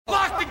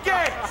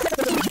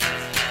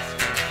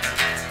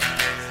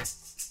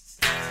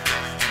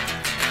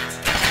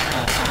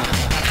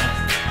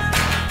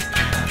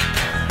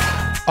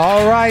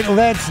All right,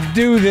 let's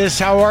do this.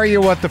 How are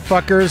you, what the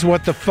fuckers,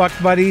 what the fuck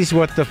buddies,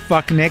 what the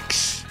fuck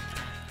nicks,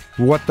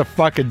 what the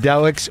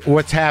fuckadelics?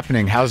 What's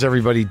happening? How's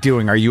everybody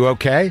doing? Are you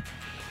okay?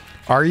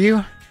 Are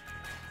you?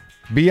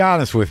 Be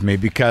honest with me,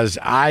 because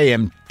I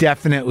am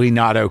definitely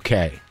not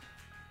okay.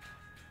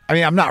 I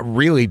mean, I'm not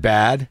really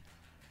bad,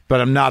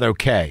 but I'm not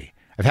okay.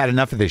 I've had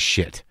enough of this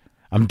shit.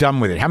 I'm done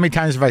with it. How many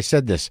times have I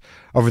said this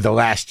over the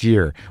last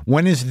year?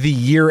 When is the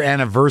year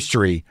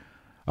anniversary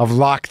of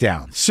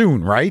lockdown?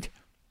 Soon, right?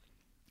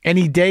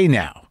 Any day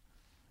now.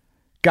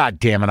 God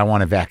damn it, I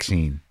want a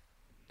vaccine.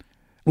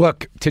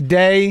 Look,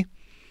 today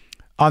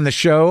on the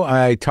show,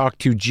 I talked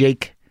to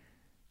Jake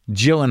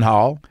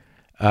Gyllenhaal.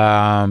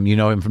 You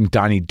know him from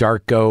Donnie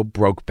Darko,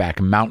 Brokeback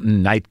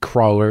Mountain,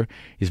 Nightcrawler.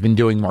 He's been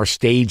doing more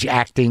stage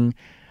acting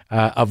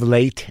of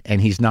late,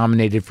 and he's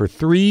nominated for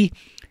 3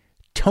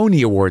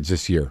 Tony Awards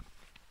this year.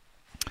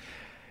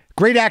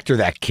 Great actor,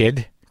 that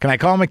kid. Can I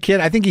call him a kid?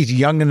 I think he's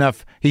young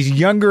enough. He's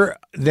younger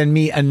than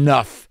me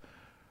enough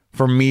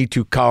for me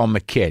to call him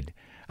a kid.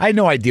 I had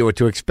no idea what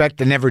to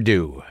expect. I never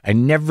do.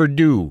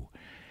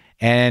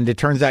 And it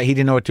turns out he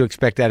didn't know what to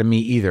expect out of me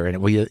either. And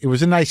it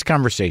was a nice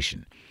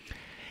conversation.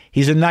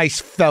 He's a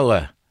nice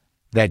fella,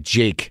 that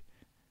Jake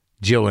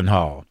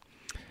Gyllenhaal.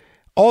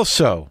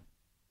 Also,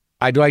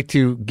 I'd like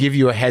to give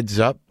you a heads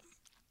up.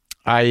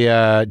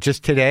 I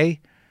just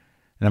today,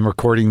 and I'm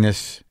recording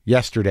this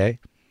yesterday,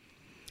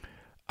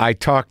 I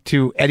talked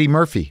to Eddie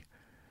Murphy.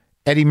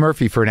 Eddie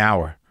Murphy for an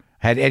hour.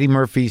 I had Eddie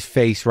Murphy's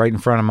face right in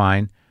front of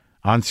mine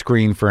on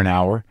screen for an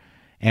hour,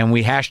 and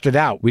we hashed it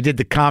out. We did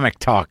the comic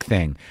talk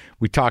thing.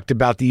 We talked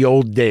about the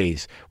old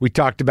days. We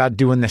talked about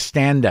doing the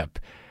stand-up.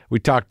 We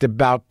talked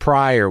about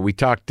Pryor. We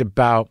talked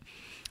about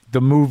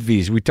the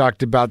movies. We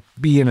talked about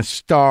being a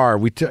star.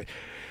 We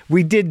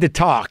did the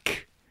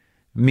talk,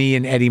 me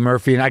and Eddie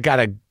Murphy, and I got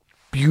a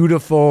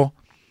beautiful,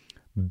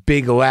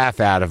 big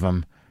laugh out of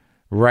him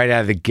right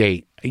out of the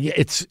gate.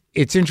 It's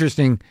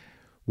interesting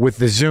with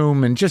the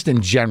Zoom and just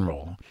in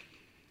general.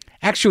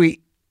 Actually,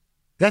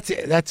 that's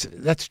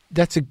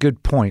a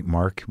good point,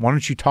 Marc. Why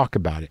don't you talk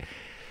about it?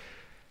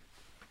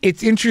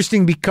 It's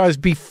interesting because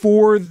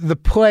before the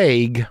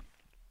plague,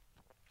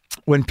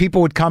 when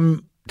people would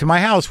come to my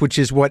house, which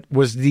is what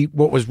was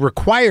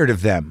required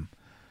of them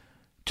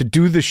to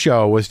do the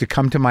show, was to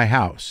come to my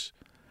house,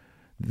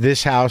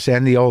 this house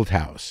and the old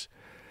house,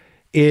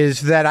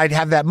 is that I'd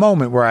have that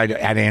moment where I'd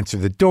answer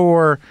the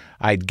door.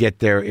 I'd get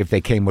there. If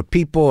they came with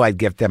people, I'd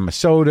give them a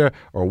soda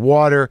or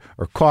water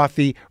or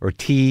coffee or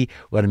tea,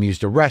 let them use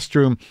the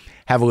restroom,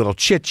 have a little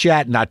chit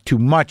chat, not too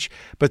much,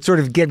 but sort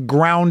of get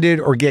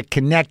grounded or get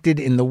connected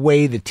in the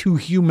way the two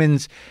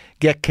humans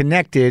get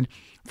connected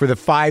for the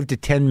 5 to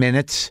 10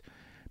 minutes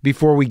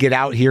before we get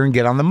out here and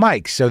get on the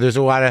mic. So there's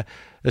a lot of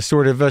a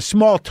sort of a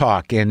small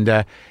talk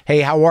and,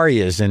 hey, how are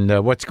yous?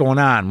 And what's going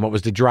on? What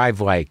was the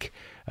drive like?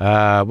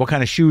 What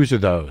kind of shoes are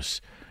those?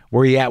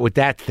 Where are you at with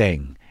that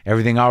thing?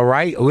 Everything all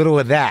right? A little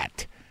of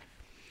that.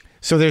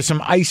 So there's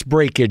some ice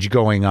breakage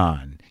going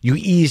on. You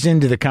ease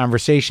into the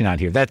conversation out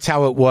here. That's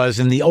how it was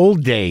in the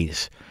old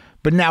days.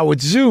 But now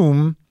with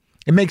Zoom,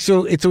 it's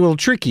a little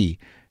tricky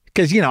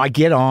because, I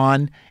get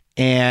on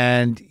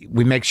and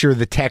we make sure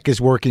the tech is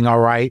working all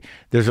right.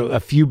 There's a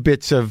few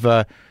bits of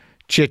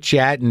chit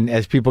chat and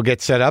as people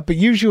get set up, but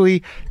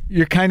usually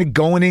you're kind of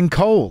going in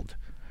cold.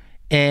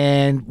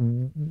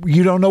 And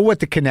you don't know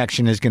what the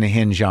connection is going to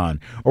hinge on,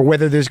 or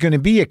whether there's going to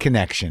be a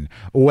connection,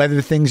 or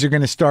whether things are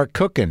going to start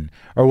cooking,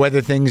 or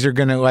whether things are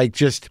going to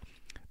just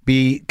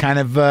be kind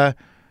of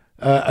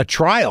a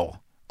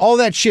trial. All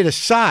that shit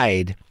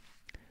aside,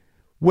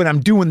 when I'm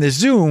doing the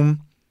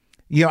Zoom,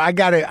 I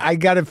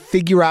gotta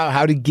figure out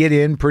how to get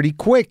in pretty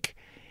quick.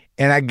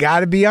 And I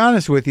gotta be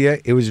honest with you,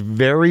 it was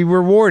very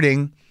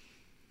rewarding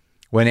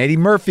when Eddie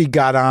Murphy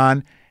got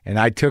on, and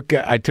I took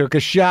a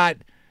shot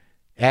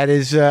at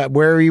his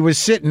where he was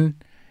sitting,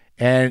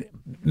 and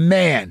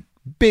man,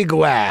 big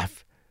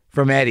laugh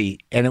from Eddie,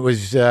 and it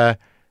was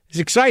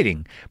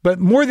exciting. But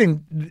more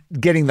than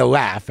getting the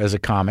laugh as a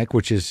comic,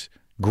 which is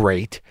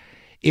great,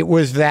 it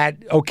was that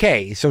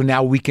okay. So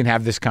now we can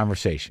have this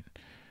conversation.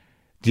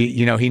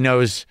 He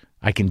knows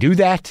I can do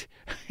that.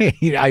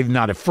 I'm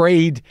not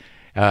afraid.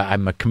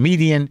 I'm a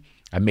comedian.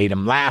 I made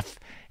him laugh,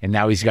 and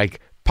now he's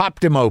like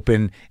popped him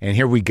open, and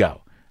here we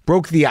go.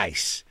 Broke the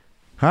ice,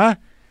 huh?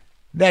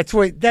 That's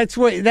what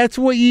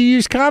you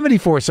use comedy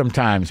for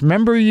sometimes.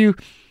 Remember, you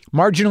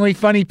marginally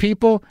funny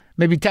people,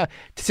 maybe to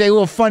say a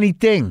little funny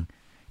thing.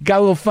 Got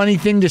a little funny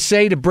thing to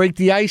say to break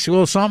the ice, a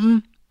little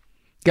something?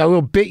 Got a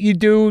little bit you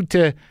do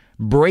to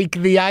break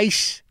the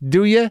ice,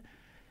 do you?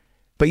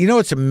 But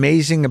what's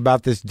amazing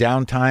about this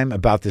downtime,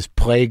 about this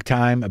plague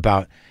time,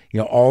 about,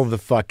 all the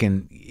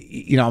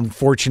fucking, I'm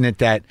fortunate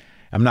that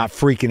I'm not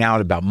freaking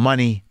out about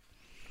money.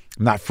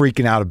 I'm not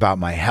freaking out about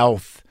my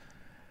health.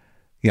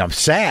 I'm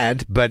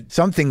sad, but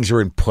some things are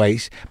in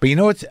place. But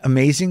what's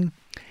amazing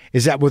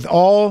is that with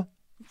all,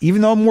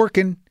 even though I'm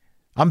working,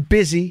 I'm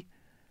busy,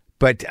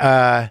 but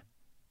I'll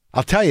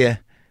tell you,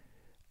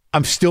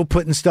 I'm still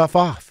putting stuff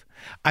off.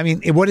 I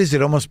mean, what is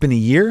it? Almost been a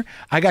year?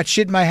 I got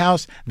shit in my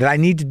house that I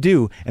need to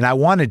do and I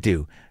want to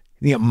do.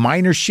 You know,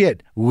 minor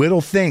shit,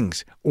 little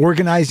things,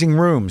 organizing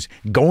rooms,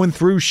 going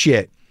through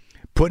shit,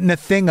 putting a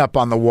thing up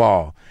on the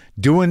wall,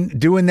 doing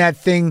that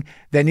thing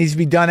that needs to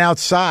be done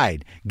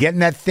outside, getting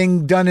that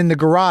thing done in the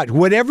garage,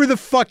 whatever the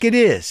fuck it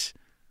is.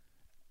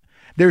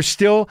 There's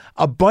still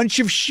a bunch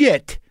of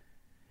shit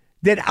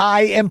that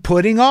I am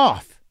putting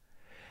off.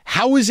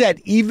 How is that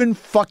even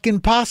fucking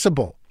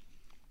possible?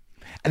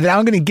 That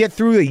I'm going to get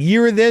through a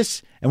year of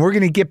this and we're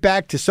going to get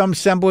back to some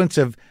semblance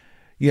of,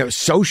 you know,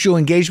 social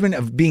engagement,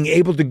 of being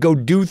able to go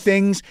do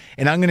things.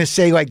 And I'm going to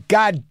say, like,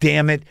 God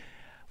damn it,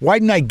 why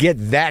didn't I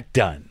get that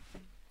done?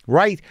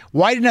 Right?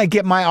 Why didn't I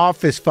get my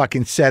office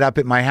fucking set up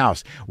at my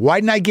house? Why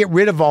didn't I get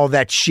rid of all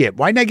that shit?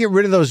 Why didn't I get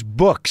rid of those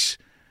books?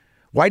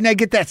 Why didn't I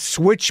get that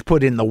switch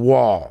put in the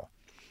wall?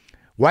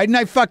 Why didn't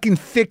I fucking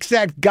fix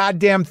that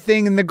goddamn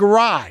thing in the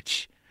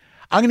garage?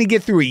 I'm going to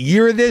get through a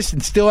year of this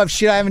and still have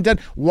shit I haven't done.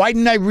 Why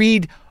didn't I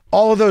read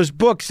all of those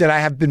books that I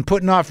have been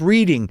putting off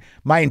reading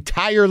my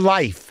entire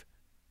life?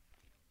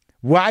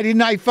 Why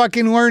didn't I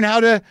fucking learn how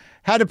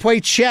to play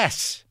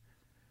chess?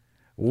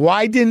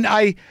 Why didn't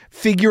I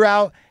figure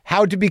out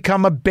how to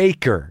become a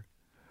baker?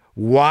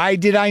 Why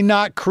did I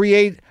not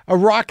create a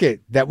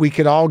rocket that we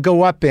could all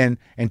go up in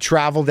and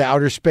travel to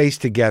outer space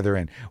together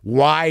in?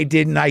 Why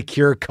didn't I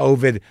cure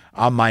COVID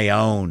on my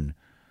own?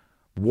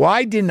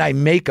 Why didn't I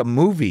make a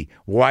movie?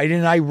 Why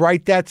didn't I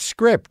write that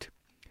script?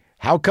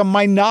 How come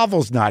my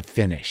novel's not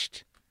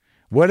finished?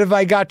 What have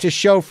I got to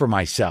show for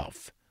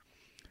myself?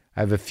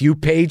 I have a few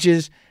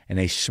pages and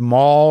a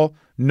small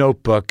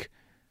notebook.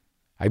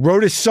 I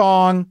wrote a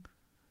song.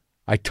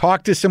 I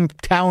talked to some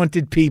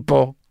talented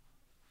people.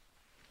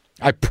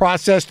 I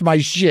processed my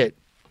shit.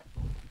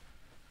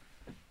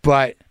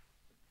 But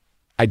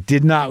I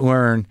did not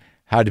learn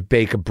how to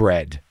bake a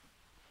bread.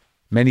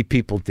 Many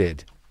people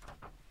did.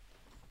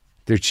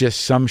 There's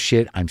just some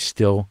shit I'm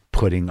still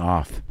putting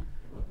off.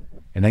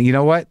 And then, you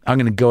know what? I'm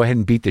going to go ahead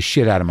and beat the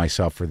shit out of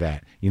myself for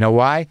that. You know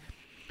why?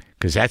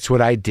 Because that's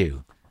what I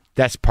do.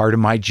 That's part of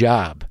my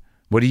job.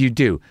 What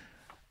do?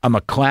 I'm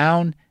a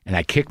clown and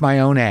I kick my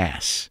own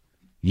ass.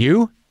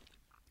 You?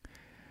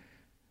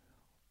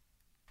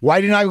 Why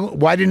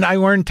didn't I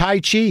learn Tai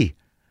Chi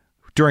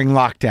during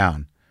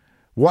lockdown?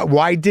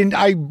 Why didn't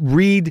I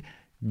read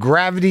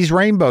Gravity's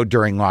Rainbow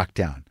during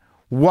lockdown?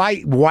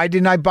 Why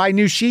didn't I buy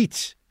new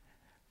sheets?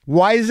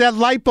 Why is that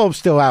light bulb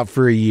still out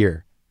for a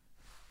year?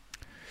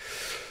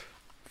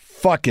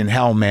 Fucking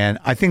hell, man.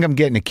 I think I'm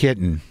getting a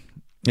kitten.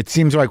 It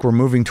seems like we're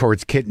moving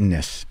towards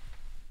kittenness.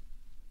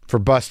 For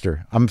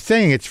Buster. I'm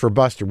saying it's for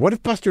Buster. What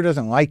if Buster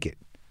doesn't like it?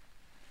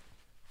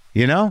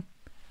 You know?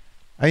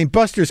 I mean,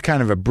 Buster's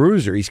kind of a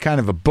bruiser. He's kind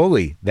of a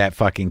bully, that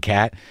fucking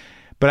cat.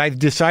 But I've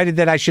decided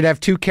that I should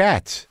have 2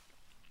 cats.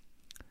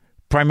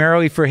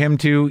 Primarily for him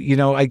to, you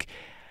know, I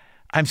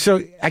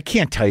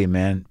can't tell you,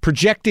 man.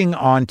 Projecting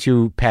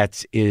onto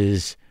pets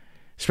is,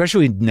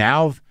 especially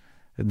now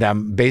that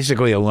I'm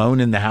basically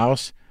alone in the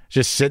house,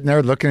 just sitting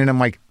there looking at him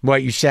like,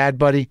 what, you sad,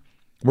 buddy?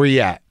 Where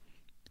you at?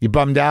 You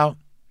bummed out?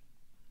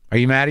 Are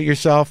you mad at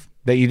yourself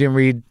that you didn't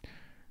read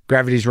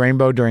Gravity's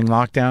Rainbow during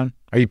lockdown?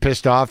 Are you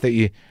pissed off that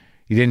you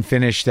didn't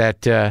finish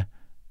that,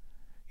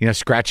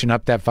 scratching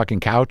up that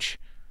fucking couch?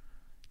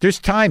 There's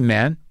time,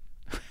 man.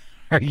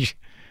 Are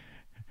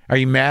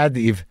you mad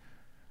that you've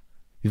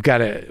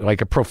got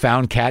a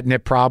profound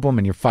catnip problem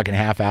and you're fucking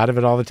half out of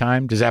it all the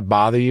time? Does that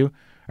bother you?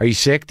 Are you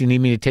sick? Do you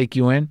need me to take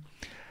you in?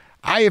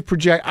 I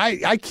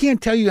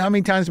can't tell you how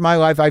many times in my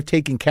life I've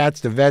taken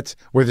cats to vets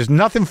where there's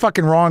nothing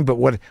fucking wrong but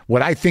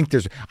what I think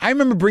there's. I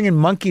remember bringing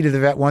Monkey to the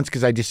vet once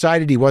because I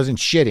decided he wasn't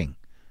shitting.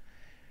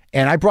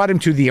 And I brought him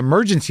to the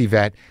emergency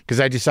vet because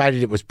I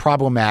decided it was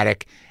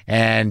problematic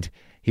and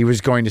he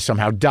was going to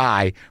somehow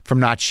die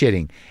from not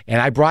shitting.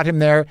 And I brought him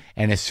there,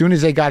 and as soon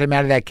as they got him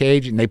out of that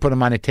cage and they put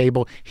him on a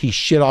table, he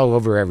shit all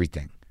over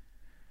everything.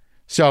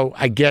 So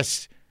I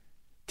guess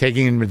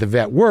taking him to the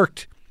vet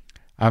worked.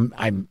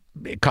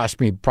 It cost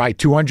me probably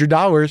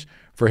 $200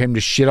 for him to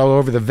shit all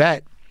over the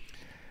vet.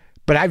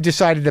 But I've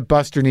decided that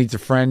Buster needs a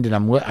friend,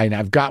 and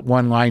I've got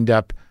one lined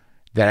up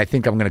that I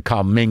think I'm going to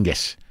call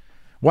Mingus.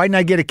 Why didn't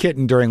I get a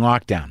kitten during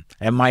lockdown?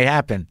 It might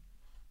happen.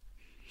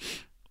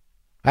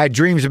 I had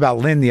dreams about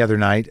Lynn the other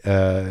night,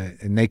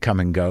 and they come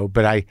and go,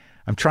 but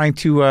I'm trying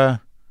to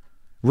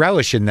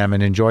relish in them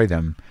and enjoy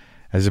them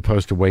as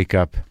opposed to wake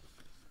up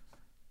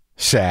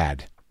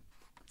sad.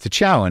 It's a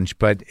challenge,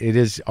 but it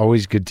is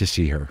always good to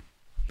see her.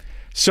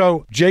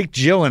 So Jake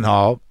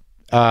Gyllenhaal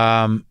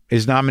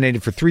is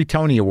nominated for 3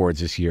 Tony Awards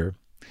this year.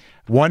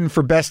 1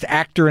 for Best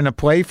Actor in a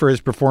Play for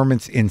his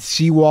performance in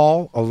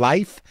Seawall, A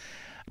Life,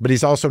 but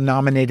he's also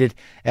nominated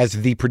as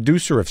the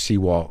producer of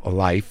Seawall, A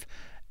Life,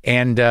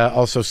 and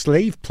also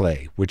Slave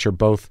Play, which are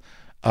both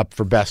up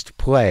for Best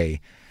Play.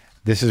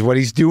 This is what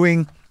he's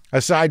doing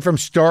aside from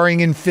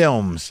starring in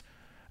films.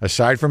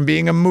 Aside from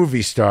being a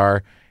movie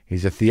star,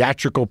 he's a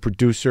theatrical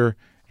producer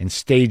and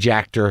stage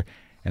actor,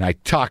 and I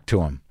talked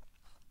to him.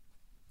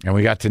 And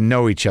we got to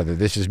know each other.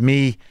 This is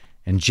me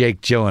and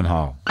Jake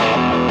Gyllenhaal.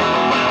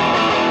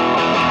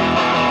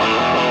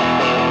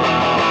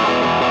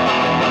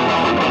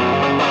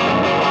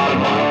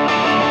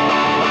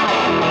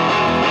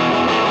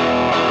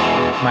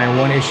 My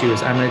one issue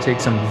is I'm going to take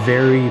some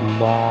very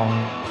long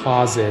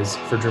pauses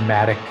for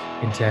dramatic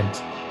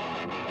intent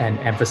and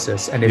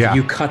emphasis. And if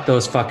you cut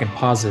those fucking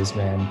pauses,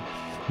 man.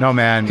 No,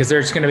 man. Because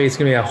it's going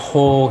to be a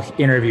whole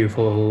interview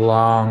full of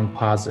long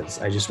pauses.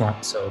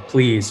 So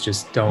please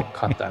just don't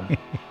cut them.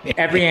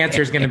 Every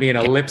answer is going to be an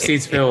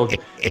ellipses filled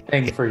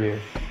thing for you.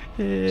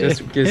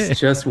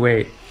 Just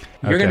wait.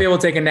 You're going to be able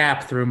to take a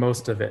nap through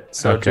most of it.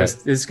 So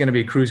this is going to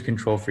be cruise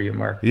control for you,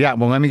 Mark. Yeah,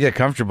 well, let me get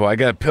comfortable. I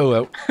got a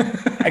pillow.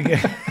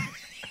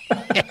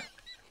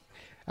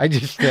 I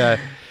just,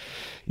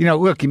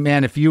 look,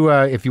 man, if you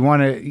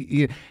want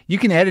to, you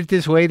can edit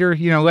this later.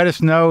 Let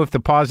us know if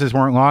the pauses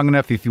weren't long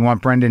enough, if you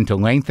want Brendan to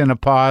lengthen a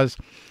pause.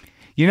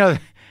 I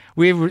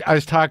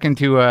was talking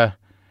to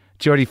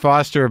Jodie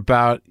Foster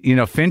about,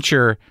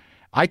 Fincher.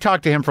 I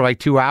talked to him for like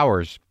 2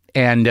 hours,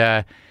 and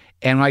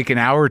like an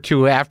hour or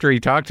two after he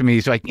talked to me,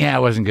 he's like, yeah,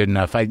 it wasn't good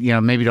enough.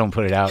 Maybe don't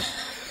put it out.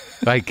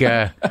 Like,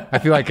 I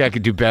feel like I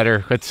could do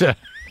better.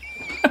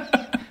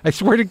 I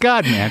swear to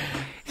God, man.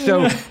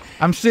 So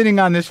I'm sitting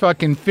on this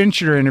fucking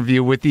Fincher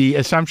interview with the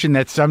assumption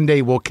that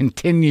someday we'll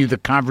continue the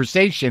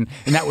conversation,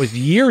 and that was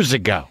years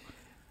ago.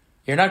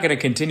 You're not going to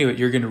continue it.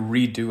 You're going to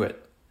redo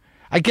it.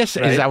 I guess,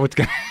 right? Is that what's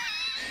going to...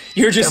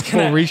 You're just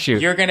going to... reshoot.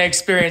 You're going to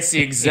experience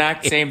the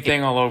exact same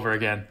thing all over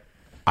again.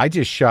 I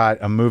just shot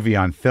a movie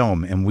on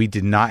film, and we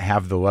did not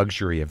have the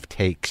luxury of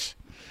takes.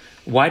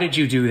 Why did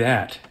you do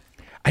that?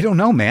 I don't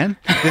know, man.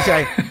 This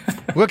guy,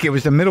 look, it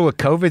was the middle of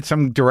COVID.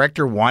 Some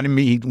director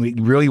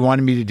really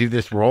wanted me to do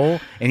this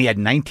role, and he had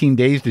 19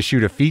 days to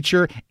shoot a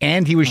feature,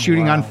 and he was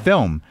shooting on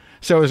film.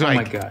 So it was like,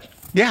 oh my God.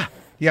 Yeah.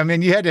 I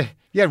mean, you had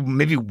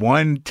maybe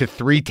 1 to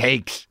 3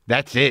 takes.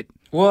 That's it.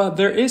 Well,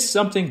 there is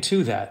something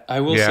to that.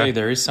 I will say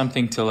there is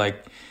something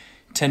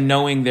to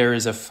knowing there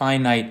is a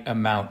finite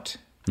amount.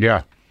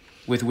 Yeah.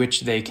 With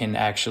which they can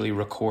actually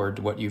record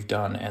what you've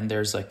done. And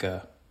there's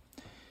I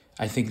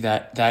think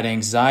that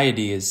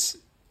anxiety is,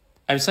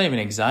 it's not even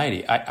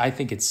anxiety. I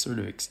think it's sort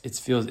of,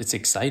 it's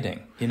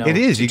exciting. It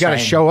is. You got to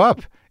show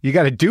up. You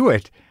got to do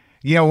it.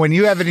 When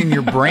you have it in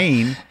your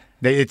brain,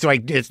 it's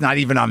like, it's not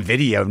even on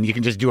video and you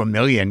can just do a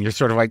million. You're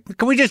sort of like,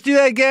 can we just do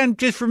that again?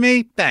 Just for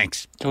me?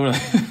 Thanks.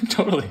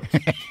 Totally.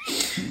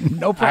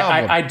 No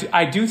problem.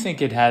 I do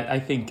think it had, I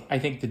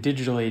think the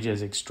digital age,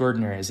 as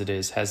extraordinary as it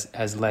is,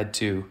 has led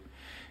to,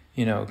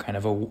 kind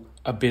of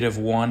a bit of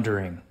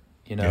wandering,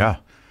 Yeah.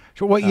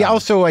 So, well,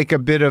 also like a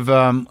bit of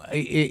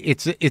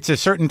it's a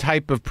certain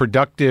type of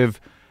productive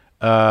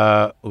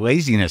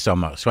laziness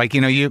almost. Like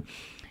you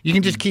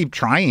can just keep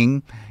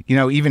trying,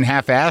 even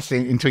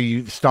half-assed until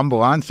you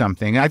stumble on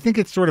something. And I think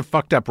it's sort of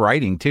fucked up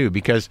writing too,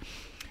 because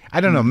I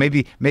don't know,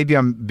 maybe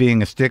I'm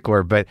being a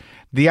stickler, but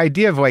the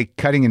idea of like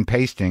cutting and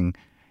pasting,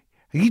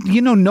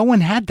 no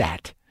one had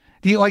that.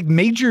 Like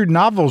major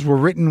novels were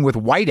written with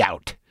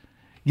whiteout.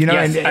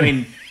 Yes, I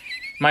mean.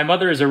 My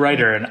mother is a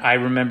writer, and I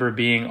remember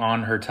being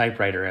on her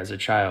typewriter as a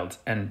child.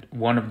 And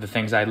one of the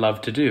things I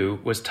loved to do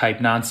was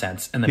type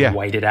nonsense and then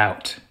white it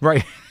out.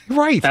 Right.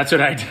 That's what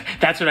I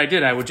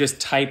did. I would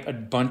just type a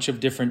bunch of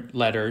different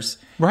letters,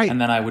 and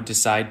then I would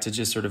decide to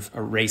just sort of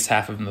erase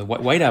half of them. The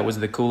whiteout was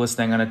the coolest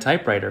thing on a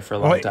typewriter for a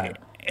long time.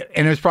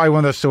 And it was probably one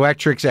of those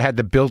Selectrics that had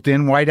the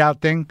built-in whiteout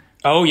thing.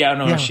 Oh yeah,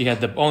 no, she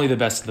had only the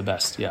best of the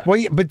best. Yeah.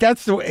 Well, but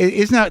that's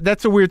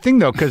a weird thing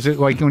though, because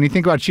like when you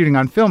think about shooting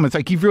on film, it's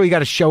like you've really got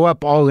to show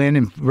up all in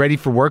and ready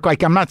for work.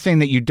 Like I'm not saying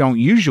that you don't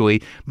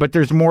usually, but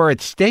there's more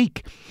at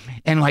stake,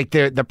 and like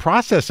the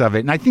process of it.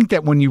 And I think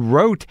that when you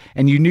wrote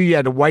and you knew you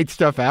had to white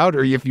stuff out,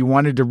 or if you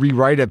wanted to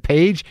rewrite a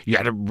page, you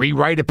had to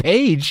rewrite a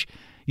page.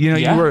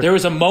 There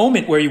was a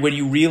moment when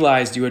you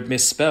realized you had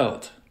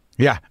misspelled.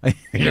 Yeah. Like,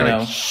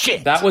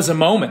 shit. That was a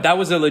moment. That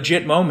was a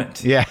legit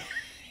moment. Yeah.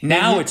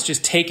 Now it's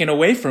just taken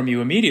away from you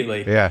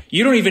immediately. Yeah.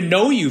 You don't even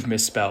know you've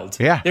misspelled.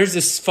 Yeah. There's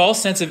this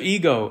false sense of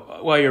ego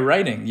while you're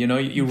writing.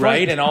 You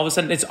write and all of a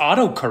sudden it's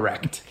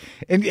autocorrect.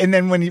 And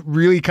then when it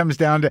really comes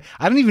down to,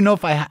 I don't even know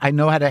if I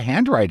know how to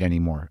handwrite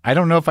anymore. I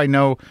don't know if I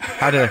know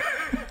how to,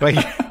 like,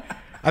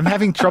 I'm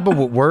having trouble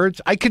with words.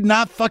 I could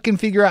not fucking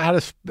figure out how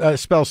to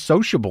spell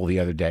sociable the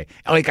other day.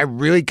 Like, I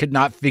really could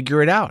not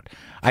figure it out.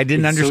 I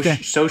didn't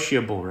understand.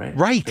 Sociable, right?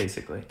 Right.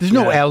 Basically. There's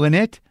no L in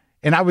it.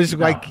 And I was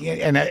like,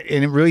 and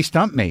it really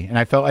stumped me. And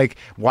I felt like,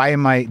 do I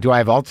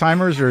have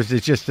Alzheimer's, or is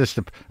it just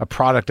a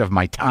product of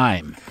my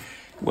time?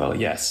 Well,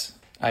 yes.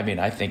 I mean,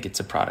 I think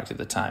it's a product of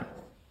the time.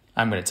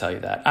 I'm going to tell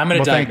you that. I'm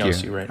going to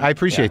diagnose you right now. I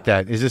appreciate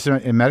that. Is this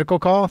a medical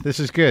call? This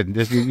is good.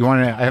 You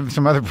want to? I have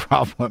some other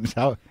problems.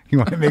 You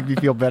want to make me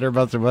feel better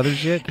about some other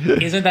shit?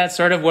 Isn't that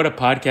sort of what a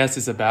podcast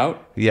is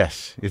about?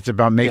 Yes, it's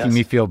about making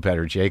me feel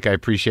better, Jake. I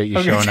appreciate you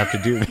showing up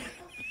to do that.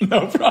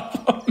 No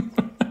problem.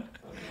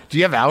 Do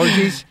you have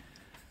allergies?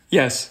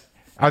 Yes.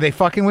 Are they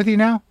fucking with you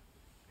now?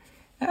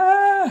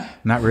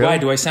 Not really. Why?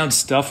 Do I sound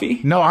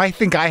stuffy? No, I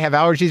think I have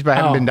allergies, but I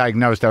haven't been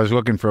diagnosed. I was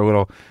looking for a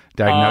little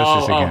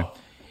diagnosis again.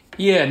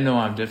 Yeah, no,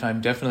 I'm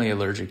definitely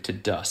allergic to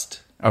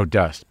dust. Oh,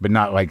 dust, but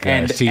not like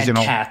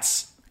seasonal. And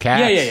cats.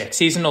 Cats. Yeah.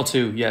 Seasonal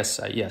too.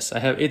 Yes. I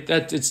have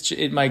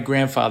it. My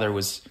grandfather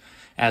was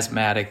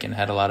asthmatic and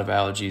had a lot of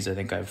allergies. I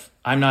think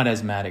I'm not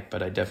asthmatic,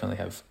 but I definitely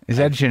have. Is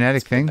that a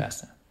genetic thing?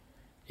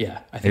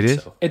 Yeah, I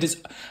think so. It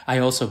is. I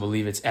also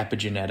believe it's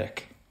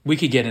epigenetic. We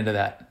could get into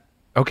that.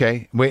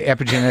 Okay. Wait,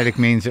 epigenetic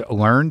means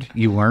learned?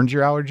 You learned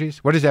your allergies?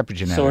 What is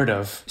epigenetic?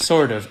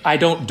 Sort of. I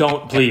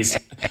don't please.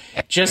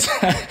 Just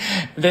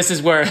this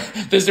is where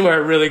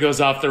it really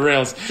goes off the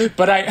rails.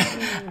 But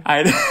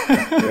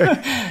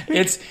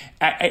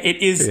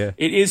it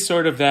is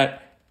sort of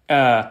that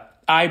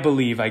I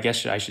believe, I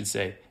guess I should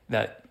say,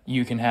 that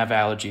you can have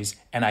allergies,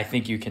 and I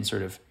think you can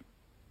sort of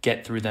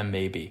get through them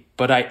maybe.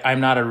 But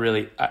I'm not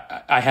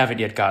I haven't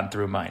yet gotten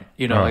through mine.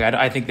 You know, like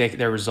I think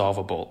they're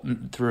resolvable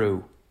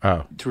through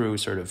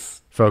sort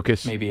of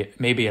focus,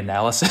 maybe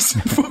analysis,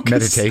 focus.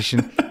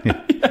 Meditation,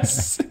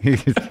 yes,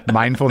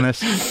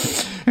 mindfulness.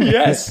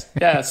 Yes,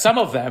 yeah, some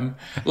of them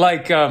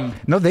like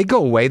no, they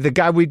go away. The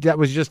guy that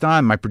was just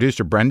on, my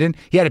producer Brendan,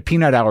 he had a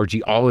peanut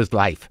allergy all his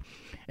life,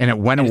 and it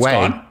went away.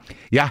 Gone?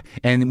 Yeah,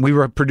 and we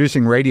were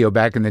producing radio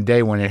back in the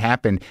day when it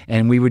happened,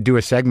 and we would do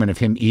a segment of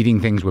him eating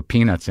things with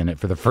peanuts in it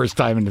for the first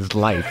time in his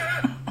life.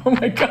 Oh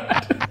my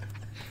God.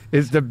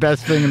 It's the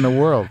best thing in the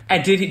world.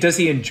 And does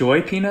he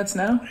enjoy peanuts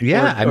now?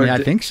 Yeah, I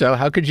think so.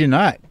 How could you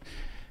not?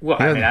 Well,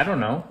 I mean, I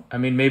don't know. I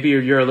mean, maybe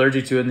you're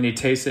allergic to it, and then you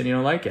taste it and you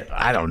don't like it.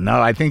 I don't know.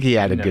 I think he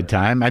had a good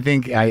time. I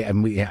think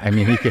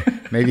he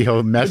could, maybe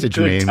he'll message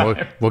me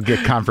and we'll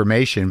get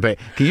confirmation. But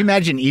can you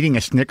imagine eating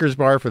a Snickers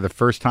bar for the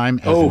first time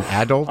as an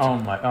adult? Oh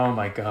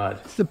my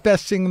God! It's the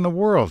best thing in the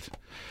world.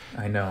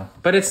 I know,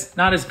 but it's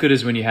not as good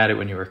as when you had it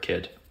when you were a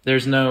kid.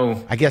 There's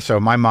no. I guess so.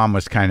 My mom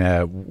was kind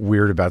of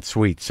weird about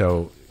sweets,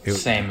 so.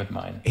 Same with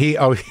mine.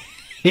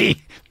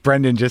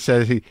 Brendan just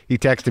says he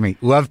texted me,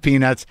 love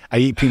peanuts. I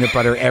eat peanut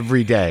butter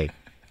every day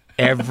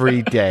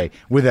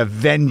with a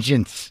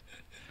vengeance.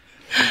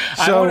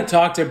 So, I want to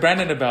talk to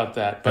Brendan about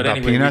that. But about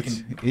anyway,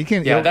 peanuts?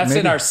 That's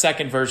in our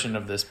second version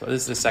of this.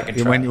 This is the second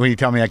try. When you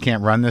tell me I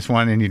can't run this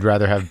one and you'd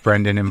rather have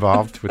Brendan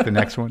involved with the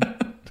next one.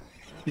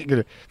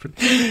 You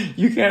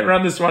can't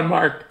run this one,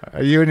 Mark.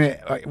 Are you in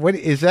it? What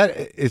is that?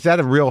 Is that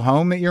a real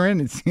home that you're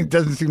in? It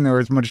doesn't seem there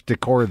was much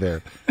decor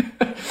there.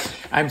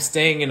 I'm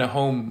staying in a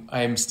home.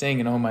 I'm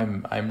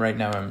right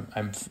now.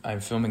 I'm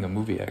filming a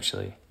movie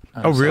actually.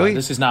 Really? So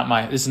this is not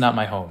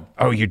my home.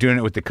 Oh, you're doing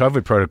it with the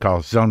COVID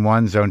protocol. Zone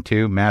 1, Zone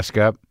 2, mask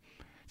up.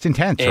 It's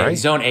intense, right?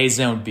 Zone A,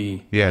 Zone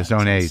B. Yeah,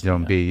 Zone A,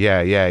 Zone B.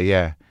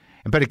 Yeah.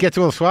 But it gets a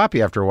little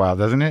sloppy after a while,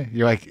 doesn't it?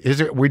 You're like,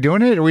 we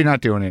doing it or are we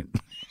not doing it?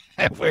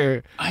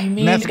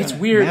 It's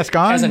weird. Mask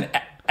on?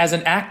 As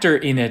an actor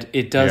in it,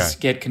 it does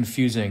get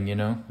confusing. You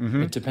know,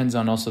 It depends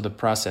on also the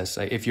process.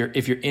 Like if you're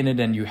in it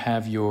and you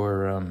have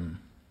your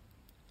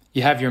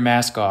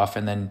mask off,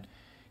 and then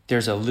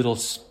there's a little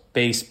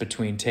space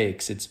between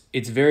takes.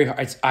 It's very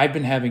hard. I've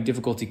been having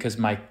difficulty because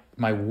my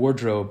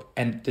wardrobe,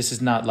 and this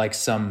is not like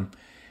some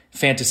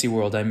fantasy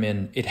world I'm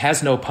in. It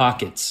has no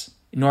pockets.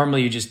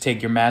 Normally, you just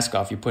take your mask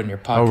off, you put it in your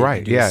pocket,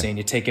 you do the scene,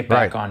 you take it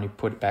back on, you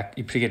put it back,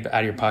 you take it out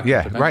of your pocket.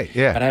 Yeah, right.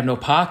 But I have no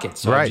pockets,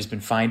 so I've just been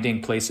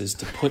finding places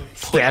to put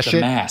the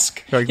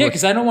mask. Like,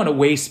 because I don't want to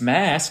waste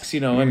masks.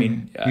 You know, I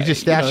mean, you just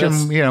stash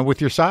them,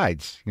 with your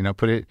sides.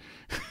 Put it.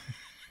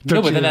 No,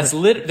 but then that's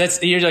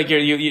you're like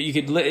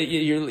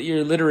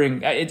you're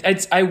littering.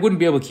 I wouldn't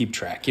be able to keep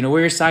track. Where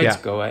your sides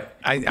go.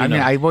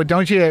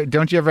 Don't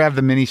you ever have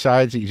the mini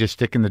sides that you just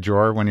stick in the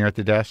drawer when you're at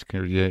the desk?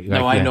 Or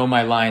I know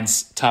my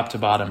lines top to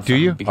bottom. Do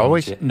you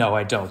always? No,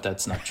 I don't.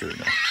 That's not true.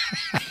 No.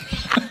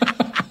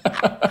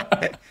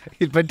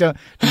 But do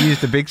you use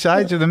the big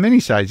sides or the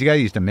mini sides? You got to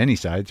use the mini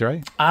sides,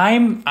 right? I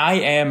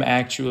am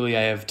actually.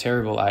 I have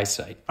terrible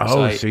eyesight.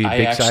 So you're a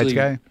big sides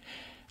guy.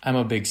 I'm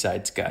a big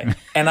sides guy.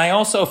 And I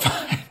also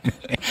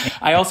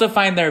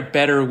find they're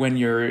better when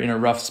you're in a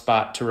rough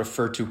spot to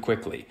refer to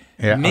quickly.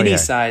 Yeah. Mini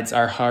sides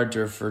are hard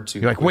to refer to.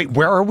 You're like, wait,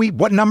 where are we?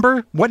 What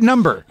number?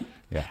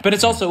 Yeah. But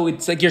it's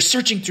like you're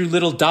searching through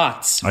little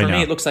dots. For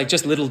me, it looks like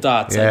just little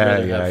dots. Yeah.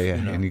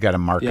 And you got to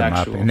mark them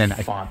up. And then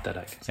font that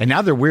I can see. And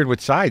now they're weird with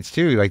sides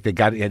too. Like they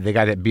got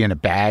to be in a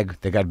bag.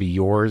 They got to be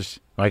yours.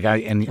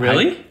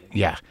 Really?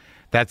 Yeah.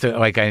 That's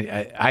I'll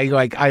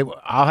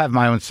have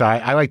my own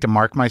side. I like to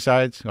mark my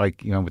sides, with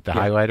the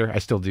highlighter. I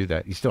still do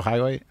that. You still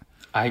highlight?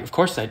 Of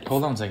course.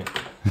 Hold on a second.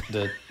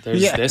 There's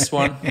this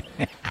one.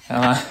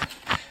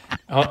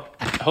 Hold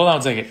on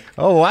a second.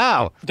 Oh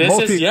wow!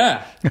 This is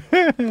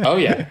Oh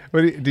yeah.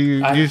 What do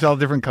you use all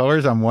different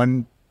colors on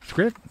one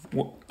script?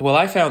 Well,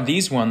 I found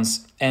these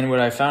ones, and what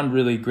I found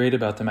really great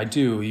about them, I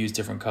do use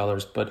different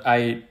colors, but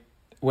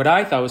what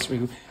I thought was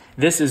really.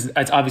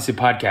 It's obviously a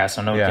podcast,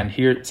 so no one can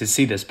hear to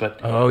see this,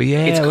 but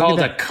it's called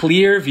a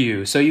clear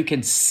view, so you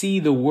can see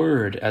the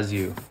word as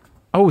you.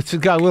 Oh, it's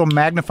got a little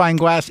magnifying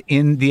glass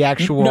in the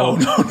actual. No.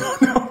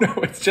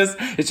 It's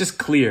just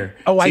clear.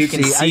 Oh, so you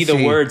can see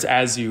the words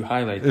as you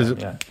highlight them.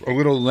 There's a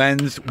little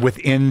lens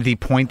within the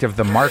point of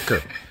the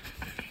marker.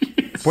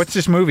 Yes. What's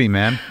this movie,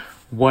 man?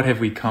 What have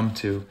we come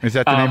to? Is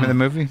that the name of the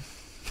movie?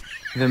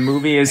 The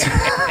movie is.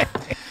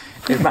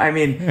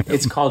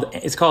 It's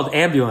called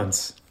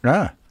Ambulance.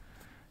 Ah.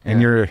 And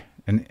you're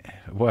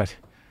what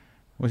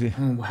Was it?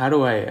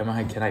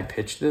 How can I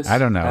pitch this? I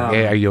don't know.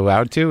 Are you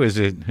allowed to?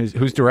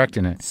 Who's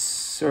directing it?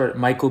 Sort of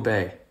Michael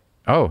Bay.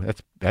 Oh,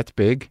 that's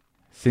big.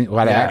 A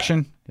lot of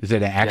action. Is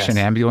it an action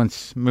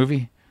ambulance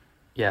movie?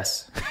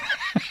 Yes.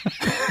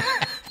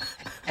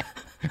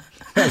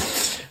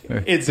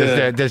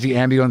 Does the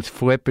ambulance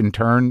flip and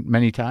turn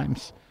many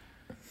times?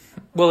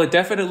 Well, it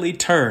definitely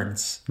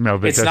turns. No,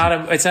 but it's not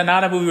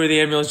a movie where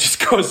the ambulance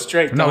just goes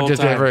straight the whole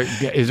time.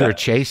 Is there a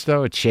chase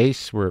though? A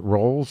chase where it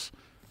rolls?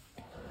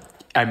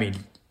 I mean,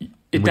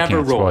 it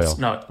never rolls.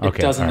 Spoil. No, it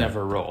doesn't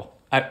ever roll.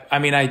 I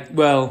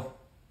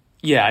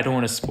don't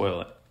want to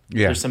spoil it.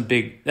 Yeah. There's some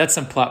that's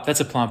a plot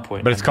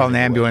point. But it's called an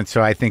ambulance,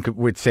 so I think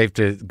it's safe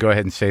to go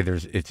ahead and say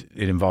it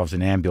involves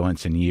an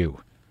ambulance and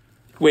you.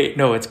 Wait,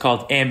 no, it's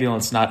called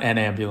Ambulance, not An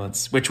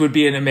Ambulance, which would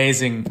be an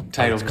amazing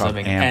title for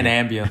something. An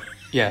ambulance.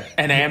 Yeah,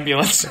 an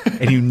ambulance.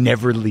 And you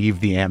never leave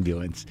the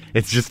ambulance.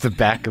 It's just the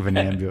back of an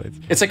ambulance.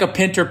 It's like a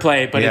Pinter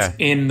play, but it's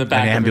in the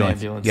back of an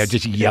ambulance. Yeah,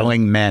 just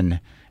yelling men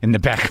in the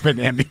back of an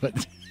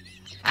ambulance.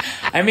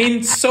 I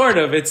mean, sort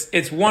of.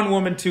 It's one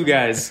woman, two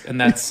guys,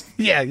 and that's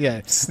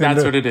that's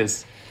what it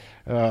is.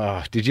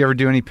 Did you ever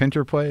do any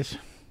Pinter plays?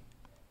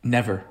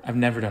 Never. I've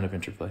never done a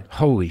Pinter play.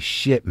 Holy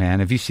shit,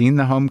 man! Have you seen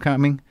The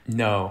Homecoming?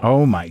 No.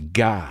 Oh my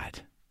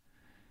god,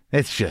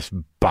 it's just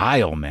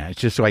bile, man.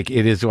 It's just like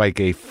it's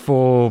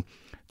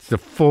the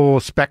full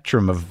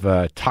spectrum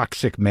of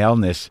toxic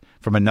maleness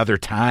from another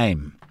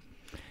time,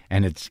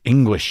 and it's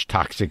English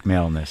toxic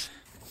maleness.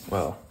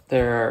 Well,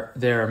 there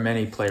are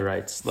many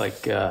playwrights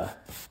like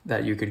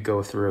that you could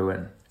go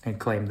through and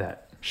claim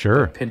that.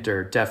 Sure. But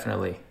Pinter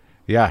definitely.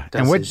 Yeah,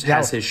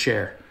 has his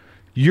share.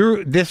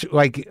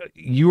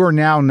 You are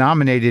now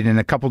nominated in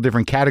a couple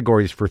different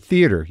categories for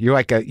theater. You're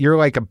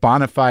like a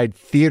bona fide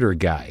theater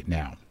guy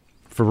now,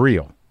 for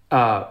real.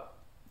 Are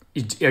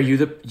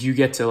you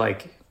get to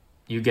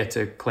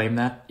claim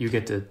that? You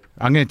get to.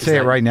 I'm going to say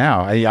it right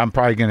now. I'm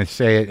probably going to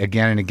say it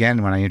again and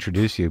again when I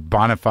introduce you.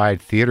 Bona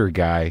fide theater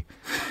guy,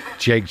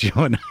 Jake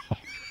Gyllenhaal.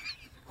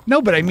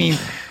 No, but I mean,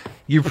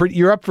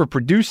 you're up for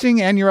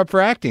producing and you're up for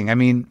acting. I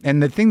mean,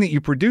 and the thing that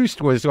you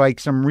produced was like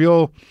some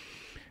real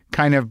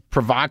kind of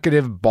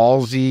provocative,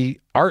 ballsy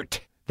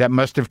art that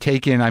must have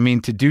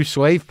taken, to do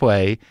Slave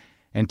Play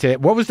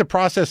what was the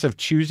process of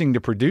choosing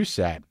to produce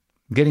that,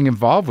 getting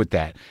involved with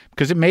that?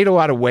 Because it made a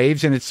lot of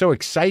waves and it's so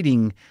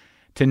exciting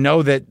to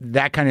know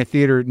that kind of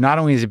theater, not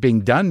only is it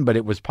being done, but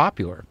it was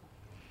popular.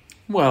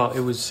 Well, it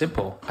was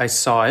simple. I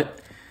saw it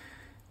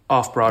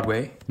off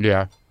Broadway.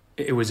 Yeah.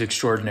 It was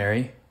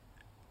extraordinary.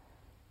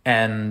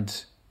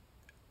 And,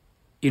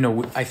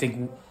 I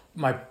think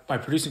my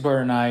producing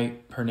partner and I,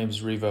 her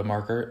name's Riva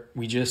Marker,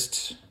 we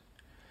just,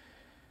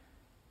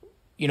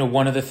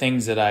 one of the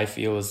things that I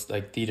feel is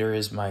like theater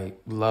is my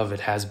love.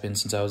 It has been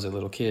since I was a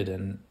little kid.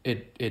 And you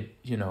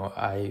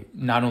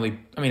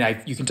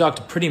can talk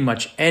to pretty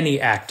much any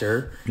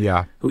actor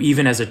who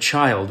even as a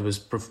child was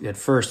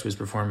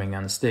performing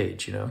on the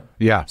stage,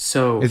 Yeah.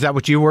 So is that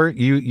what you were?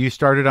 You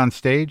started on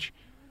stage?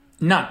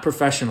 Not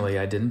professionally,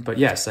 I didn't, but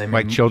yes.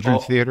 Like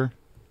children's theater?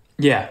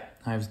 Yeah.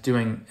 I was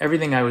doing,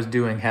 everything I was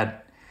doing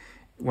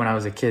when I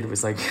was a kid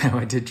was like,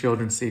 I did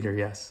children's theater,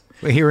 yes.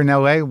 Here in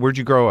L.A., where'd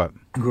you grow up?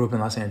 I grew up in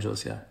Los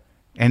Angeles, yeah.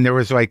 And there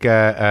was like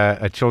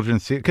a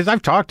children's theater, because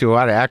I've talked to a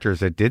lot of actors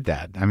that did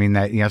that. I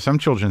mean, some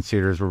children's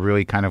theaters were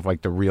really kind of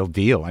like the real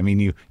deal. I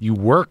mean, you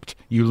worked,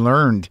 you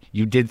learned,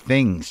 you did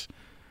things.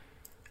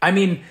 I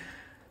mean,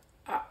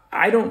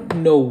 I don't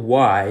know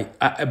why,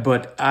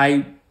 but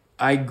I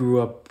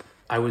grew up,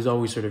 I was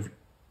always sort of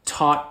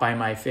taught by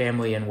my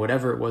family, and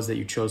whatever it was that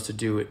you chose to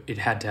do, it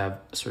had to have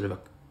sort of a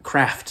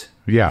craft.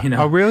 Yeah.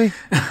 Oh, really?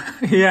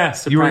 Yeah.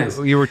 Surprise.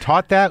 You were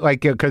taught that,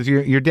 like, because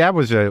your dad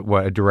was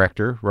a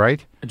director,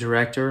 right? A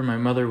director. My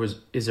mother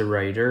is a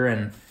writer,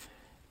 and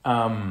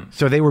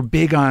so they were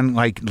big on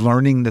like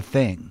learning the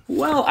thing.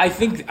 Well, I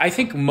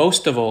think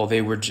most of all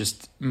they were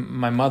just,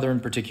 my mother in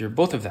particular,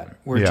 both of them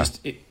were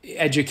just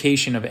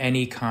education of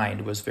any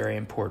kind was very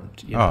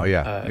important.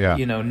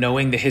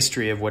 Knowing the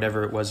history of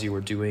whatever it was you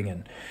were doing,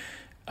 and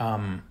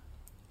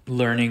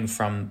learning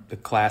from the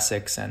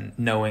classics and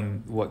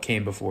knowing what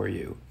came before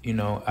you,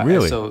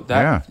 Really? So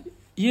that,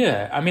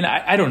 I mean,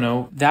 I don't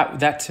know,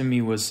 that to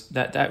me was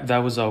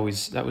that was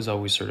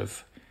always sort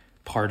of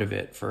part of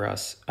it for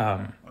us.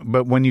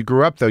 But when you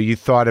grew up though, you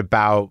thought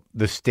about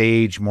the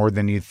stage more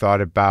than you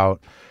thought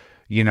about,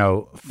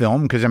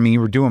 film. Cause I mean,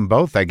 you were doing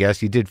both, I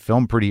guess. You did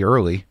film pretty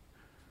early.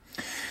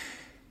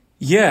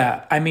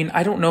 Yeah. I mean,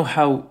 I don't know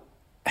how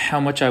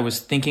much I was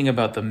thinking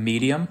about the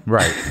medium.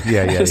 Right.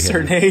 Yeah. At a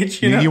certain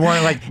age, you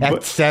weren't like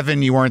at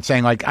 7, you weren't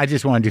saying like, I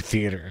just want to do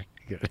theater.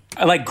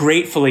 Like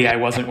gratefully, I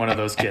wasn't one of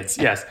those kids.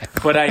 Yes.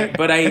 But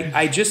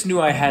I just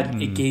knew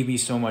it gave me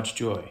so much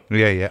joy.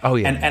 Yeah. Yeah. Oh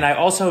yeah. And I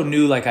also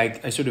knew like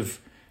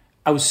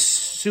I was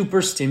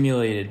super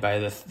stimulated by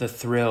the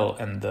thrill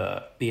and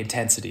the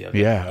intensity of it.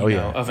 Yeah.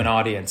 Of an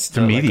audience,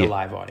 like a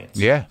live audience.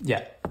 Yeah.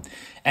 Yeah.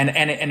 And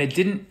it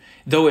didn't,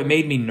 though it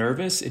made me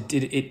nervous.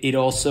 It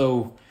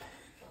also,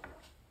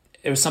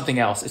 it was something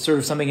else. It's sort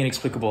of something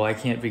inexplicable. I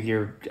can't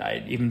figure,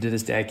 even to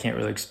this day, I can't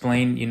really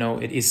explain. You know,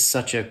 it is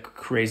such a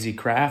crazy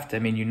craft. I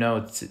mean, you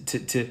know,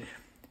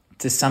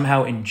 to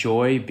somehow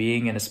enjoy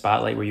being in a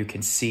spotlight where you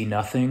can see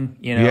nothing,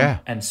 you know,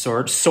 and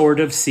sort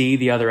of see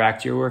the other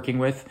actor you're working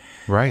with,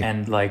 right?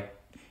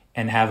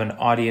 And have an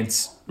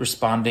audience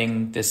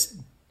responding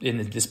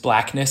in this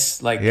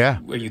blackness, like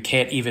where you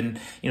can't even,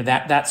 you know,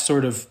 that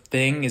sort of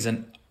thing is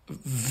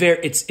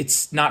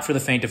it's not for the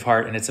faint of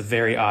heart, and it's a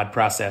very odd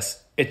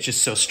process. It's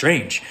just so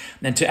strange.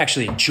 And to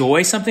actually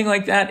enjoy something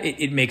like that,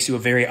 it makes you a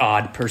very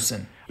odd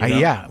person. You know?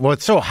 Yeah. Well,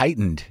 it's so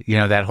heightened, you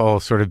know, that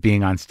whole sort of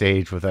being on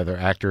stage with other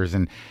actors.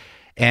 And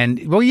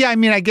well, yeah, I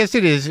mean, I guess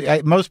it is.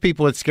 Most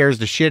people it scares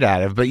the shit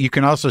out of, but you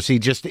can also see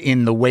just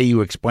in the way you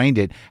explained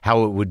it,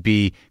 how it would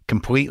be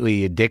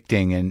completely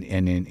addicting and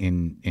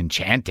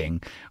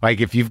enchanting. Like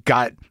if you've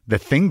got the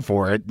thing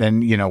for it,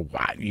 then, you know,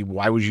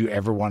 why would you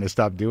ever want to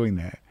stop doing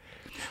that?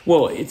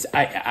 Well, it's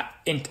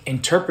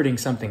interpreting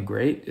something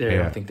great. I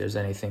don't think there's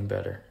anything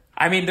better.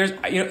 I mean, there's,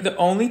 you know, the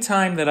only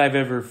time that I've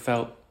ever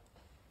felt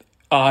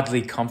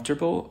oddly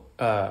comfortable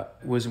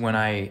was when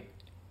I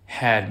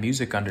had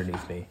music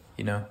underneath me.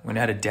 You know, when I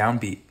had a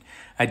downbeat.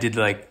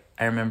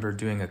 I remember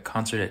doing a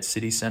concert at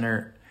City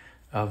Center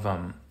of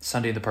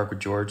Sunday in the Park with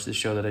George, the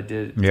show that I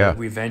did. Yeah.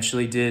 We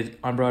eventually did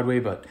on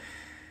Broadway,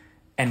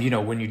 and you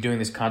know, when you're doing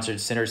this concert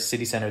at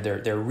City Center,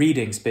 they're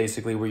readings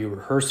basically where you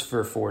rehearse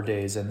for 4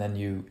 days and then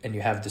you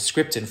have the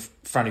script in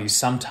front of you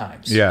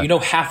sometimes. Yeah. You know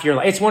half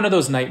your it's one of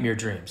those nightmare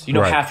dreams. You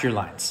know half your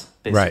lines,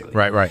 basically.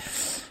 Right.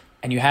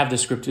 And you have the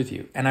script with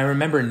you. And I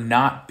remember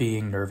not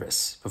being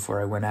nervous before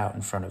I went out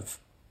in front of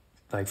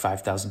like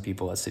 5,000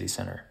 people at City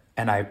Center.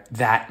 And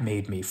that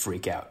made me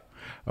freak out.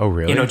 Oh,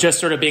 really? You know, just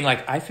sort of being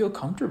like, I feel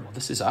comfortable.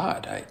 This is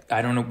odd.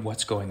 I don't know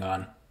what's going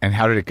on. And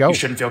how did it go? You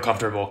shouldn't feel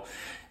comfortable.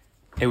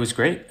 It was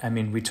great. I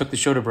mean, we took the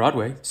show to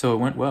Broadway, so it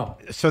went well.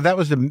 So that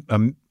was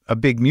a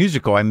big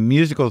musical. I mean,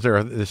 musicals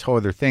are this whole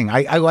other thing.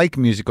 I like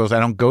musicals. I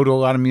don't go to a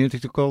lot of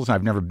musicals.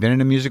 I've never been in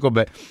a musical,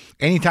 but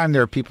anytime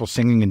there are people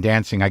singing and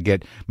dancing, I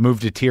get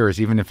moved to tears,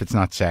 even if it's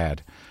not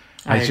sad.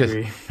 I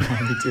agree.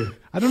 Me too.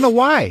 I don't know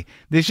why.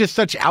 There's just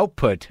such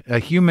output, a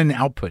human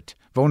output,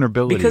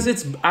 vulnerability. Because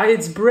it's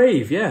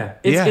brave, yeah.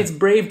 It's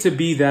brave to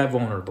be that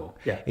vulnerable.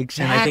 Yeah.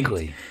 Exactly. And I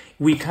think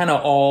we kind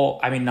of all,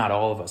 I mean, not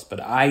all of us, but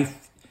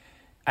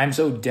I'm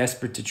so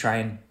desperate to try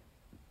and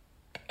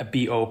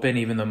be open,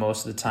 even though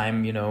most of the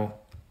time, you know,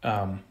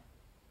 I'm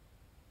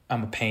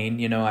a pain,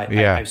 you know,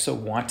 I so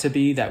want to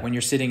be that when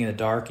you're sitting in the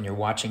dark and you're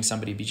watching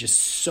somebody be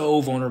just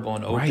so vulnerable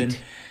and open,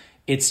 right.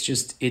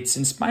 It's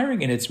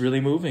inspiring and it's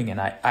really moving.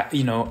 And I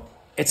you know,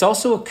 it's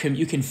also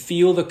you can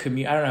feel the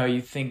community. I don't know how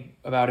you think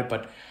about it,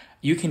 but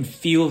you can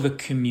feel the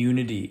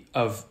community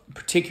of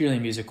particularly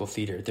musical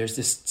theater.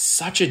 There's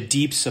such a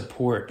deep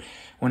support.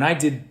 When I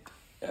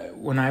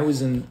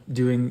was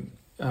doing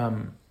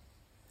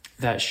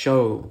that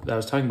show that I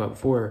was talking about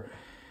before,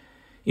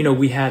 you know,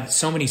 we had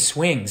so many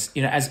swings,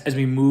 you know, as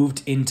we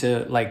moved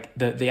into like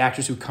the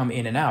actors who come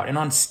in and out. And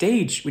on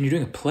stage, when you're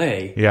doing a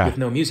play with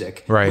no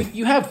music, right.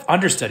 You have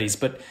understudies,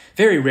 but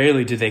very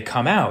rarely do they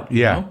come out.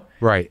 You know?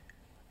 Right.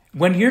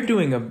 When you're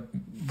doing a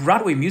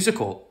Broadway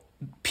musical,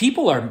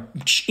 people are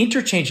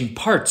interchanging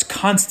parts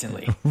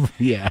constantly.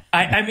 Yeah.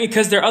 I mean,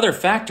 because there are other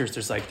factors.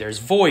 There's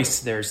voice,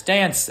 there's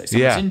dance,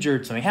 someone's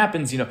injured, something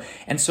happens, you know.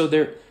 And so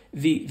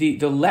the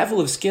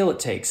level of skill it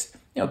takes,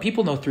 you know,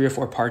 people know 3 or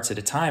 4 parts at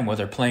a time while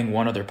they're playing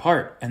one other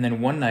part. And then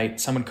one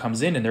night someone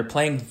comes in and they're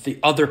playing the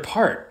other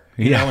part,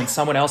 you know, and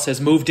someone else has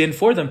moved in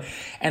for them.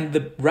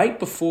 And right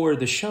before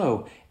the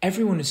show,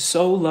 everyone is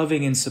so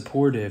loving and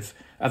supportive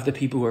of the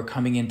people who are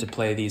coming in to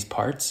play these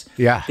parts.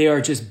 Yeah. They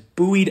are just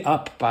buoyed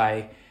up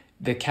by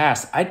the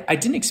cast. I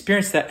didn't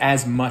experience that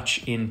as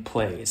much in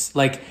plays.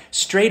 Like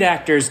straight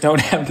actors don't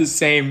have the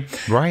same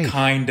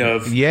kind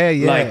of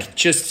like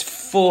just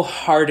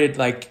full-hearted,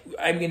 like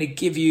I'm going to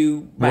give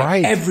you my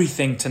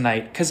everything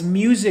tonight, because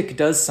music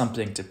does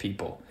something to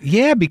people.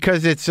 Yeah,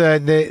 because it's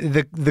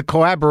the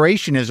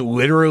collaboration is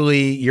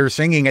literally you're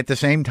singing at the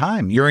same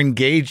time. You're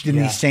engaged in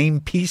the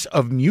same piece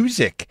of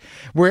music.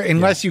 Where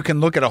unless you can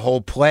look at a whole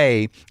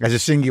play as a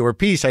singular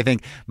piece, I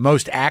think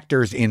most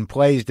actors in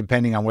plays,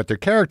 depending on what their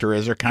character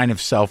is, are kind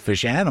of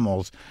selfish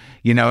animals,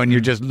 you know, and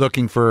you're just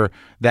looking for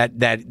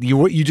that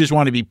you just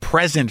want to be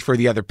present for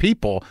the other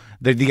people,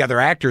 the other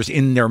actors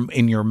in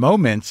your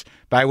moments.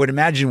 But I would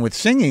imagine with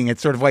singing,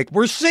 it's sort of like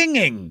we're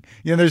singing.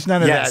 You know, there's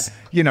none of that.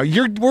 You know,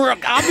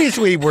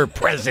 we're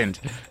present.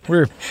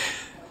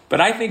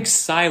 But I think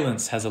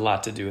silence has a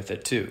lot to do with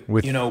it too.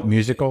 With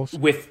musicals?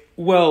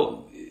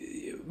 What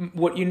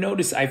you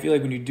notice, I feel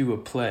like when you do a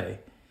play,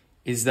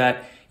 is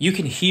that you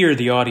can hear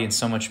the audience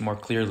so much more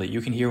clearly. You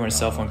can hear when a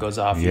cell phone goes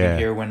off. You can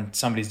hear when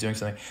somebody's doing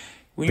something.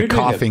 When you're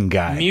doing coughing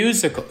guy.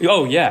 Musical.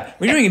 Oh yeah.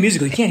 When you're doing a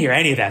musical, you can't hear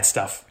any of that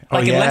stuff.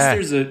 Like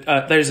unless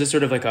there's a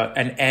sort of like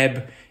an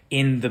ebb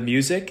in the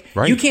music,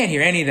 you can't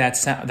hear any of that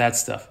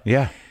stuff.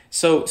 Yeah.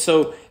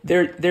 So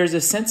there's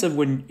a sense of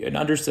when an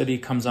understudy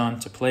comes on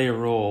to play a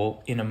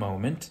role in a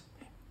moment,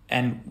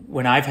 and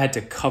when I've had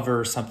to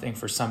cover something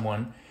for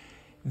someone,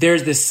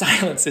 there's this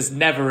silence is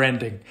never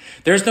ending.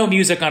 There's no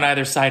music on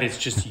either side. It's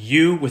just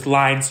you with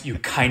lines you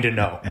kind of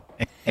know.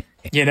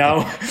 You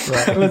know?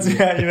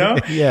 Right. You know?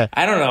 Yeah.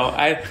 I don't know.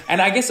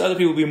 I guess other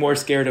people would be more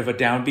scared of a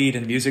downbeat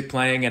and music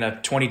playing and a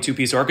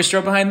 22-piece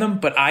orchestra behind them,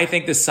 but I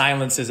think the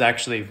silence is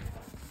actually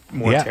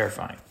more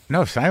terrifying.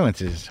 No,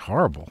 silence is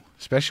horrible,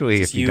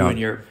 especially it's if you don't. And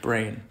your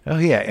brain. Oh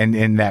yeah, and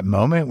in that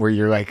moment where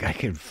you're like, I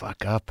could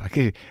fuck up,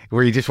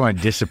 where you just want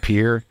to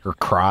disappear or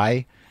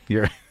cry.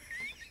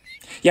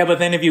 Yeah, but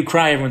then if you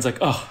cry, everyone's like,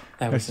 "Oh,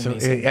 that was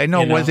amazing." I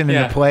know it wasn't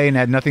in the play and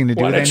had nothing to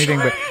do with anything,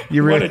 but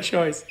you really what a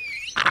choice.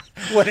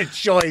 What a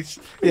choice.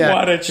 Yeah.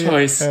 What a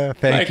choice.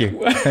 Thank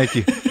you. Thank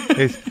you.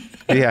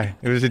 It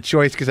was a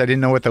choice because I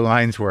didn't know what the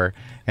lines were,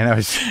 and I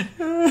was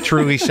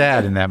truly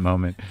sad in that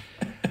moment.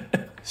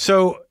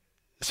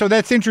 So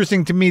that's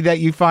interesting to me that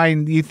you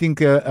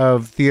think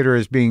of theater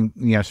as being,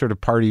 sort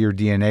of part of your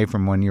DNA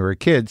from when you were a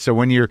kid. So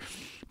when you're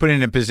put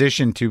in a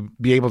position to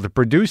be able to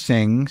produce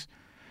things,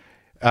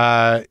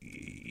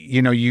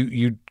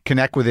 you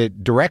connect with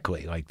it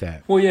directly like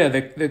that. Well, yeah,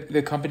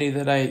 the company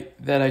that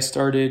I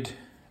started,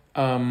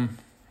 I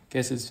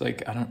guess it's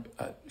like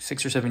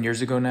 6 or 7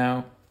 years ago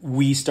now.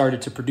 We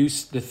started to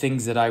produce the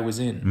things that I was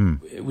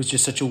in. It was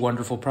just such a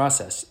wonderful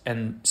process,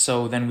 and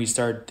so then we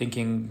started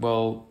thinking,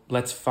 well,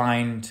 let's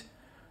find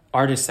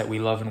artists that we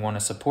love and want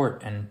to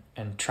support,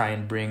 and try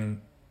and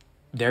bring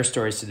their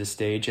stories to the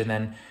stage, and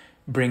then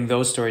bring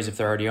those stories, if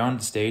they're already on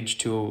the stage,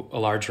 to a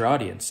larger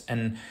audience.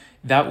 And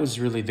that was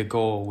really the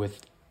goal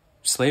with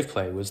Slave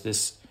Play.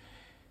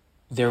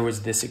 There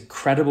was this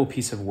incredible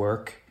piece of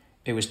work.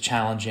 It was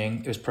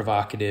challenging. It was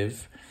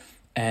provocative.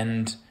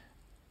 And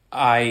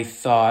I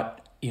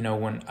thought,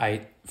 when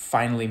I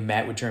finally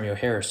met with Jeremy O.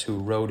 Harris, who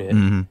wrote it,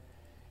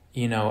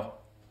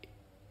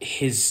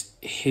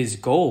 his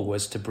goal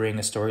was to bring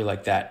a story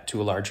like that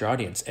to a larger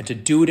audience and to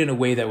do it in a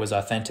way that was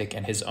authentic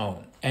and his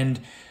own.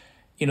 And,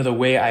 the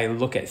way I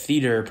look at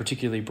theater,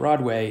 particularly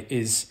Broadway,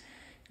 is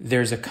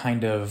there's a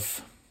kind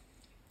of,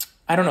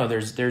 I don't know,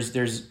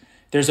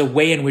 there's a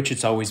way in which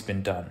it's always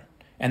been done.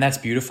 And that's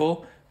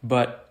beautiful,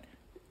 but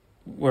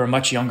we're a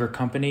much younger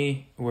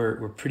company.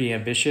 We're pretty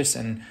ambitious,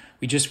 and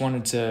we just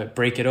wanted to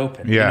break it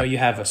open. Yeah. You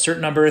have a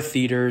certain number of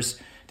theaters.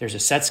 There's a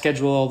set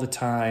schedule all the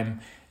time.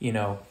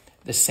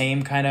 The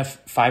same kind of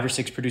 5 or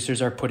 6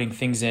 producers are putting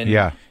things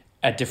in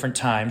at different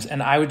times.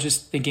 And I was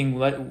just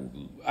thinking,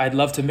 I'd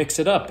love to mix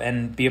it up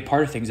and be a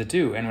part of things that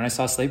do. And when I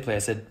saw Slave Play, I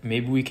said,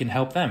 maybe we can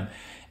help them.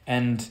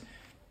 And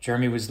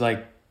Jeremy was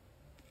like,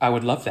 I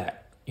would love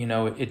that.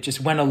 It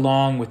just went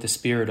along with the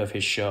spirit of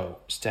his show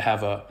to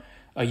have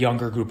a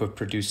younger group of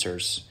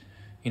producers,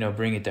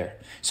 bring it there.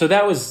 So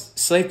that was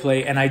Slave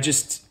Play. And it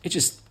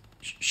just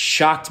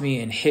shocked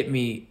me and hit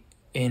me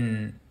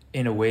in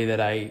a way that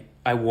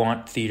I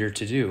want theater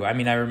to do. I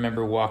mean, I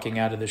remember walking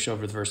out of the show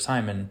for the first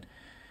time and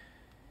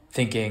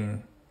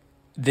thinking,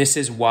 this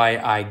is why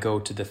I go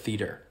to the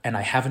theater. And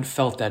I haven't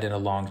felt that in a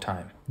long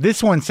time.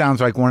 This one sounds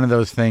like one of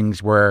those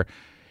things where,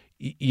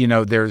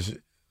 there's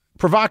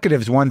provocative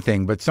is one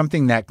thing, but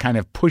something that kind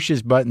of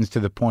pushes buttons to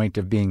the point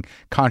of being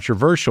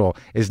controversial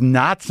is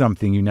not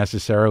something you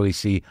necessarily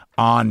see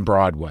on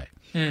Broadway.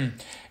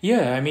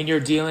 Yeah, I mean, you're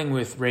dealing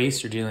with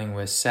race, you're dealing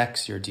with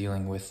sex, you're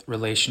dealing with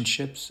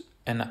relationships,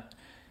 and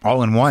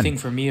all in one. The thing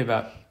for me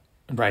about,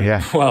 right.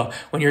 Yeah. Well,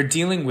 when you're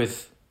dealing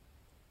with,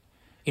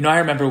 I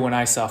remember when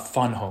I saw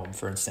Fun Home,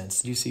 for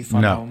instance. Did you see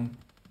Fun Home?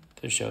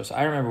 The shows.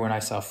 I remember when I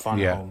saw Fun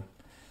Home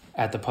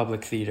at the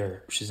Public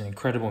Theater, which is an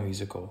incredible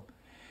musical.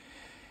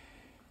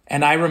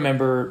 And I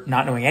remember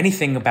not knowing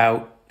anything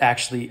about,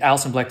 actually,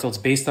 Alison Bechtold's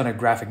based on a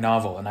graphic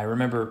novel. And I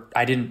remember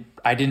I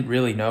didn't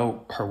really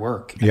know her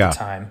work at the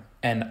time.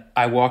 And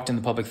I walked in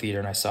the Public Theater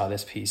and I saw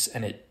this piece,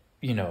 and it,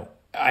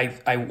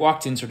 I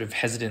walked in sort of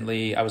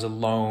hesitantly. I was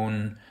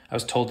alone. I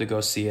was told to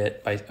go see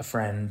it by a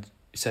friend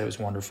who said it was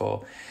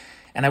wonderful.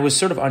 And I was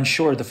sort of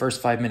unsure the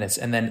first 5 minutes.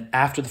 And then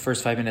after the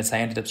first 5 minutes, I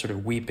ended up sort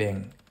of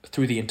weeping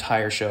through the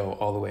entire show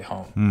all the way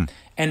home.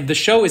 And the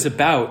show is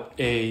about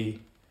a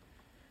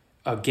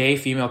gay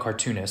female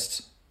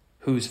cartoonist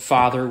whose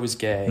father was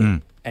gay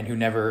and who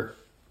never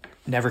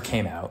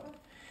came out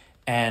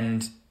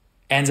and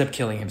ends up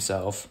killing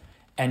himself.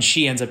 And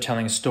she ends up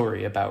telling a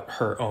story about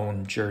her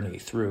own journey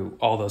through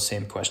all those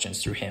same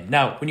questions through him.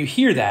 Now, when you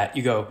hear that,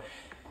 you go,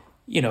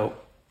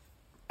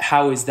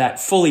 how is that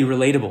fully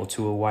relatable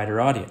to a wider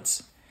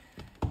audience?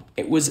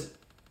 It was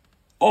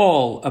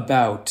all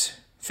about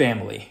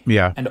family.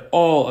 Yeah. And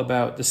all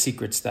about the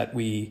secrets that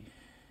we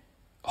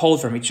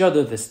hold from each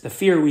other, the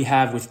fear we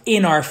have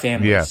within our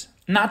families. Yeah.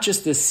 Not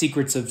just the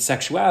secrets of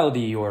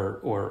sexuality or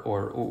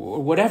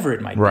whatever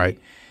it might right.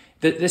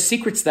 be. The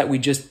secrets that we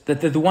just,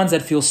 the ones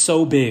that feel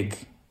so big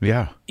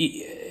to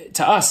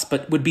us,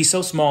 but would be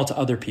so small to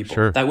other people.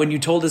 Sure. That when you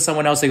told to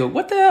someone else, they go,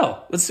 what the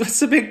hell? What's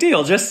the big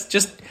deal? Just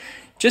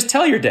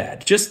tell your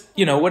dad. Just,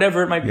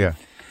 whatever it might be. Yeah.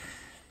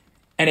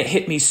 And it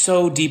hit me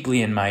so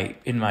deeply in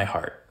my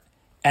heart.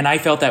 And I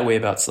felt that way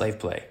about Slave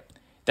Play.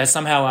 That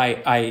somehow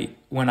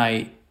when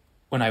I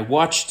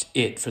watched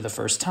it for the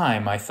first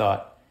time, I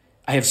thought,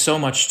 I have so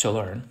much to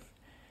learn.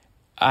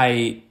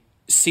 I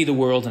see the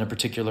world in a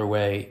particular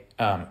way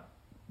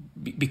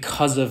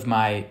because of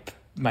my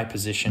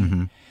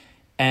position,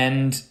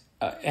 and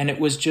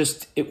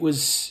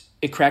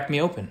it cracked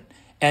me open.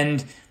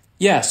 And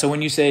yeah, so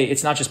when you say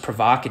it's not just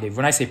provocative,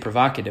 when I say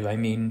provocative, I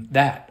mean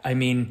that. I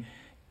mean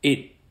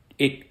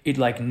it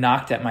like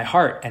knocked at my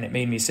heart, and it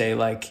made me say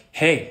like,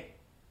 hey,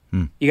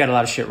 you got a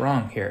lot of shit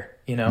wrong here,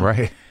 you know?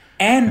 Right.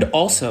 And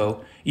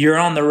also, you're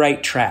on the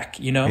right track,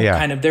 you know? Yeah.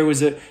 Kind of there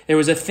was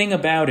a thing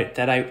about it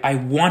that I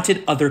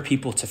wanted other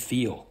people to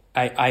feel.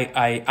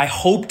 I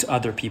hoped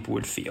other people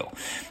would feel.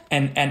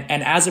 And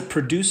as a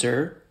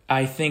producer,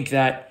 I think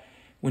that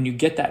when you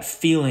get that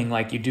feeling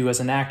like you do as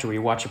an actor, where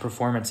you watch a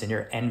performance and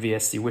you're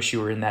envious, you wish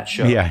you were in that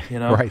show. Yeah. You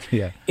know? Right.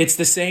 Yeah. It's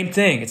the same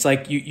thing. It's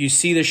like you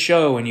see the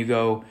show and you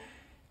go,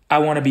 I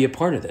want to be a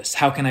part of this.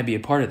 How can I be a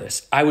part of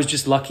this? I was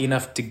just lucky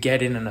enough to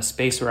get in a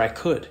space where I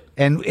could.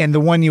 And the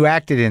one you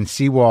acted in,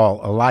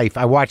 Seawall, A Life,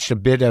 I watched a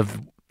bit of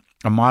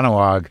a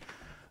monologue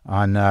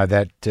on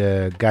that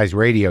guy's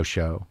radio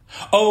show.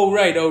 Oh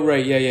right.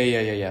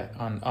 Yeah.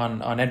 On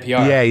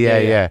NPR.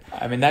 Yeah.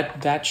 I mean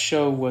that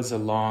show was a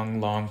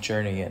long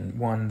journey, and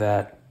one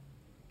that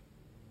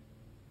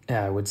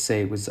I would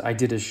say was, I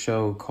did a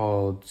show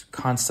called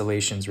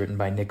Constellations, written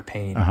by Nick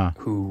Payne,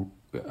 who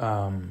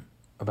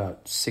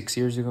about 6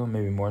 years ago,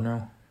 maybe more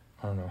now.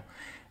 I don't know.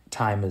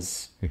 Time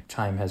has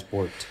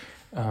warped.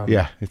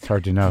 Yeah, it's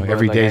hard to know.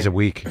 Every day's a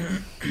week.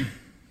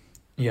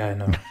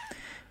 Yeah,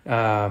 I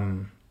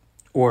know.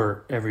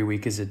 Or every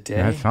week is a day.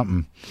 That's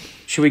something.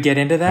 Should we get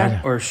into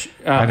that? Or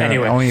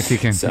anyway, only if you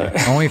can.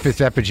 Only if it's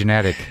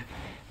epigenetic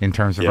in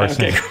terms of our.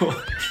 Okay, cool.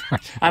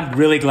 I'm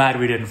really glad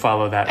we didn't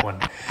follow that one.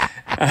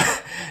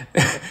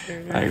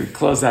 I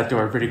closed that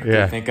door pretty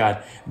quickly, thank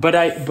God. But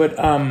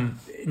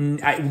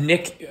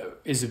Nick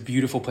is a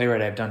beautiful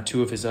playwright. I've done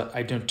two of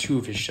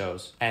his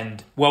shows,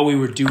 and while we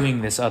were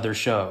doing this other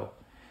show,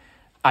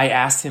 I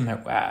asked him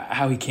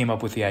how he came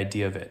up with the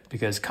idea of it,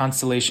 because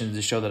Constellations,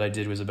 the show that I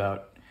did, was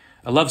about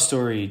a love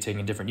story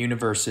taking different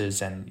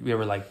universes, and there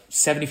were like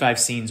 75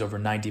 scenes over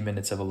 90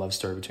 minutes of a love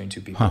story between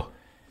two people.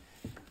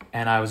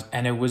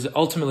 And it was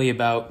ultimately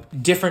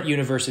about different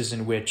universes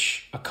in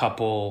which a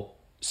couple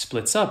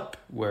splits up,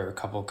 where a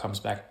couple comes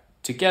back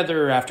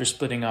together after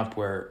splitting up,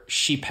 where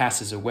she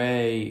passes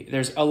away.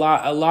 There's a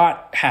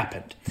lot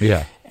happened.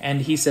 Yeah.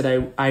 And he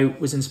said, I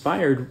was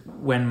inspired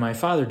when my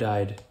father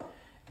died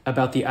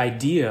about the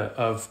idea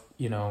of,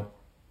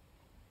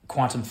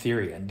 quantum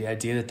theory, and the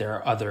idea that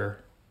there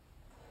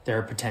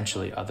are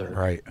potentially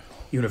other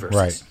universes.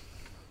 Right.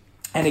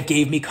 And it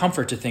gave me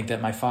comfort to think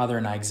that my father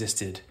and I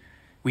existed.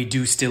 We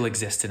do still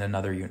exist in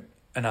another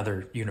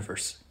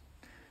universe.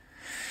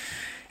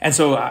 And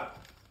so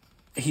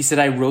he said,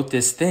 I wrote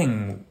this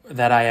thing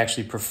that I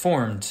actually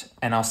performed,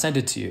 and I'll send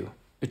it to you,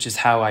 which is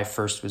how I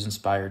first was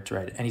inspired to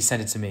write it. And he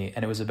sent it to me,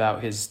 and it was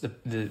about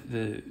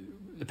the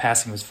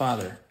passing of his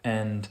father.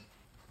 And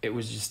it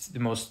was just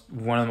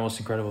one of the most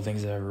incredible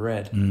things I've ever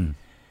read. Mm.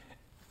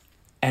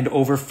 And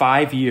over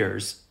 5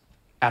 years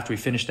after we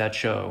finished that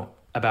show,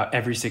 about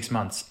every 6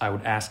 months, I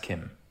would ask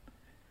him,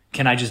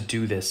 can I just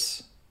do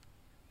this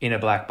in a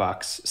black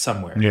box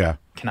somewhere? Yeah.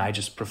 Can I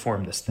just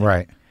perform this thing?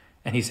 Right.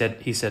 And he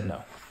said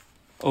no.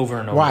 Over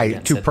and over again.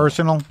 Why? Too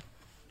personal? No.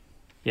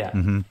 Yeah.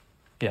 Mm-hmm.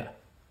 Yeah.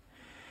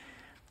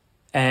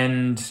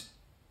 And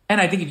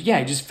I think,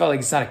 I just felt like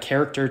it's not a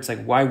character. It's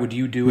like, why would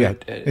you do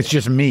it? It's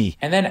just me.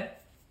 And then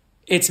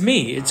it's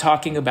me. It's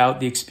talking about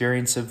the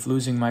experience of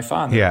losing my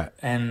father. Yeah.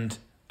 And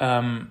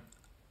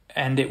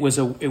it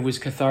was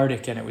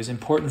cathartic, and it was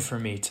important for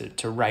me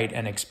to write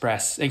and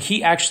express. Like,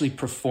 he actually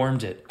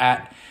performed it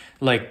at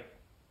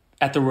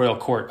the Royal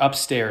Court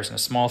upstairs in a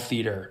small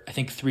theater. I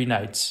think 3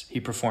 nights he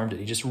performed it.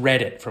 He just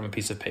read it from a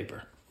piece of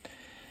paper,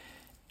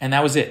 and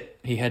that was it.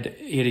 He had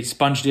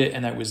expunged it,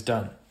 and that was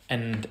done.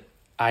 And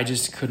I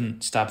just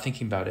couldn't stop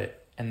thinking about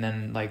it. And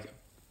then,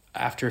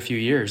 after a few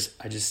years,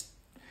 I just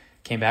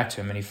came back to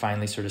him, and he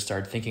finally sort of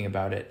started thinking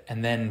about it.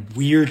 And then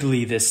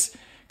weirdly, this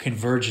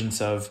convergence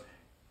of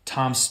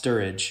Tom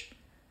Sturridge,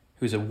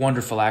 who's a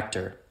wonderful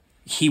actor,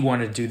 he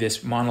wanted to do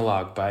this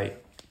monologue by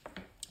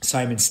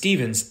Simon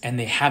Stevens, and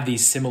they have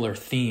these similar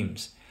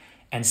themes.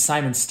 And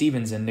Simon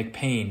Stevens and Nick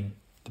Payne,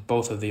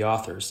 both of the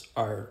authors,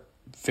 are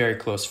very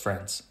close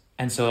friends.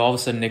 And so all of a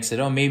sudden Nick said,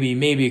 oh,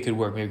 maybe it could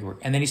work,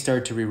 And then he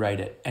started to rewrite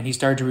it. And he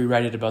started to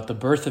rewrite it about the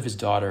birth of his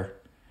daughter,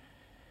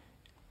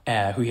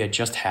 who he had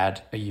just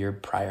had a year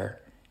prior,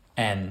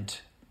 and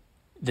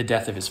the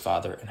death of his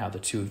father, and how the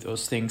two of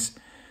those things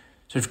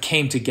sort of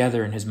came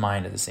together in his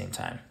mind at the same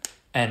time.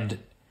 And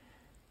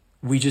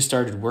we just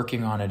started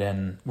working on it,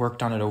 and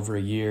worked on it over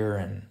a year,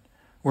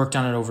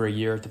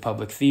 at the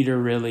Public Theater,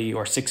 really,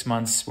 or 6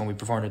 months when we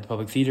performed at the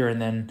Public Theater,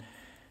 and then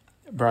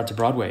brought it to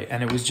Broadway.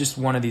 And it was just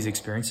one of these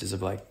experiences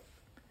of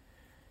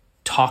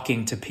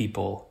talking to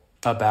people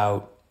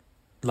about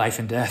life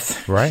and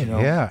death. Right,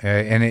 yeah.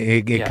 And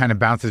it kind of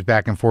bounces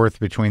back and forth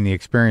between the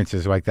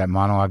experiences, like that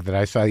monologue that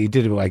I saw. You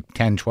did it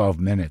 10, 12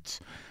 minutes.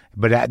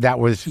 But that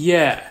was...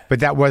 Yeah. But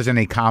that wasn't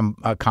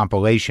a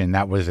compilation.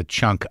 That was a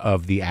chunk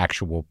of the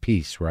actual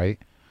piece, right?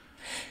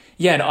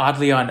 Yeah, and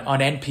oddly on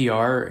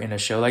NPR in a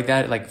show like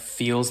that, it like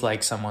feels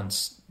like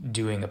someone's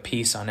doing a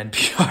piece on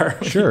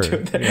NPR. when Sure. you do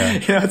that. Yeah.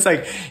 You know,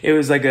 it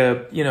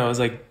was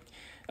like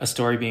a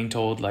story being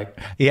told, like,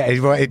 Yeah,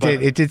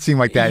 it did seem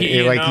like that.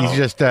 You Like know, he's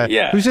just,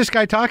 yeah. who's this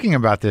guy talking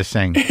about this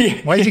thing?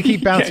 Why does he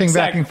keep bouncing Yeah,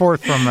 back and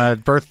forth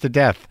from birth to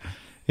death?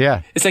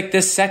 Yeah, it's like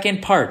the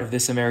second part of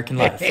This American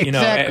Life, you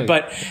know. Exactly.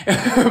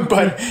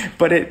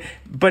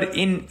 But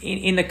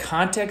in the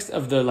context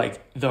of the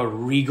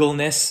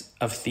regalness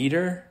of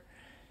theater,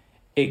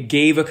 it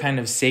gave a kind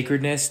of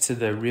sacredness to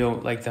the real,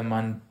 like the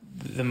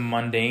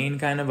mundane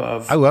kind of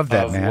I love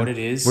that, man. what it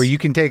is. Where you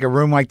can take a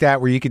room like that,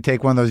 where you could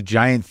take one of those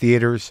giant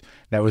theaters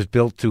that was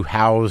built to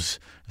house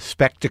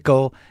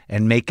spectacle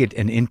and make it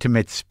an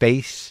intimate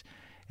space,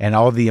 and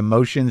all the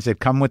emotions that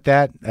come with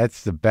that.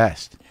 That's the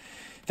best.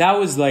 That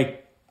was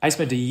like, I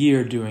spent a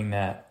year doing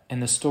that,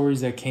 and the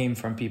stories that came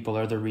from people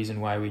are the reason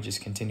why we just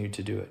continued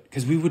to do it.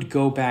 Because we would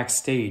go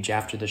backstage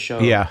after the show.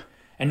 Yeah.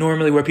 And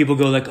normally where people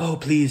go like, oh,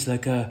 please,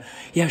 like,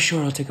 yeah,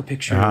 sure, I'll take a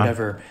picture or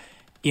whatever.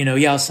 You know,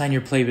 yeah, I'll sign your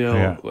playbill.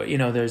 Yeah. You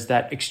know, there's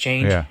that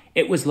exchange. Yeah.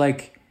 It was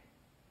like,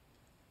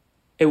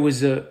 it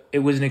was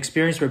an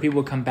experience where people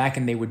would come back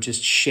and they would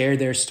just share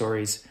their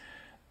stories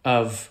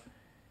of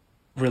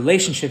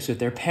relationships with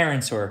their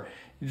parents or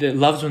the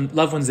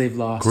loved ones they've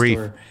lost.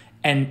 Grief.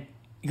 And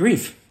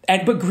grief.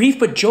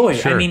 But joy.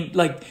 Sure. I mean,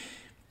 like,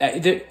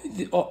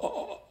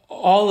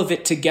 all of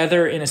it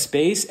together in a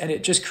space, and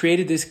it just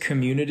created this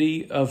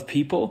community of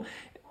people.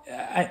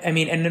 I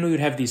mean, and then we would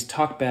have these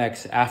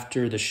talkbacks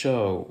after the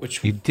show,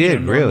 which You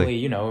did,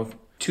 normally, really?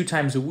 2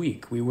 times a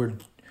week we were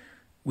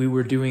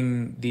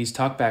doing these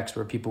talkbacks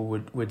where people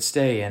would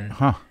stay, and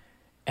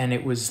and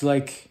it was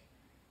like,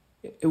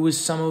 it was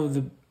some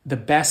of the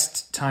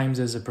best times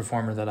as a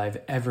performer that I've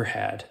ever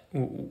had,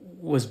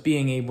 was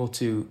being able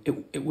to,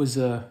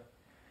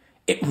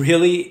 it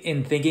really,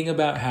 in thinking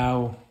about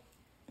how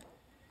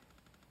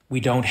we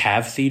don't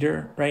have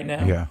theater right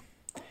now.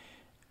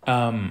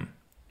 Yeah.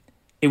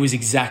 It was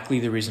exactly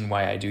the reason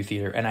why I do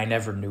theater, and I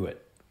never knew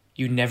it.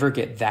 You never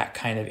get that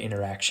kind of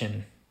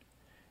interaction,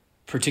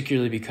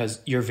 particularly because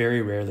you're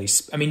very rarely,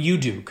 I mean, you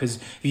do, because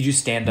you do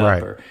stand up,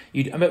 Right. or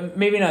you, I mean,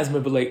 maybe not as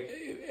much, but like,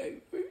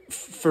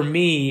 for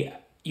me,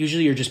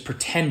 usually you're just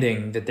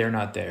pretending that they're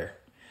not there.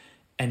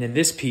 And in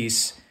this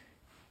piece,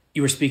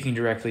 you were speaking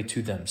directly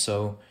to them.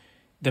 So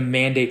the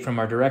mandate from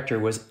our director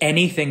was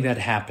anything that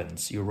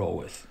happens, you roll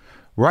with.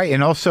 Right.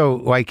 And also,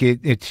 like,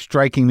 it's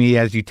striking me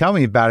as you tell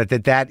me about it,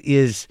 that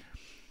is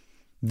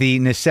the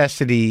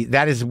necessity.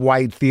 That is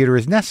why theater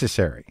is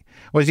necessary.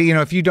 Was,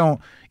 if you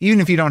don't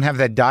have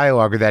that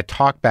dialogue or that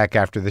talk back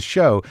after the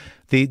show,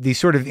 the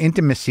sort of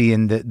intimacy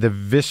and the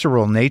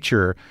visceral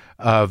nature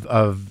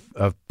of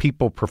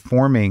people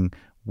performing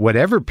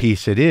whatever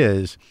piece it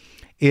is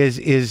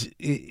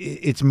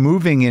it's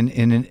moving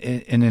in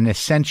an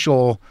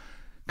essential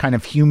kind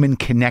of human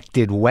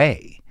connected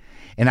way.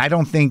 And I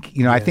don't think,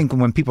 I think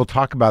when people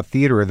talk about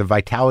theater or the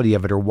vitality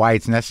of it or why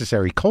it's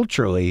necessary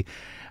culturally,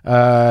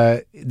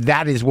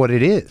 that is what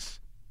it is.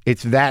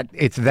 It's that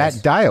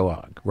Yes.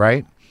 dialogue,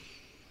 right?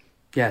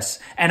 Yes.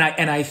 And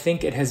I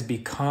think it has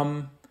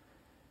become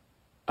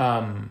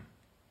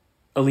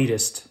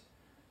elitist,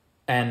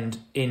 and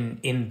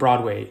in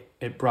Broadway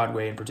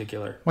in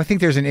particular. Well, I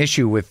think there's an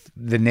issue with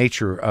the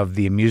nature of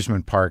the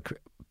amusement park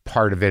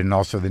part of it, and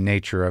also the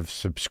nature of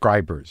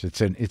subscribers.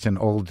 It's an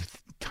old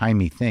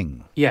timey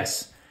thing.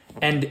 Yes.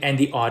 And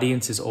the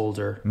audience is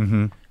older.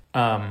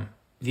 Mm-hmm.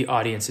 The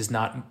audience is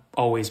not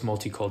always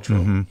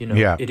multicultural. Mm-hmm.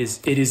 Yeah. It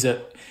is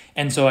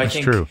and so I That's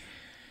think true.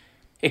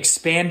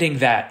 expanding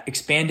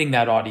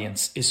that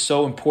audience is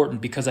so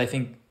important, because I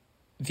think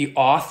the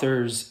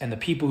authors and the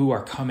people who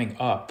are coming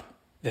up,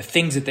 the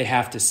things that they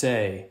have to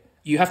say,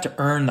 you have to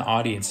earn the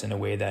audience in a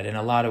way that in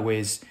a lot of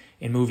ways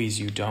in movies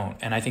you don't.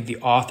 And I think the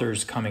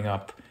authors coming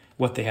up,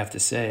 what they have to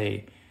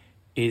say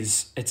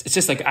it's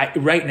just like,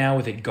 right now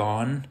with it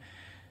gone,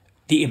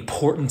 the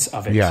importance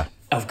of it, Yeah.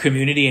 of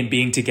community and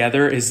being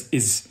together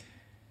is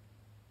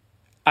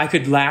it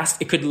could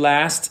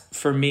last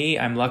for me.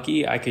 I'm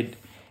lucky. I could,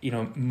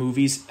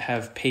 movies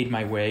have paid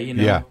my way,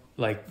 Yeah.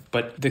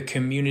 but the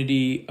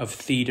community of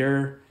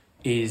theater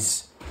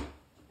is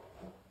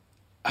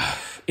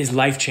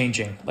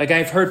life-changing. Like,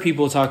 I've heard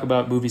people talk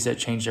about movies that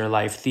changed their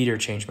life. Theater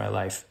changed my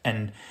life.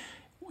 And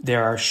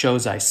there are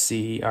shows I've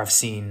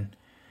seen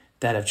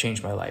that have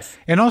changed my life.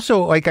 And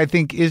also, like, I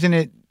think, isn't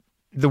it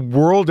the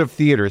world of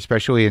theater,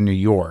 especially in New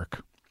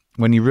York,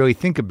 when you really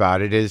think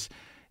about it, is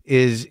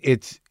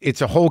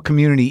it's a whole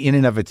community in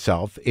and of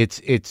itself.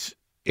 It's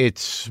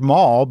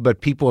small,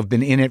 but people have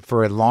been in it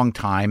for a long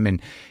time. And,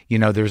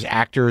 there's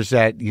actors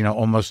that,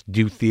 almost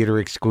do theater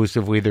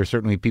exclusively. There's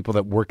certainly people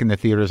that work in the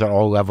theaters at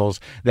all levels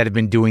that have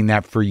been doing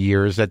that for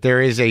years, that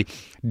there is a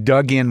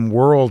dug-in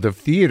world of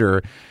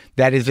theater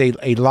that is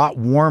a lot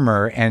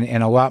warmer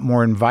and a lot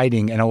more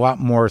inviting and a lot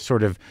more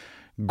sort of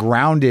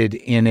grounded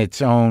in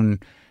its own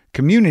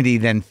community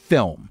than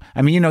film.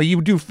 I mean,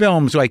 you do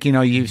films like,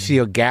 you see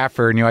a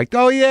gaffer and you're like,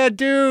 oh yeah,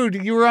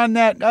 dude, you were on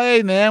that.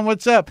 Hey man,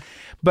 what's up?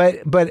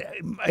 But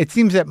it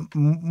seems that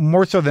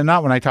more so than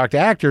not, when I talk to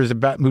actors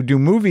who do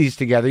movies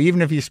together,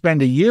 even if you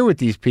spend a year with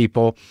these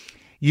people,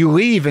 you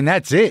leave and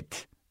that's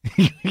it.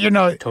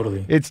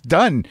 Totally, it's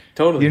done.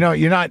 Totally,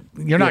 you're not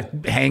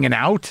hanging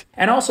out.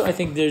 And also, I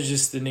think there's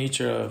just the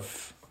nature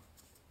of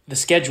the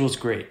schedule's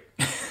great.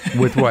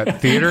 With what?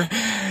 Theater?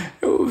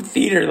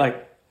 Theater,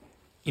 like,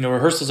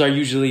 rehearsals are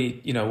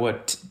usually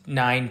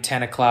 9,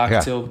 10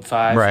 o'clock till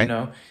 5.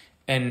 Right.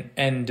 And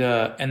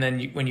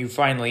then when you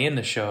finally in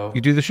the show,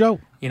 you do the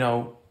show.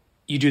 You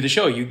do the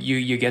show.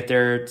 You get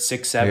there at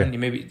 6, 7. Yeah. You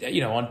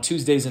maybe on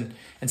Tuesdays and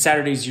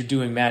Saturdays you're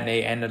doing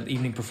matinee and an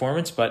evening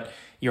performance, but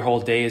your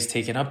whole day is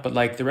taken up. But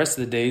like the rest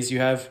of the days, you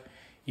have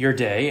your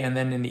day, and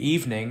then in the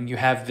evening you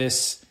have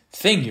this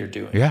thing you're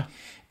doing. Yeah.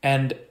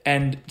 And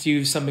to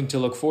have something to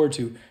look forward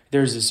to,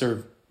 there's a sort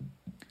of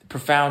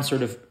profound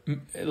sort of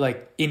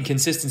like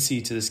inconsistency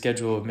to the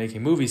schedule of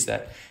making movies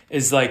that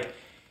is like,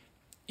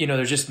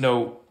 there's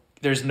no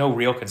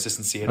real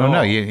consistency at all.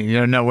 No, you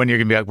don't know when you're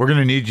going to be like, we're going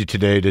to need you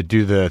today to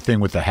do the thing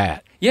with the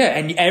hat. Yeah,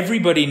 and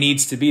everybody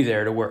needs to be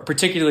there to work,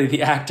 particularly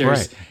the actors.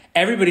 Right.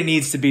 Everybody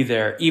needs to be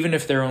there, even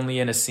if they're only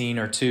in a scene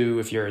or two.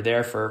 If you're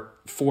there for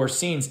 4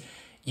 scenes,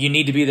 you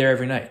need to be there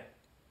every night.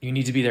 You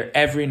need to be there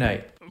every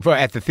night.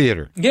 At the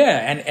theater.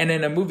 Yeah, and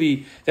in a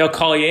movie, they'll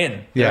call you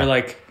in. Yeah. They're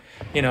like,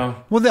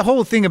 Well, the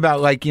whole thing about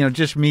like,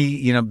 just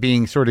me,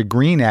 being sort of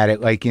green at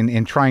it, like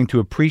in trying to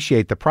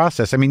appreciate the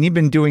process. I mean, you've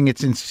been doing it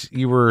since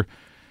you were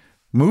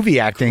movie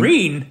acting.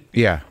 Green?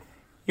 Yeah.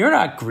 You're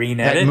not green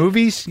at it.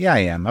 Movies? Yeah, I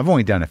am. I've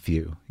only done a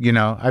few.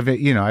 I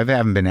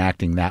haven't been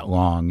acting that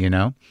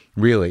long,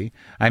 really.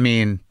 I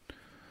mean,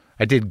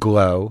 I did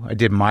Glow. I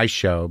did my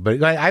show,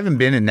 but I haven't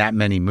been in that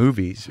many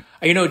movies.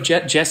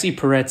 Jesse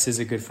Peretz is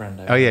a good friend.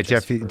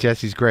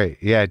 Jesse's great.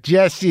 Yeah,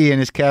 Jesse and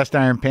his cast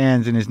iron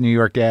pans and his New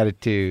York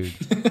attitude.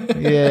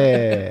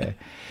 Yeah.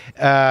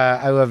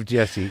 I love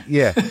Jesse.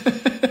 Yeah.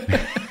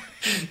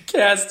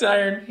 Cast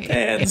iron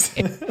pans.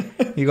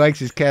 He likes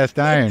his cast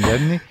iron,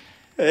 doesn't he?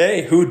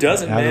 Hey, who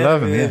doesn't, man? I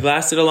love him. It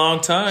lasted a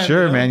long time.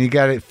 Sure, man. You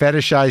got to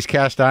fetishize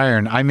cast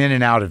iron. I'm in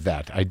and out of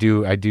that. I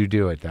do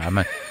it.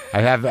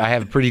 I have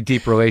a pretty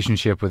deep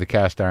relationship with the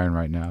cast iron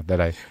right now.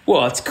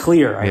 Well, it's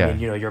clear. I mean,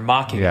 you're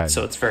mocking it,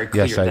 so it's very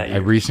clear that I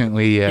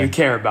recently you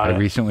care about it. I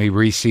recently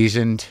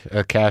re-seasoned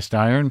a cast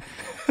iron.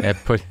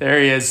 There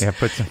he is.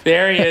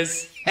 There he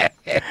is.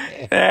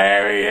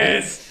 There he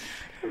is.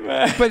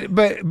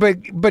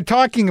 But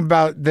talking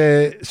about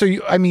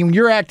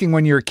you're acting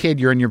when you're a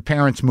kid. You're in your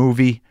parents'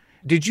 movie.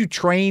 Did you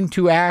train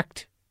to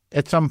act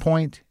at some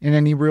point in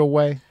any real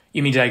way?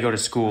 You mean, did I go to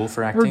school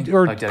for acting?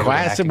 Or like,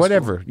 class,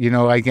 whatever.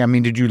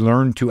 School? Did you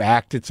learn to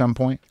act at some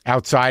point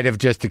outside of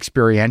just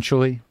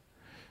experientially?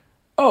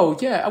 Oh,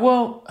 yeah.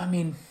 Well, I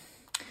mean,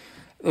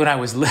 when I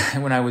was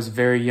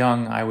very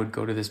young, I would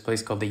go to this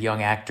place called the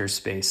Young Actors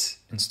Space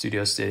in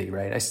Studio City,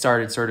 right? I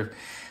started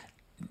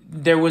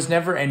there was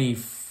never any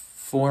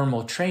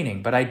formal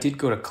training, but I did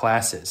go to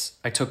classes.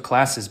 I took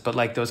classes, but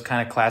like those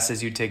kind of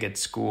classes you take at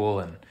school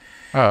and...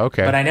 Oh,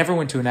 okay. But I never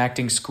went to an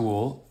acting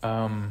school.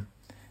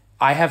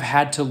 I have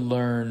had to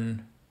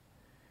learn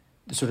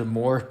the sort of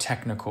more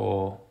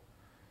technical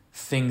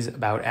things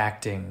about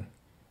acting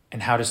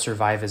and how to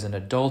survive as an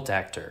adult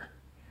actor,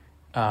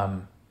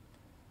 as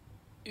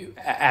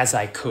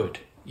I could,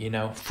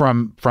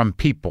 From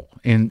people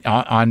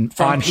on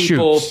people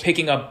shoots.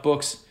 Picking up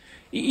books.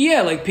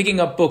 Yeah, like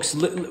picking up books,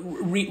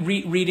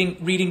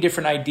 reading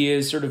different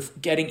ideas, sort of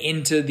getting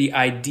into the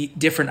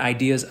different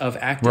ideas of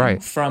acting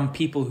from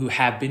people who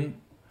have been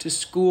to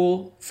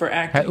school for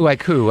acting.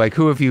 Like who? Like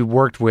who have you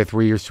worked with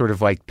where you're sort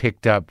of like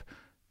picked up,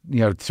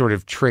 sort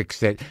of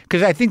tricks that...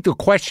 Because I think the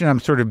question I'm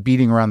sort of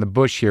beating around the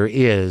bush here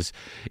is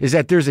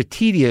that there's a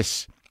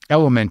tedious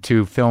element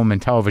to film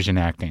and television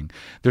acting.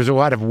 There's a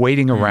lot of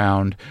waiting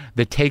around.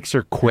 The takes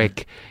are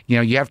quick.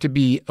 You have to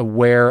be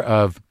aware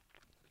of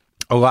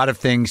a lot of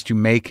things to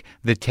make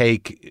the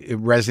take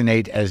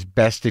resonate as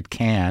best it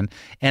can.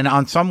 And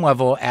on some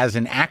level, as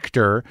an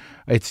actor,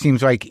 it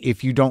seems like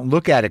if you don't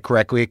look at it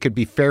correctly, it could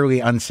be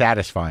fairly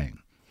unsatisfying.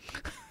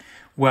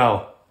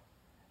 Well,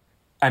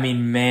 I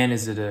mean, man,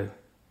 is it a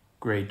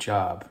great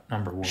job,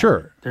 number one.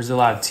 Sure. There's a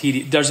lot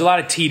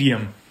of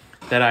tedium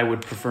that I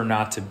would prefer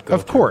not to go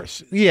Of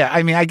course. Yeah,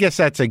 I mean, I guess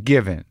that's a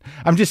given.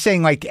 I'm just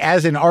saying, like,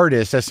 as an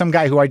artist, as some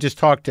guy who I just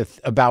talked to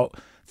about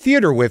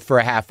theater with for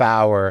a half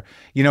hour,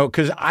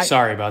 because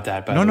sorry about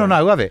that. No, I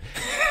love it.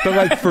 But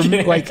like for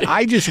me, like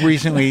I just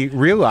recently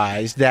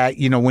realized that,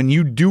 when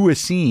you do a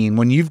scene,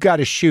 when you've got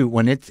to shoot,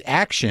 when it's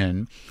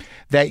action,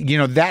 that,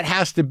 that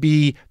has to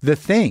be the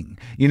thing.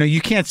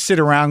 You can't sit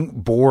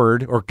around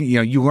bored or,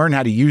 you learn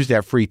how to use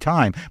that free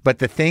time. But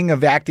the thing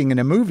of acting in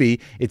a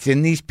movie, it's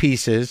in these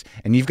pieces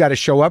and you've got to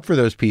show up for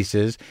those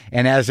pieces.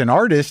 And as an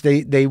artist,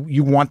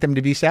 you want them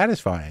to be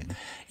satisfying.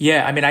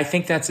 Yeah. I mean, I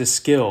think that's a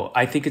skill.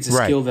 I think it's a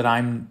skill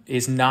that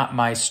is not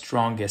my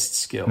strongest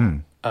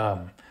skill.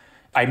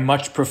 I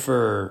much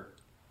prefer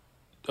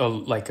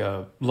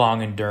a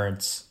long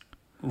endurance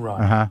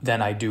run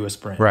than I do a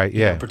sprint. Right.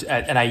 Yeah.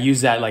 And I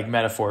use that like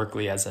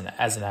metaphorically as an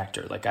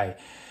actor. Like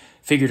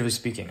figuratively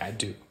speaking, I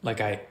do. Like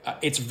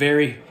it's a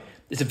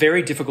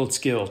very difficult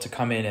skill to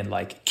come in and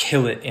like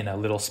kill it in a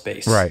little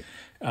space. Right.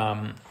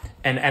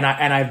 And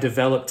I've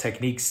developed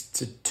techniques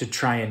to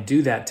try and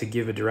do that, to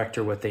give a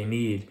director what they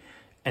need.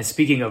 And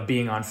speaking of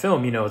being on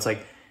film, it's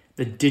like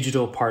the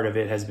digital part of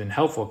it has been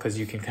helpful because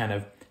you can kind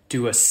of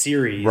do a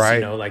series,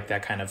 like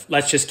that kind of,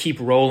 let's just keep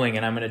rolling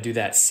and I'm going to do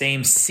that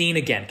same scene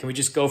again. Can we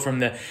just go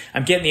from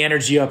I'm getting the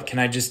energy up. Can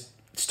I just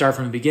start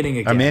from the beginning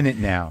again? I'm in it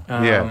now.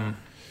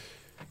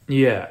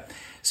 Yeah.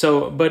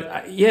 So, but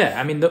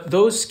I mean,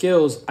 those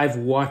skills, I've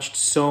watched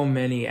so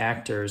many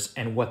actors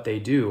and what they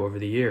do over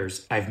the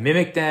years. I've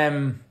mimicked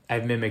them.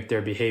 I've mimicked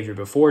their behavior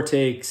before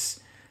takes.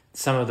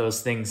 Some of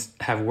those things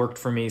have worked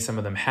for me. Some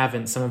of them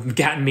haven't. Some of them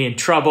gotten me in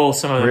trouble.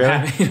 Some of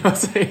them haven't.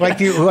 So, like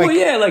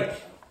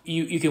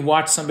you can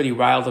watch somebody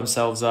rile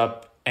themselves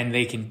up and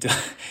they can,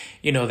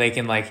 they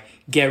can like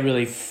get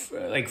really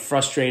like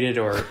frustrated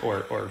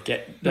or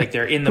get like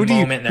they're in the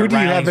moment. Who do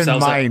you have in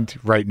mind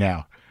right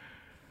now?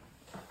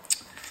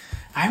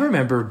 I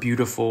remember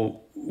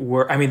beautiful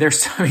work. I mean, there's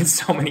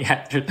so many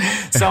actors.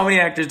 So many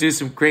actors do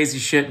some crazy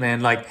shit,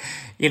 man. Like,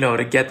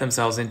 to get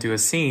themselves into a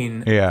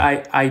scene.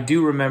 Yeah. I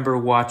do remember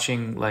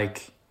watching,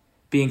 like,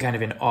 being kind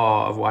of in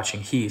awe of watching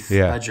Heath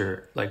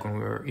Ledger, like when we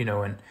were,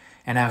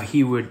 and how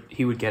he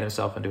would get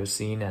himself into a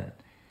scene.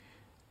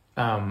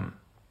 And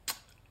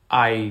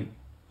I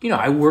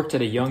worked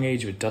at a young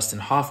age with Dustin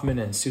Hoffman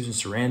and Susan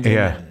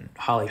Sarandon and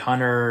Holly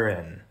Hunter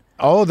and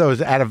all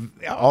those. Out of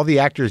all the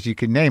actors you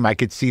could name, I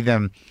could see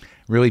them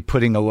really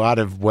putting a lot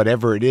of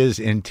whatever it is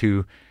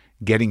into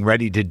getting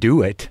ready to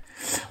do it.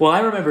 Well, I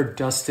remember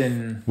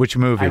Dustin. Which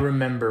movie? I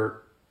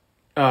remember.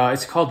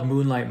 It's called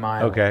Moonlight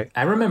Mile. Okay.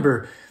 I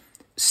remember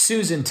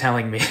Susan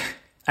telling me.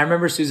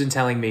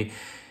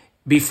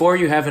 Before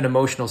you have an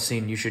emotional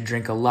scene, you should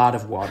drink a lot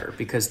of water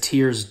because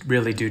tears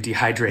really do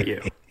dehydrate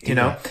you. You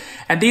know,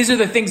 and these are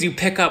the things you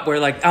pick up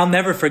where, like, I'll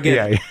never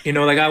forget.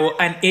 Like I will,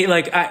 and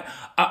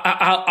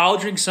I'll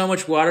drink so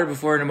much water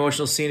before an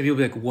emotional scene, and people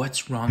will be like,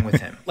 "What's wrong with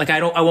him?" Like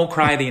I won't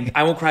cry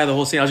the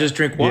whole scene. I'll just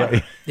drink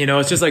water.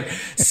 It's just like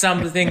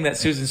something that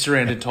Susan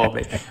Sarandon told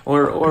me.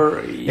 Or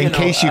in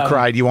case you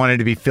cried, you wanted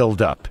to be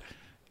filled up.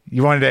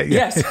 You wanted to.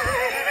 Yes.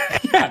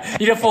 Yeah,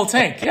 you need a full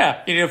tank.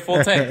 Yeah, you need a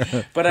full tank.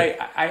 But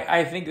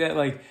I think that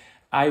like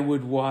I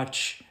would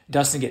watch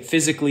Dustin get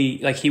physically,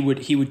 like he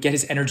would get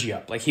his energy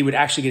up, like he would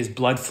actually get his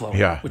blood flowing,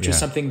 which was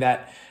something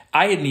that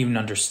I didn't even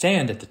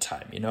understand at the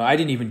time. I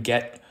didn't even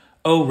get.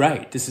 Oh,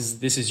 right. This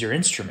is your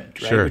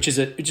instrument, right? Sure. Which is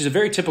a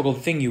very typical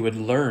thing you would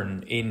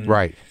learn in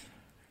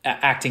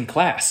acting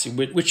class,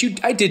 which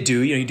I did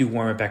do. You do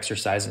warm up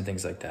exercise and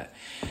things like that.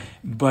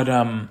 But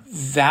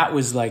that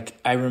was like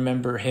I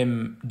remember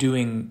him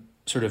doing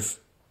sort of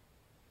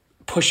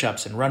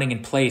push-ups and running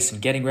in place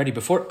and getting ready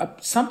before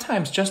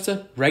sometimes just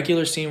a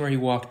regular scene where he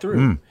walked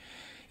through.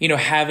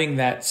 Having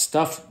that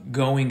stuff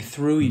going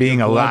through you,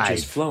 being alive,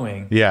 just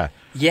flowing. Yeah.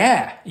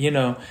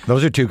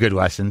 Those are two good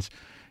lessons.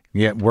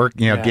 Yeah,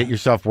 get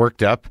yourself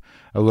worked up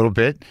a little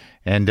bit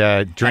and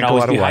drink a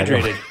lot of water.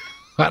 Hydrated.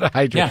 A lot of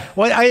hydrated. Yeah.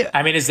 Well,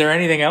 I mean, is there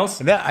anything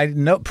else?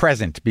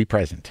 Present. Be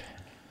present.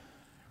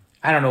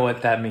 I don't know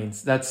what that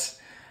means.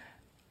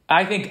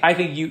 I think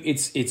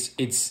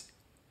it's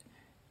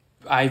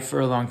for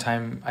a long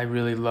time, I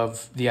really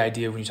love the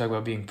idea when you talk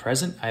about being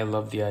present. I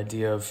love the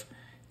idea of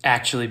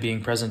actually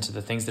being present to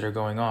the things that are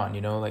going on,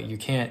 like you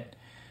can't,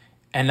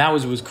 and that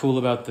was cool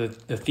about the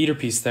theater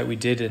piece that we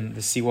did in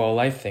the Seawall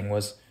Life thing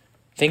was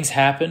things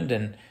happened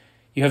and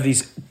you have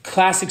these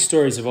classic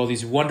stories of all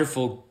these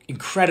wonderful,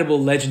 incredible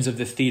legends of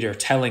the theater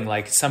telling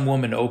like some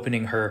woman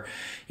opening her,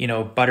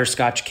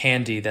 butterscotch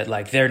candy that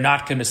like they're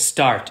not going to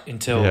start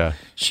until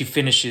she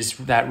finishes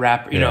that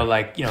wrapper,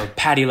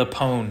 Patti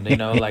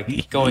LuPone,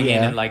 like going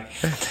in and like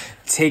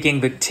taking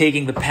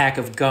the pack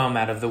of gum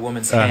out of the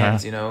woman's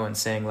hands, and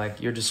saying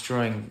like you're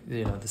destroying,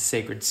 the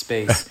sacred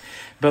space.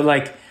 But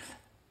like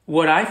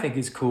what I think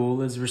is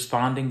cool is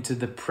responding to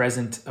the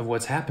present of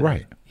what's happening.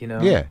 Right.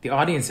 The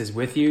audience is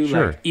with you.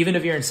 Sure. Like even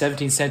if you're in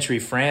 17th century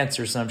France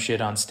or some shit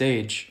on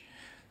stage,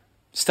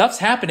 stuff's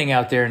happening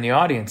out there in the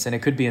audience, and it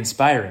could be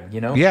inspiring.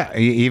 Yeah.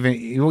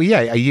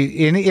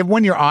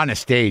 When you're on a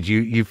stage,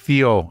 you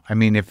feel. I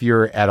mean, if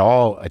you're at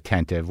all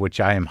attentive, which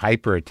I am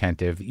hyper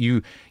attentive,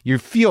 you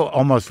feel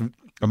almost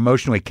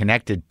emotionally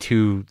connected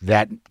to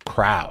that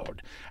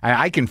crowd.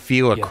 I can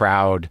feel a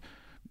crowd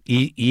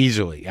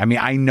easily. I mean,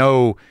 I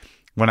know.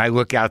 When I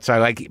look outside,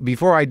 like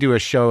before I do a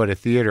show at a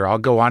theater, I'll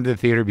go onto the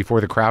theater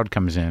before the crowd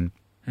comes in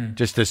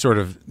just to sort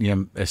of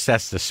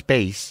assess the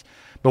space.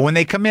 But when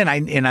they come in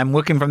and I'm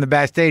looking from the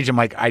backstage, I'm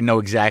like, I know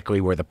exactly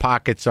where the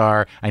pockets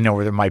are. I know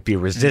where there might be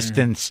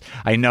resistance.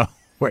 I know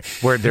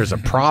where there's a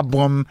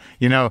problem,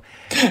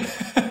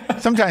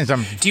 Sometimes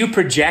Do you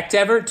project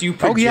ever?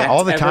 Oh, yeah,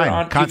 all the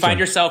time. Do you find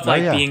yourself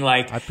being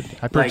like...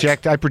 I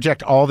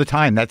project all the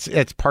time.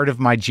 It's part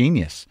of my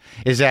genius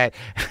is that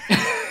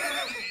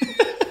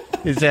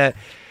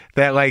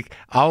that like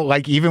I'll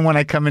like even when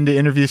I come in to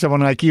interview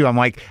someone like you, I'm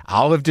like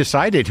I'll have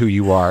decided who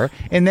you are,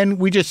 and then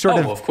we just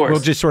sort of course. we'll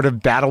just sort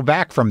of battle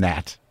back from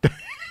that.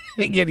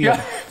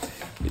 Yeah.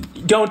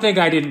 Don't think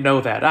I didn't know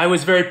that. I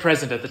was very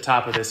present at the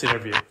top of this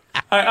interview.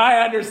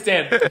 I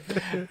understand.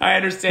 I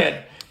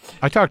understand.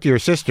 I talked to your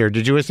sister.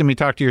 Did you listen to me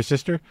talk to your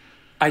sister?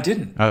 I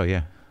didn't. Oh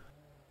yeah.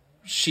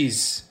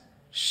 She's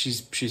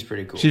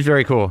pretty cool. She's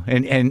very cool,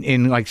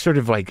 and like sort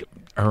of like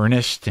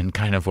earnest and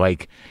kind of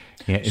like,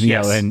 you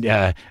know, and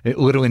a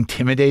little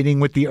intimidating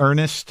with the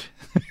earnest.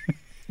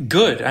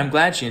 Good. I'm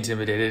glad she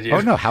intimidated you. Oh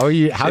no! How are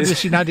you? How does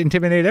she not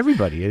intimidate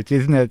everybody?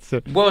 Isn't that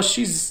so? Well,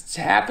 she's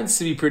happens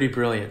to be pretty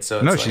brilliant. So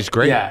it's she's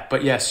great. Yeah,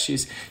 but yes,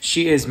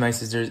 she is my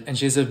sister, and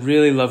she has a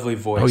really lovely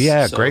voice. Oh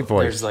yeah, so great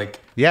voice. There's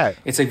like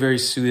it's like very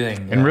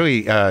soothing and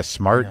really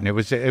smart, and it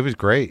was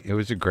great. It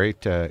was a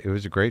great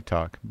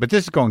talk. But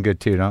this is going good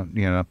too. Don't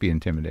not be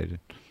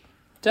intimidated.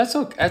 That's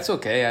okay. That's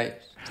okay.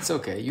 It's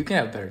okay. You can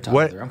have a better talk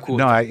with her. I'm cool.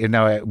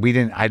 No, we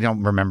didn't. I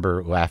don't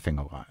remember laughing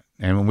a lot,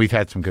 and we've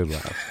had some good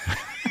laughs.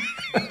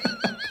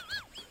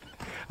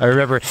 I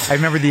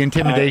remember the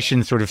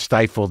intimidation sort of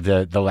stifled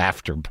the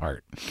laughter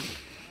part.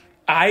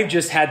 I've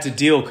just had to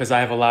deal because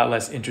I have a lot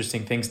less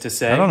interesting things to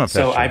say. I don't know if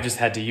that's true. I've just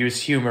had to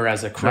use humor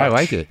as a crutch. I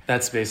like it.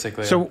 That's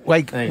basically so.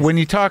 Like when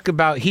you talk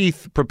about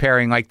Heath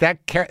preparing, like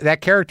that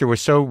character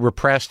was so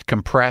repressed,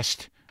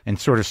 compressed, and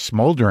sort of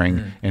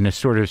smoldering in a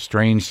sort of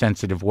strange,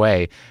 sensitive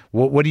way.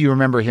 What do you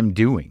remember him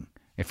doing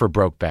for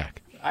Brokeback?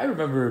 I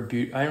remember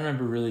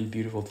really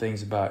beautiful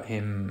things about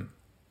him.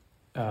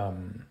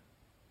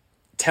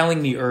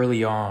 Telling me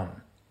early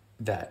on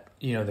that,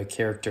 the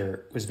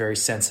character was very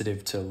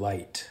sensitive to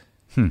light,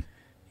 and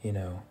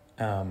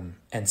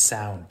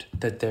sound,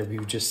 that they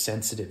were just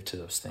sensitive to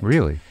those things.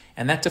 Really?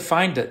 And that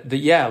defined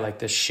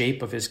the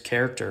shape of his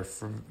character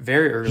from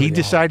very early on. He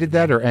decided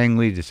that, or Ang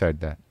Lee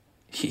decided that?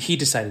 He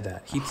decided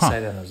that. He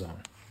decided on his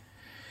own.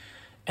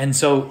 And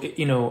so,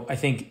 I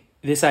think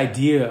this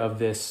idea of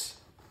this,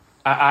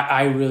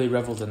 I really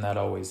reveled in that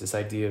always, this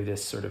idea of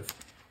this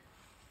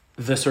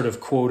the sort of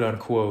quote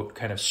unquote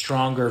kind of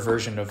stronger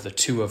version of the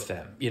two of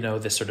them,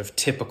 this sort of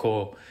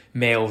typical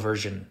male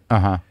version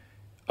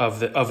of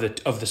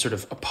the sort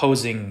of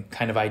opposing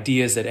kind of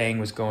ideas that Aang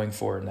was going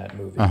for in that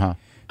movie.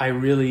 I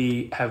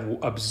really have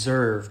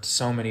observed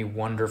so many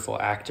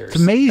wonderful actors.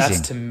 It's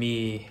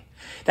amazing.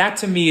 That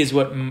to me is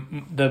what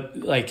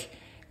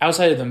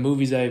outside of the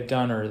movies I've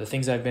done or the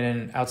things I've been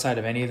in, outside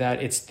of any of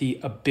that, it's the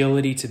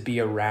ability to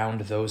be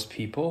around those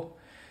people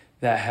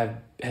that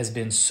has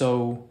been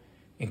so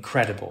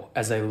incredible.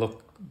 As I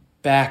look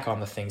back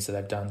on the things that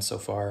I've done so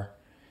far,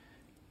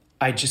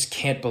 I just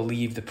can't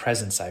believe the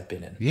presence I've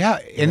been in. Yeah,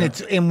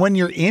 and when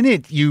you're in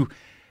it,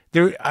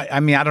 I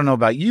mean, I don't know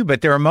about you, but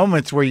there are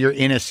moments where you're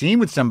in a scene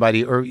with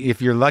somebody, or if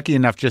you're lucky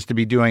enough just to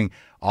be doing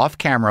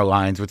off-camera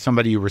lines with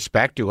somebody you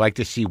respect, who like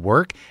to see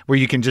work, where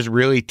you can just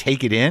really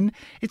take it in.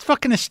 It's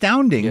fucking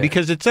astounding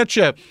because it's such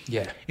a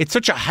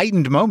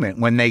heightened moment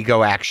when they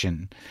go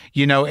action,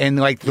 and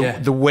like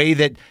the way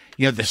that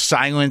the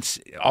silence,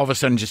 all of a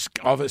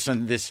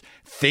sudden this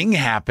thing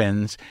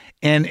happens,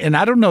 and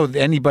I don't know if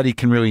anybody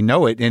can really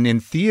know it, and in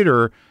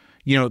theater,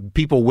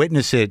 people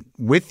witness it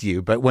with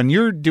you. But when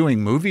you're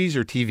doing movies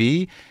or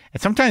TV,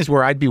 and sometimes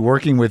where I'd be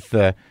working with,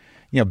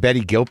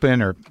 Betty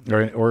Gilpin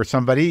or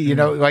somebody,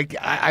 like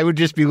I would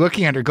just be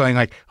looking at her going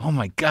like, oh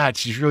my God,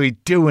 she's really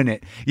doing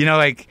it.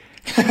 Like.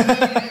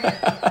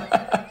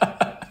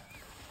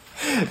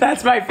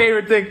 That's my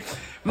favorite thing.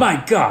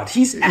 My God,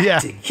 he's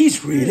acting. Yeah.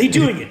 He's really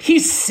doing it.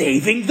 He's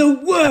saving the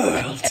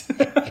world.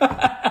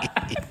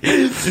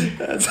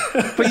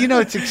 But,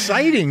 it's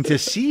exciting to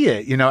see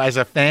it, as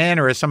a fan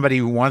or as somebody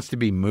who wants to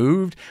be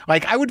moved.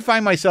 Like, I would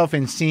find myself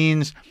in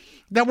scenes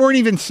that weren't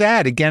even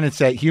sad. Again, it's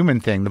that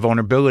human thing, the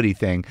vulnerability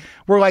thing,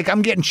 where, like,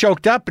 I'm getting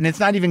choked up and it's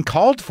not even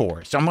called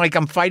for. So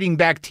I'm fighting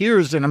back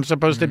tears and I'm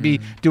supposed to be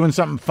doing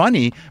something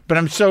funny, but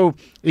I'm so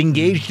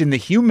engaged in the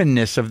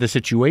humanness of the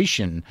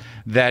situation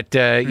that,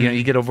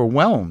 you get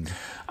overwhelmed.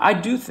 I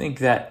do think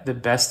that the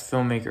best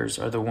filmmakers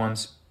are the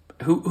ones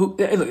who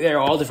there are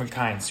all different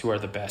kinds who are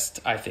the best,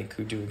 I think,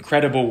 who do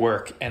incredible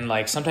work. And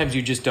like, sometimes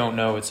you just don't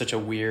know. It's such a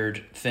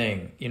weird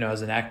thing,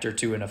 as an actor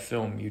too, in a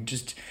film,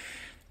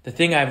 the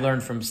thing I've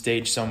learned from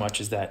stage so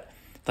much is that,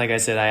 like I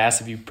said, I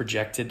asked if you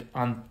projected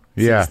on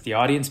the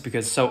audience,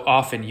 because so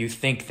often you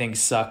think things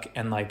suck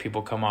and like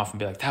people come off and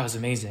be like, that was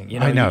amazing.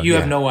 I know, you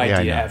have no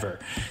idea ever.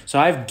 So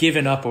I've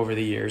given up over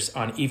the years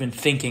on even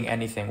thinking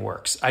anything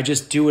works. I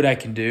just do what I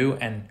can do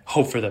and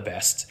hope for the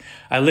best.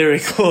 I literally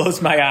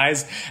close my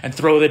eyes and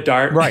throw the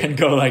dart and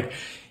go like,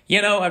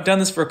 I've done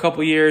this for a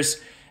couple years.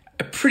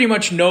 I pretty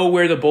much know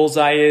where the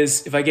bullseye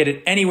is. If I get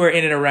it anywhere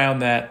in and around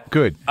that,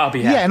 good, I'll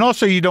be happy. Yeah, and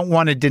also you don't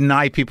want to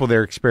deny people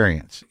their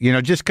experience.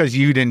 Just because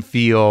you didn't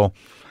feel,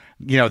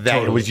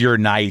 that it was your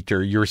night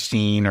or your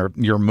scene or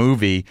your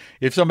movie.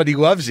 If somebody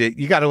loves it,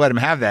 you got to let them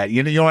have that.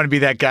 You don't want to be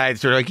that guy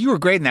that's sort of like, you were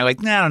great, and they're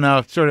like, no, I don't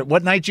know, sort of,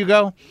 what night you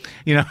go?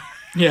 Yeah.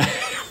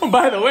 Well,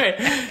 by the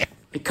way,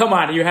 Come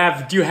on, you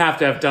have to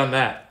have done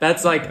that.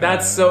 That's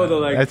so the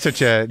like.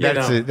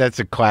 That's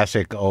a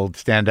classic old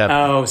stand-up.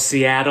 Oh,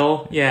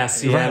 Seattle, yeah,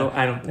 Seattle.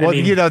 Right.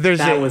 You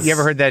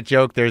ever heard that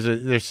joke?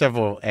 There's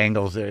several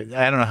angles. I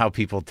don't know how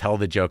people tell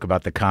the joke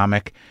about the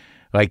comic.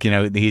 Like,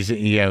 he's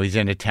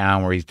in a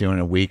town where he's doing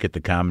a week at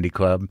the comedy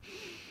club,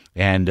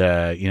 and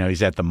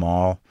he's at the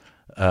mall,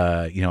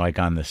 like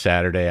on the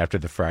Saturday after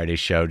the Friday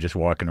show, just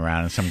walking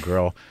around, and some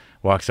girl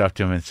walks up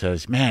to him and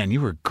says, "Man,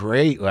 you were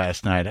great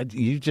last night.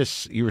 You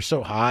were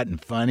so hot and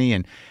funny,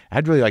 and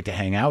I'd really like to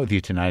hang out with you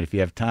tonight if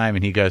you have time."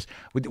 And he goes,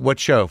 "What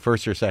show?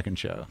 First or second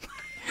show?"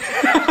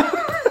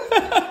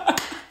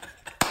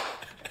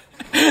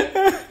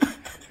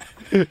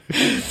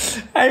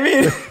 I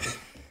mean,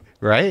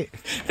 right?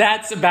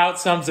 That's about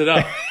sums it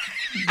up.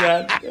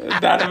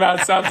 That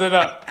about sums it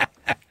up.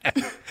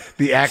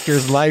 The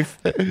actor's life.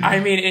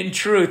 I mean, in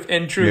truth,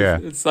 yeah.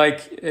 It's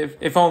like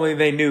if only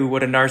they knew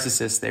what a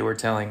narcissist they were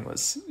telling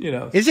was,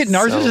 Is it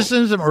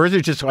narcissism or is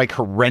it just like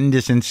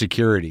horrendous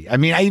insecurity? I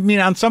mean,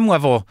 on some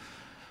level,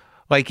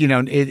 like, it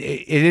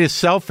is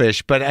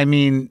selfish, but I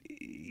mean,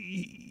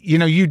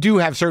 you do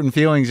have certain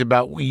feelings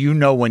about,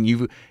 when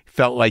you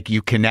felt like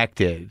you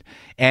connected.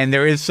 And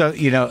there is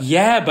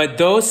Yeah, but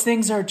those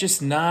things are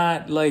just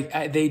not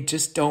like, they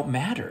just don't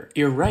matter.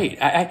 You're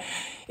right.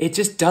 It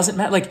just doesn't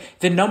matter. Like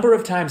the number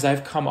of times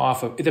I've come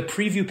off of the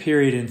preview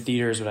period in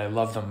theaters, what I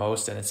love the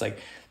most. And it's like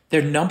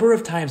the number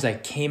of times I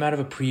came out of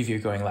a preview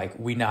going like,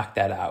 we knocked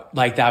that out.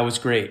 Like that was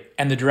great.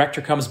 And the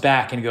director comes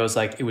back and goes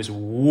like, it was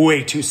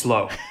way too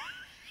slow.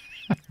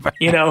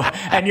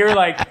 And you're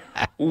like,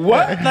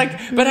 what?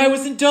 Like, but I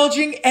was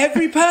indulging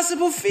every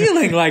possible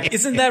feeling. Like,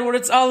 isn't that what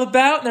it's all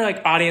about? And they're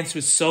like, audience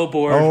was so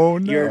bored. Oh,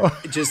 no.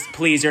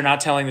 You're not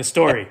telling the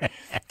story,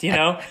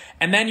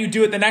 And then you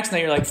do it the next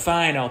night. You're like,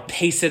 fine, I'll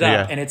pace it up.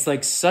 Yeah. And it's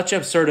like such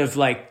a sort of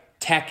like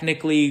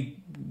technically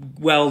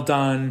well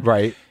done.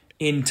 Right.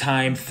 In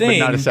time thing,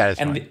 but not as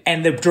satisfying.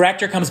 And the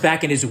director comes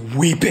back and is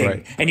weeping,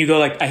 right. And you go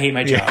like, I hate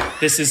my job.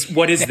 Yeah.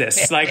 What is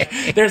this? Like,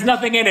 there's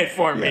nothing in it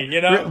for me,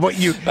 Well,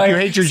 you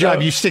hate your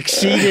job. You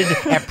succeeded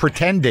at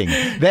pretending.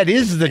 That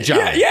is the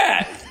job.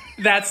 Yeah.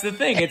 That's the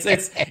thing.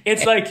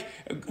 It's like,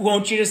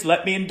 won't you just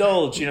let me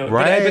indulge?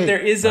 Right. But there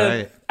is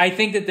I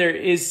think that there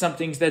is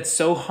something that's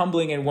so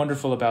humbling and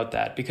wonderful about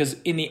that, because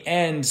in the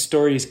end,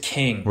 story is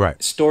king. Right.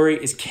 Story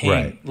is king.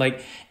 Right.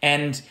 Like,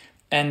 and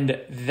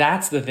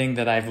that's the thing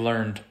that I've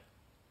learned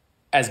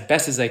as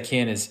best as I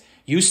can is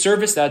you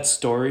service that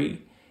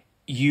story,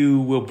 you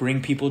will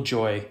bring people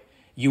joy,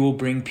 you will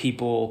bring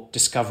people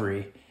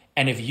discovery.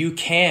 And if you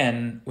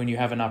can, when you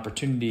have an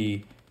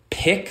opportunity,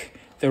 pick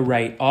the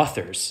right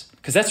authors,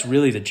 because that's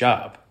really the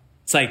job.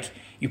 It's like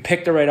you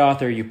pick the right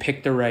author, you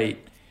pick the right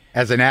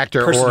as an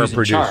actor or a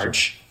producer.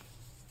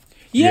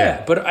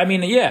 Yeah, but I mean,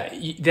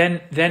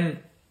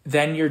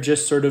 then you're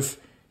just sort of,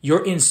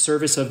 you're in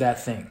service of that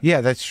thing.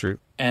 Yeah, that's true.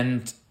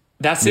 And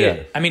that's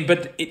it. I mean,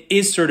 but it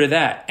is sort of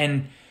that.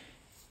 And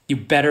you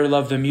better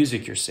love the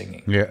music you're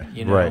singing. Yeah,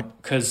 right.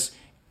 Because,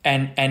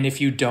 and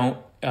if you don't,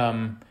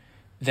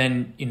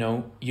 then,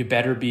 you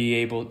better be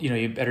able,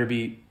 you better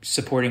be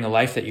supporting a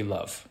life that you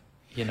love,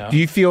 Do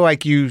you feel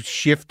like you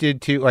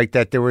shifted to, like,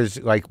 that there was,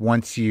 like,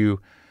 once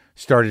you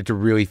started to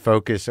really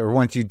focus, or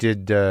once you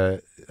did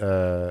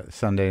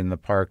Sunday in the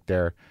Park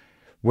there,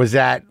 was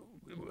that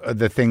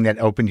the thing that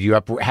opened you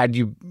up? Had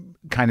you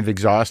kind of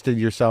exhausted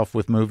yourself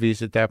with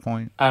movies at that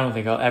point? I don't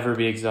think I'll ever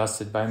be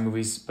exhausted by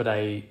movies, but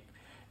I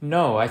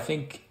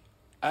think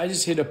I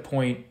just hit a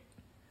point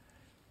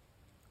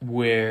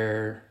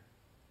where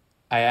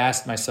I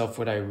asked myself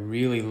what I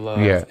really love,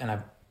 and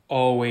I've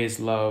always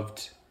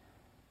loved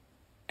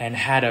and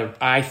had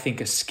I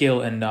think a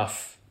skill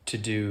enough to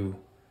do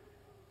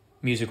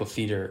musical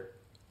theater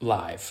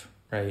live,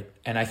 right?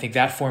 And I think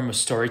that form of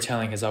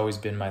storytelling has always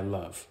been my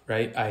love,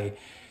 right?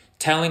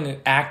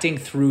 Acting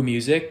through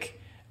music,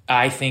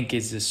 I think,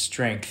 is a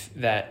strength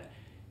that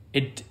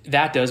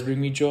does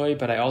bring me joy,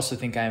 but I also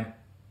think I'm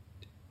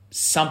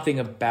something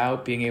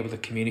about being able to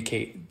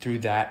communicate through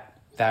that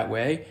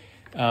way.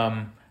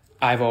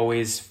 I've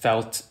always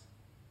felt,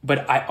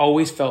 but I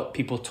always felt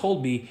people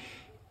told me,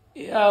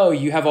 oh,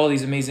 you have all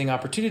these amazing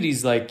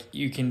opportunities, like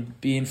you can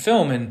be in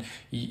film, and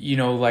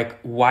like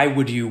why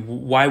would you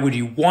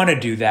want to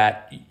do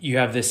that? You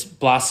have this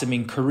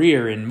blossoming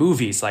career in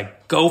movies,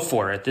 like go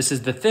for it. This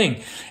is the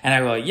thing. And I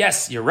go,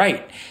 yes, you're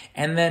right.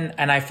 And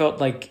I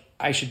felt like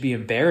I should be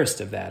embarrassed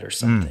of that or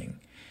something.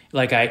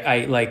 Like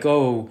I like,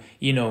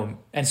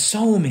 and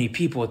so many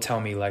people would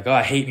tell me like, oh,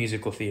 I hate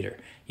musical theater.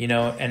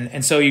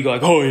 And so you go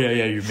like, oh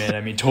yeah, you man.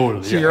 I mean,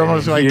 totally. So you're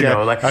almost like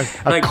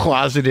a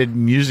closeted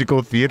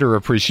musical theater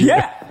appreciator.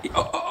 Yeah.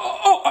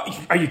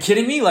 Are you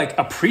kidding me? Like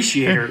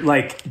appreciator,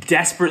 like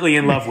desperately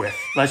in love with.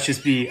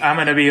 I'm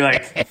going to be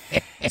like,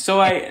 so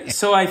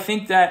I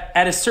think that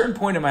at a certain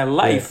point in my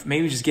life,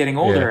 maybe just getting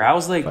older, I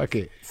was like,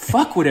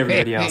 fuck what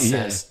everybody else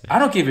says. I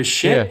don't give a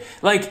shit. Yeah.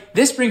 Like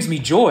this brings me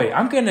joy.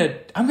 I'm going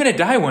to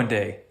die one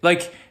day.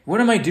 Like, what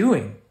am I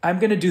doing? I'm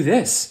going to do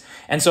this.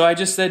 And so I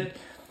just said,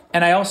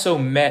 and I also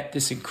met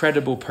this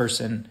incredible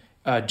person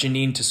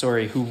Janine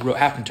Tesori, who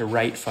happened to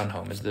write Fun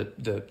Home, is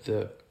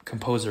the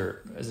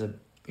composer, is an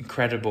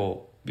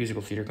incredible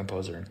musical theater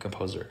composer and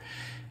composer.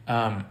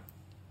 And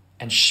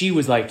she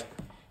was like,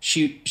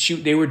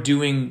 they were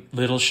doing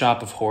Little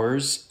Shop of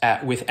Horrors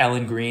with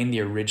Ellen Greene,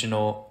 the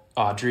original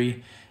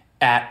Audrey,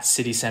 at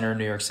City Center in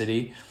New York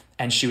City.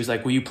 And she was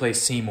like, will you play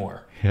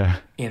Seymour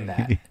in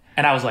that?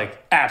 And I was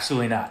like,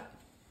 absolutely not.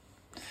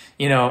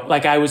 You know,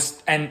 like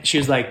and she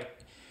was like,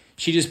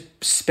 she just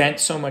spent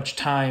so much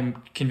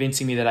time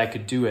convincing me that I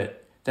could do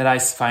it that I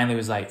finally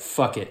was like,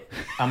 fuck it,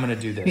 I'm going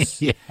to do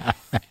this.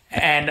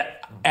 And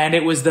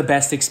it was the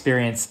best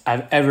experience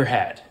I've ever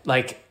had.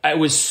 Like, it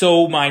was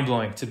so mind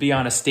blowing to be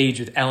on a stage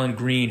with Ellen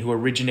Greene, who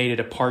originated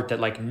a part that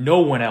like no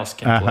one else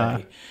can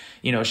play.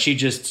 You know, she's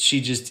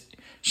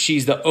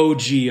the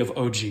OG of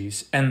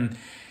OGs. And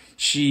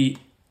she,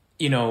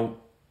 you know,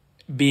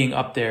 being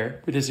up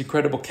there with this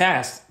incredible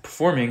cast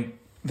performing,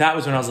 that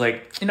was when I was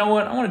like, you know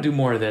what, I want to do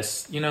more of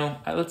this. You know,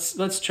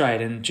 let's try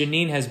it. And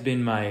Janine has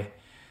been my,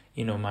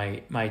 you know,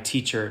 my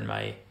teacher and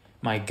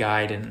my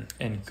guide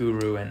and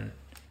guru and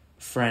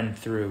friend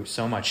through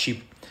so much.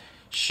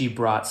 She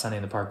brought Sunday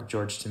in the Park with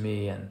George to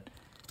me, and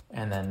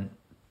then,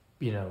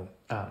 you know,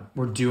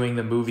 we're doing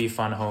the movie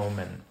Fun Home,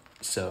 and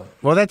so.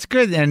 Well, that's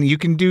good, and you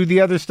can do the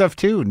other stuff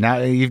too. Now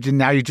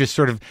you've just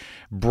sort of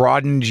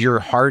broadened your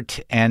heart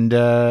and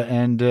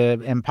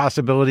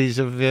possibilities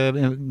of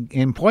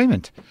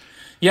employment.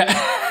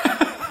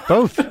 Yeah,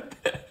 both.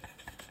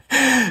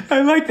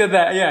 I like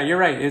that. Yeah, you're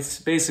right. It's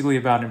basically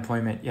about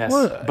employment. Yes,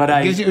 well, but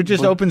it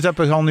just opens up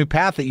a whole new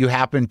path that you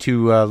happen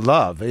to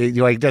love.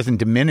 It doesn't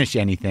diminish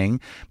anything,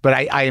 but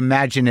I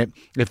imagine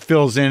it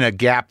fills in a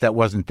gap that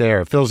wasn't there.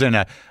 It fills in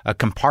a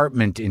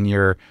compartment in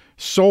your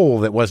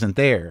soul that wasn't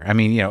there. I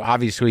mean, you know,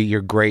 obviously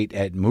you're great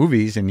at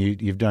movies and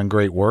you've done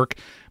great work,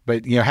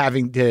 but you know,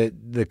 having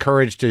the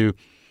courage to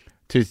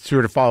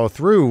sort of follow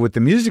through with the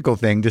musical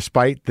thing,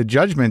 despite the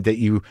judgment that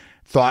you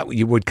thought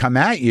you would come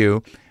at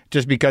you,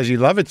 just because you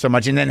love it so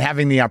much, and then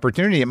having the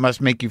opportunity, it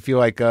must make you feel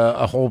like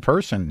a whole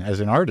person as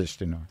an artist.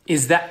 You know,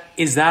 is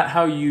that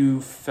how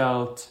you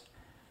felt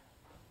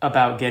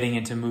about getting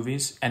into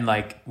movies? And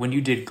like when you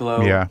did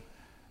Glow, yeah,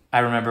 I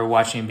remember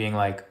watching and being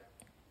like,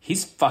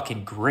 he's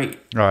fucking great.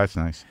 Oh, that's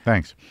nice.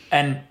 Thanks.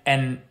 And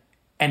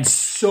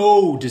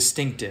so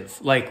distinctive.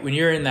 Like when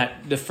you're in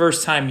that, the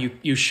first time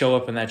you show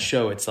up in that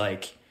show, it's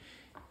like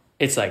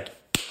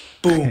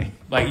boom,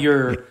 like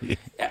you're,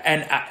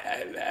 and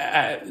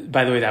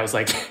by the way, that was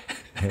like,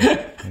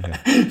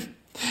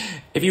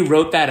 if you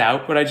wrote that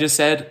out, what I just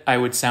said, I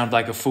would sound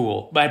like a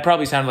fool, but I'd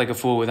probably sound like a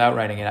fool without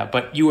writing it out,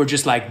 but you were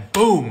just like,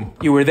 boom,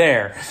 you were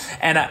there.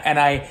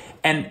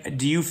 And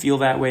do you feel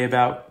that way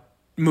about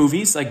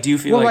movies? Like, do you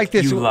feel like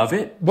you love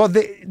it? Well,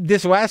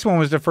 this last one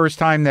was the first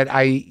time that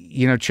I,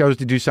 you know, chose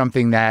to do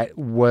something that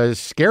was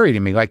scary to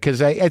me. Like,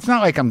 because it's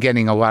not like I'm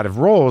getting a lot of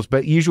roles,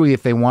 but usually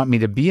if they want me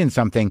to be in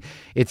something,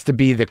 it's to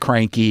be the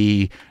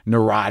cranky,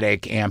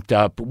 neurotic, amped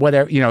up,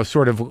 whatever, you know,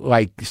 sort of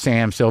like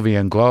Sam, Sylvia,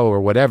 and Glow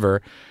or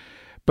whatever.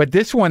 But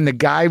this one, the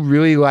guy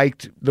really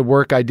liked the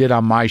work I did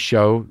on my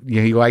show. You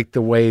know, he liked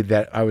the way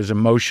that I was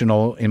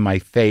emotional in my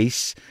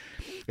face.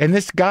 And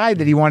this guy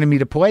that he wanted me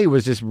to play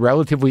was this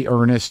relatively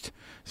earnest,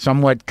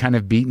 somewhat kind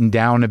of beaten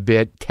down a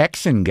bit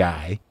Texan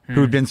guy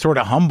who'd been sort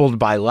of humbled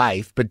by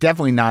life, but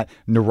definitely not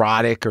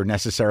neurotic or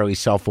necessarily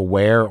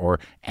self-aware or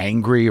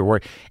angry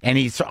and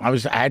I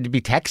had to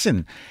be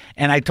Texan.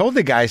 And I told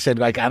the guy, I said,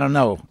 like, I don't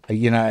know, I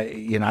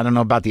don't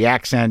know about the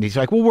accent. He's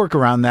like, we'll work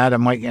around that.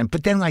 I'm like,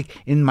 but then like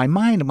in my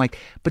mind, I'm like,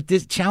 but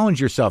this, challenge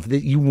yourself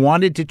that you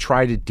wanted to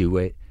try to do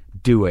it.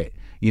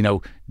 You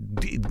know,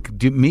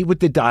 meet with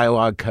the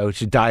dialogue coach,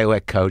 the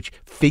dialect coach,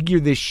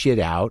 figure this shit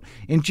out,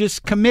 and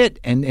just commit.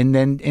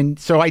 And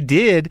so I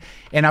did,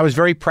 and I was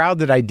very proud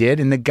that I did,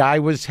 and the guy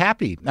was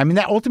happy. I mean,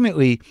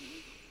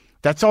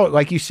 that's all.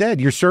 Like you said,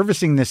 you're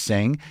servicing this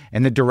thing,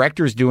 and the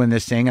director's doing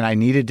this thing, and I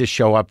needed to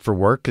show up for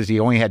work because he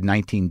only had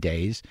 19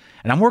 days.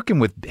 And I'm working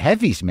with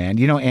heavies, man.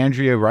 You know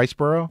Andrea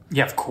Riceborough?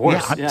 Yeah, of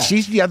course. Yeah.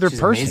 She's the other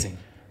person. Amazing.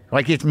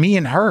 Like, it's me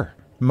and her.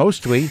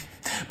 Mostly,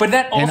 but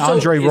that also and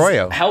Andre is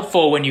Royo.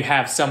 Helpful when you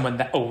have someone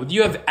that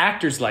you have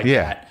actors like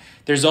that.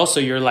 There's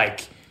also you're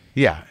like,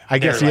 yeah, I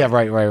guess right.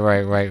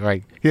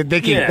 Yeah,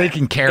 they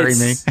can carry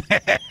me.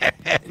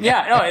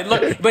 Yeah, no,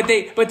 look, but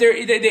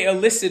they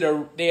elicit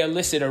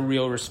a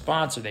real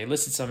response, or they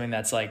elicit something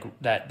that's like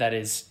that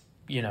is,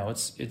 you know,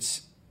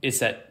 it's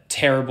that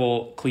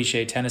terrible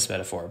cliche tennis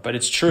metaphor, but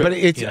it's true. But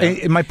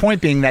it's my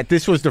point being that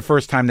this was the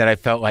first time that I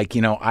felt like,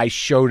 you know, I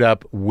showed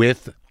up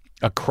with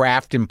a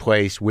craft in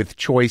place, with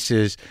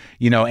choices,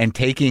 you know, and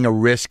taking a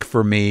risk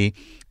for me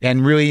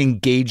and really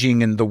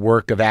engaging in the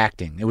work of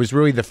acting. It was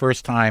really the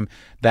first time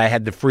that I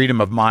had the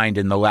freedom of mind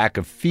and the lack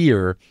of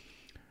fear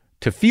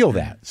to feel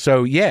that.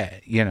 So, yeah,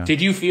 you know.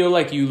 Did you feel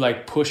like you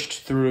like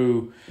pushed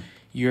through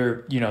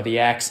your, you know, the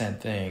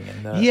accent thing?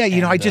 And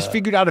I just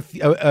figured out,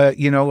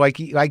 you know, like,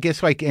 I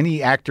guess like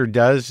any actor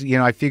does, you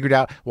know, I figured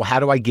out, well, how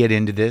do I get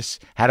into this?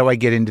 How do I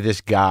get into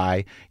this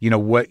guy? You know,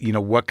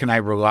 what can I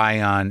rely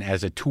on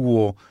as a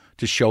tool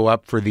to show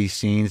up for these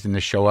scenes and to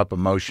show up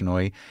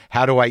emotionally?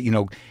 How do I,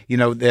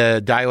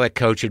 the dialect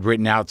coach had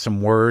written out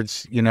some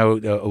words, a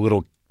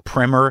little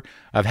primer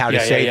of how to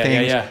say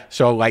things. Yeah.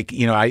 So like,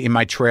 in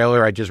my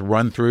trailer, I just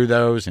run through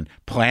those and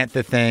plant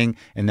the thing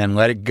and then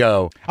let it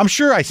go. I'm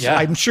sure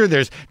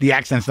there's the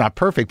accent's not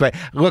perfect, but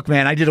look,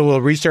 man, I did a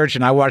little research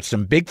and I watched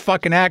some big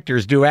fucking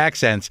actors do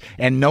accents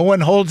and no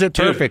one holds it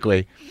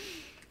perfectly.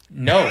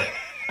 No.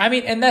 I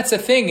mean, and that's the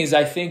thing is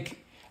I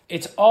think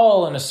it's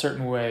all in a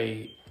certain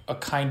way a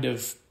kind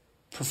of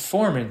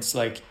performance,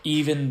 like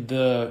even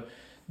the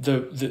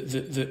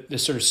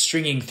sort of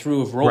stringing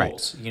through of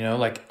roles,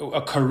 like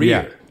a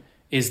career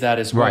is that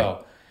as well.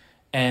 Right.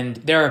 And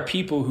there are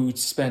people who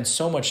spend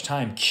so much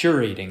time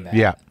curating that.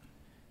 Yeah.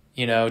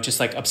 Just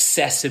like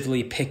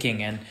obsessively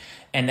picking and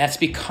that's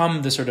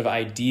become the sort of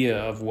idea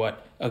of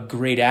what a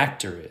great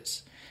actor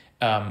is.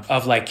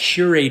 Of like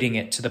curating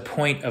it to the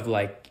point of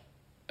like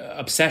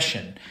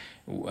obsession.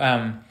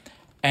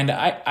 And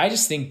I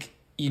just think,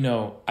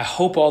 I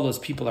hope all those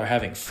people are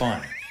having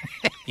fun.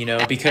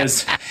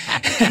 Because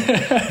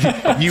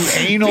you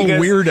anal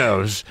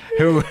weirdos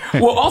who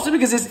well, also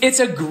because it's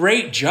a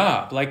great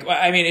job. Like,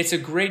 I mean, it's a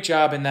great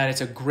job in that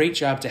it's a great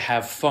job to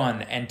have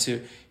fun and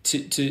to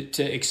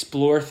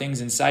explore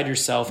things inside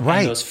yourself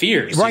and those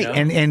fears. Right.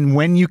 And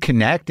when you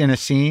connect in a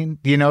scene,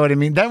 you know what I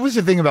mean? That was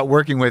the thing about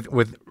working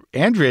with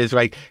Andrea is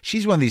like,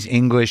 she's one of these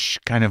English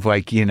kind of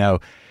like,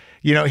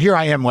 here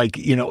I am like,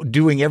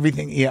 doing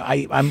everything.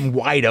 I'm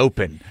wide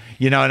open,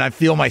 and I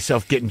feel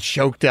myself getting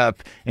choked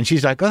up. And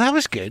she's like, "Oh, that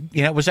was good.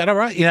 Was that all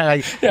right?"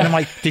 And I'm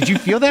like, "Did you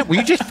feel that? Were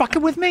you just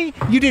fucking with me?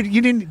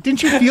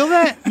 Didn't you feel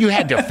that? You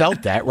had to have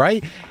felt that,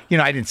 right?"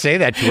 I didn't say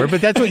that to her,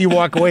 but that's what you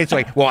walk away. It's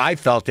like, well, I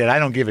felt it. I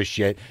don't give a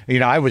shit.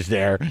 I was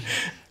there.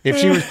 If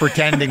she was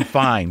pretending,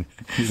 fine.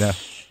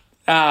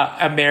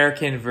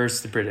 American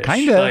versus the British,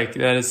 kind of like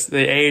that is the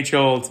age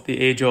old.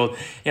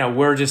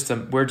 We're just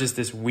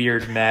this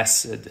weird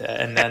mess,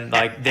 and then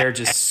like they're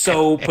just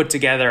so put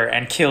together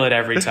and kill it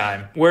every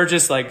time. We're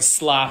just like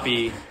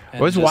sloppy. It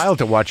was wild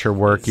to watch her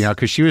work,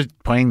 because she was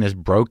playing this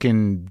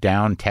broken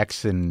down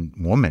Texan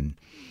woman,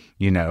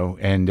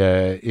 and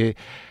I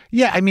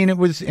mean it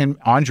was. And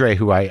Andre,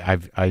 who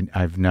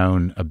I've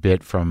known a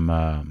bit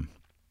from.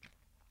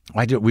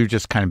 We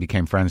just kind of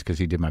became friends because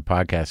he did my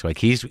podcast. Like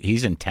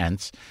he's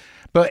intense.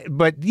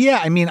 But yeah,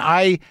 I mean,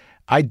 I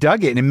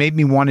dug it and it made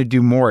me want to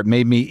do more.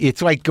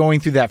 It's like going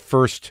through that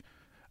first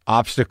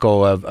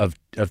obstacle of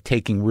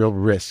taking real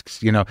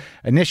risks.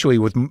 Initially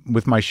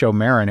with my show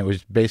Marin, it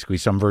was basically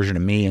some version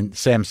of me, and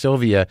Sam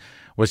Sylvia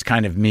was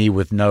kind of me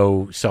with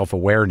no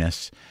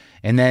self-awareness.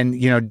 And then,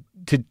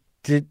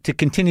 to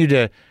continue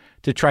to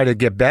try to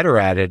get better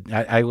at it,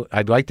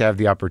 I'd like to have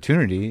the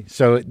opportunity.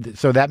 So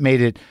that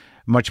made it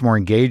much more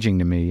engaging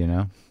to me,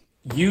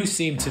 You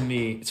seem to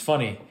me, it's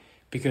funny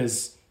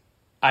because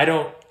I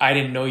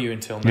didn't know you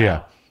until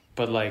now,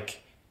 but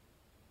like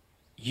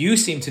you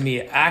seem to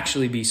me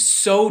actually be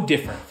so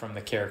different from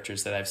the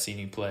characters that I've seen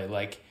you play.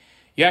 Like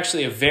you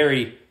actually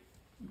very,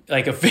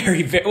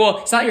 well,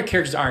 it's not your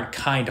characters aren't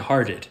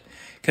kind-hearted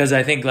because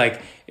I think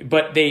like,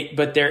 but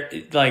they're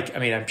like, I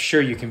mean, I'm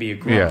sure you can be a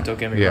grump. Don't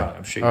get me wrong.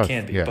 I'm sure you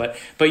can be, but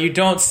you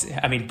don't.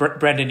 I mean,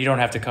 Brendan, you don't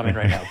have to come in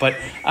right now, but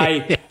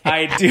I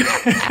do.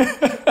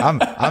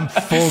 I'm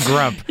full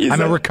grump.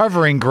 I'm a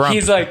recovering grump.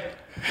 He's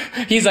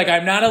like,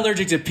 I'm not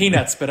allergic to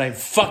peanuts, but I'm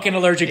fucking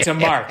allergic to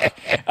Marc.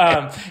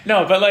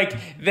 No, but like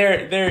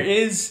there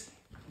is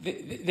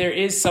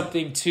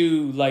something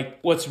to like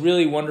what's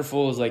really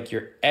wonderful is like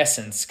your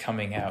essence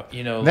coming out.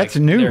 That's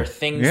like, new. There are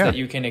things that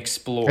you can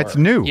explore. That's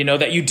new.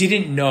 That you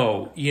didn't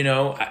know.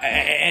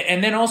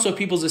 And then also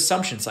people's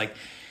assumptions. Like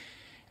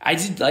I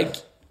did like,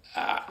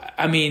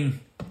 I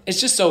mean,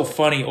 it's just so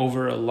funny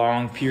over a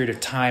long period of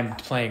time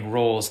playing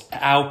roles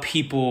how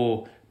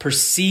people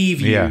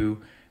perceive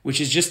you. Which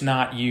is just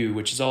not you,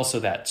 which is also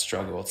that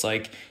struggle. It's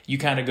like you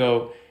kind of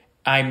go,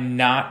 I'm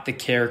not the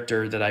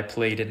character that I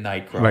played in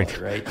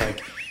Nightcrawler, right?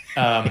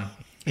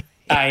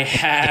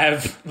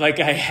 Like,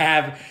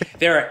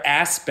 there are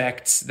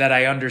aspects that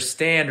I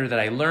understand or that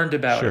I learned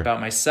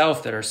about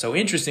myself that are so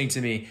interesting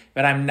to me,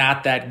 but I'm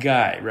not that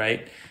guy,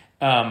 right?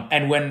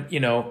 And when,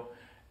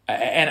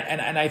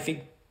 and I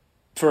think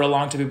for a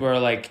long time people are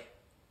like,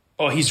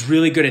 oh, he's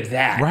really good at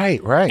that. Right.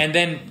 And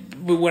then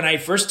when I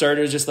first started,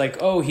 it was just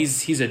like, oh,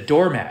 he's a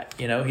doormat,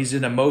 he's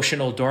an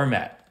emotional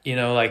doormat,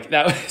 like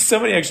that.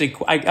 Somebody actually,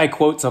 I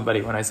quote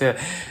somebody when I say that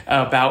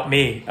about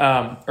me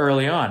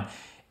early on.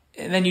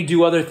 And then you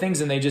do other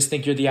things and they just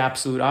think you're the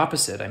absolute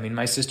opposite. I mean,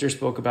 my sister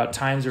spoke about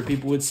times where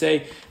people would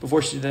say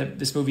before she did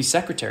this movie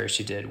Secretary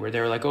she did, where they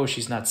were like, oh,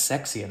 she's not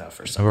sexy enough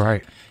or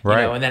something.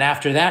 Right. And then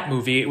after that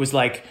movie, it was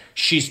like,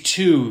 she's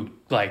too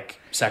like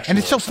sexual. And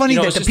it's so funny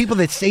that the people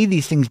that say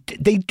these things,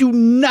 they do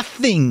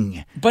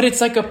nothing. But it's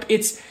like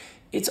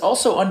it's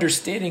also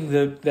understanding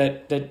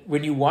that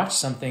when you watch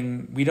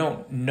something, we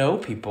don't know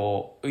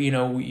people.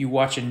 You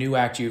watch a new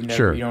actor you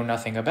know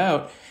nothing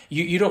about.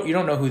 You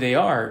don't know who they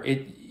are.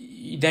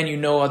 then you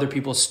know other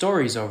people's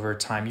stories over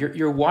time.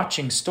 You're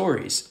watching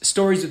stories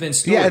within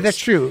stories. Yeah, that's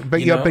true.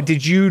 But but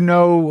did you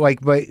know,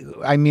 like, but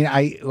I mean,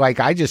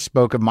 I just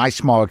spoke of my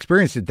small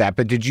experience at that,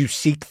 but did you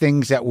seek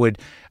things that would,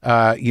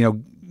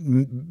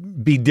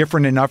 be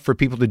different enough for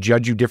people to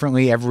judge you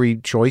differently every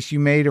choice you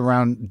made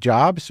around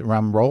jobs,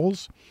 around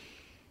roles?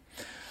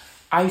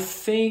 I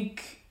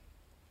think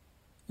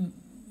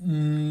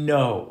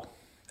no.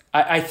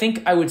 I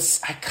think I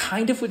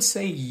kind of would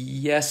say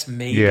yes,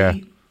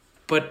 maybe,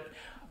 but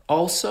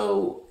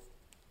also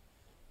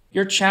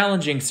you're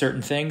challenging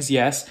certain things,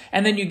 yes,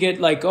 and then you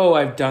get like, oh,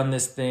 I've done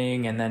this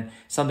thing, and then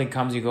something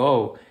comes, you go,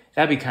 oh,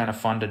 that'd be kind of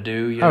fun to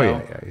do, you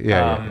know?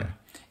 Yeah.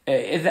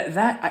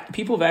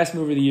 People have asked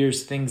me over the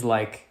years things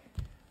like,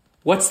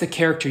 what's the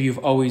character you've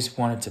always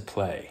wanted to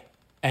play,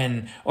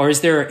 or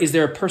is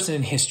there a person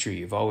in history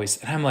you've always?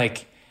 And I'm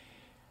like,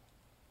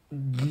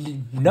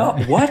 no,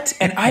 what?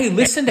 And I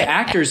listen to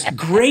actors,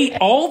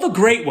 all the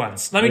great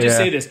ones. Let me just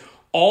say this.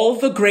 All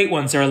the great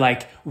ones are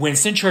like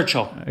Winston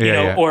Churchill,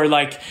 or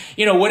like,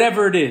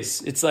 whatever it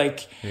is. It's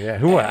like, I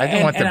don't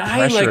want the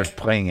pressure of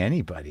playing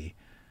anybody.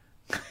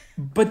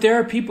 But there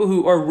are people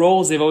who are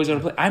roles they've always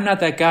wanted to play. I'm not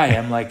that guy.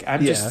 I'm like,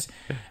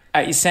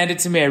 you send it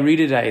to me, I read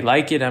it, I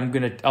like it,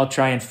 I'll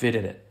try and fit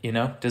in it,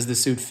 Does the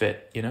suit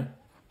fit,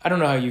 I don't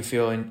know how you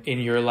feel in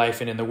your life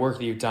and in the work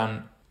that you've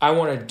done. I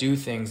want to do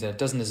things, and it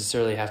doesn't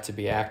necessarily have to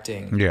be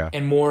acting. Yeah.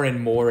 And more,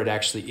 it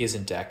actually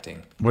isn't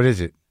acting. What is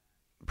it?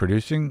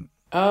 Producing?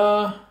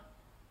 Restaurant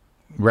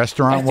work? I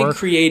think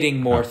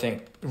creating more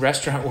things.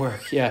 Restaurant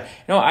work, yeah.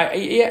 No,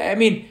 I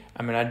mean,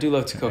 I do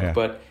love to cook,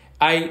 but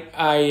I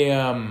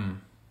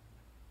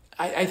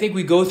think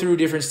we go through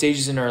different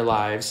stages in our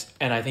lives,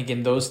 and I think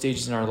in those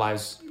stages in our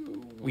lives,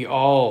 we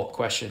all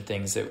question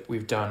things that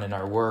we've done in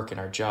our work, in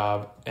our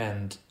job,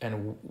 and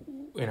in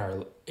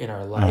our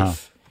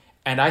life.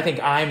 And I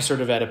think I'm sort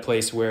of at a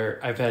place where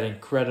I've had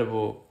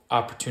incredible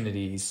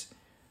opportunities,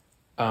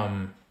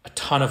 a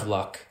ton of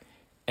luck,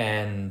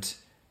 and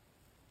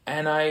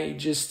I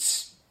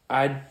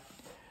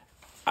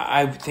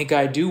think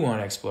I do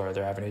want to explore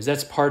other avenues.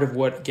 That's part of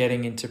what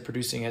getting into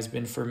producing has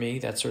been for me.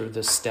 That's sort of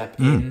the step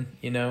in,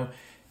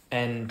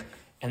 and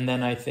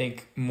then I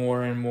think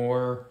more and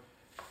more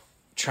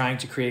trying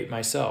to create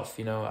myself.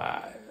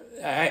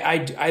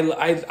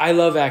 I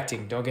love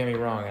acting. Don't get me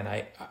wrong,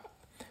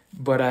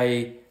 but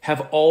I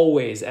have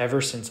always,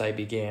 ever since I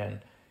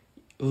began,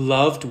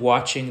 loved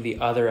watching the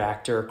other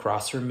actor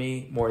across from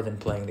me more than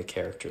playing the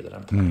character that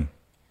I'm playing.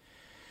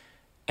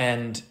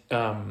 And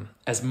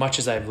as much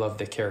as I've loved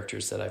the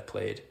characters that I've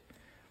played,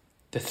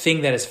 the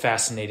thing that has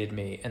fascinated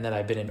me and that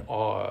I've been in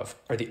awe of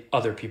are the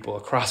other people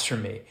across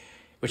from me,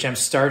 which I'm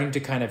starting to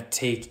kind of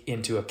take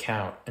into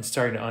account and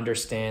starting to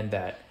understand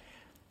that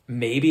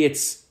maybe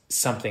it's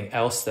something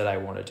else that I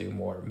want to do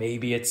more.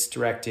 Maybe it's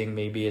directing,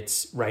 maybe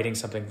it's writing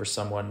something for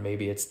someone,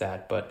 maybe it's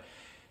that. But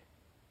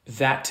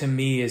that to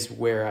me is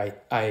where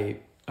I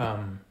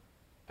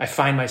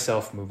find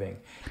myself moving.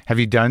 Have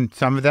you done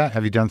some of that?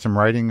 Have you done some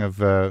writing of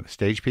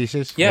stage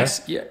pieces?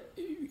 Yes,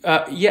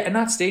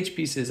 not stage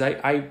pieces.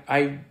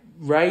 I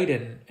write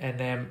and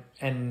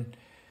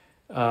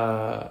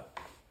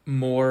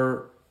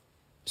more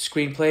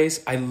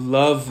screenplays. I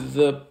love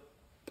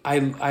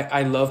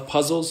I love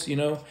puzzles,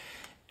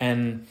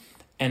 and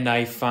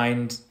I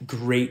find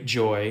great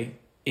joy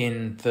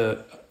in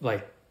the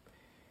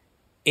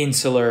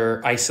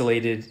insular,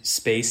 isolated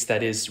space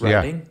that is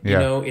writing.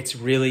 It's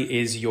really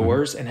is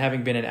yours. And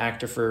having been an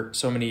actor for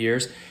so many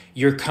years,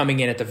 you're coming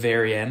in at the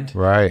very end,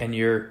 right? And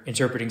you're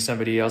interpreting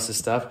somebody else's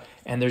stuff.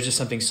 And there's just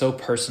something so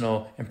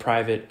personal and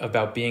private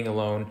about being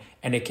alone,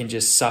 and it can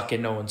just suck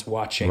and no one's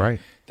watching. Right.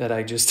 That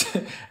I just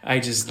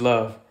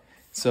love.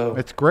 So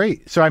it's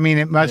great. So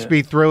it must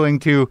be thrilling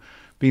to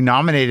be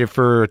nominated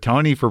for a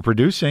Tony for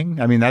producing.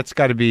 That's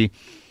got to be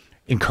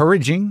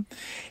encouraging.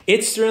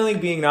 It's thrilling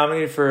being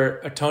nominated for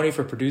a Tony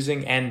for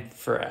producing and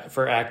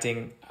for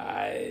acting.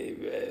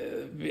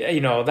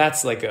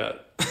 That's like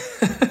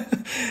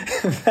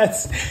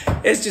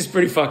it's just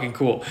pretty fucking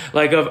cool.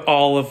 Like, of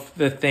all of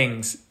the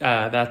things,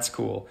 that's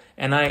cool.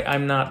 And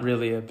I'm not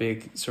really a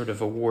big sort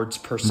of awards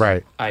person.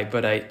 Right.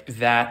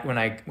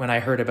 When I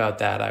heard about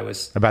that, I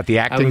was about the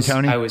acting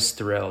Tony. I was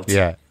thrilled.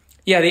 Yeah.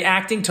 Yeah, the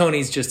acting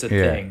Tony's just a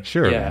thing.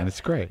 Sure, man,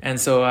 it's great. And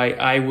so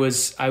I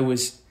was.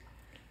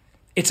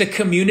 It's a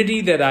community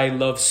that I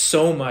love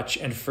so much,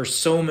 and for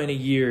so many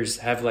years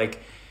have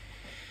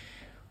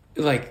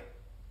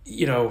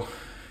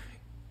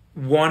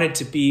wanted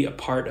to be a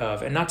part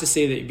of. And not to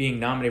say that being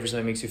nominated for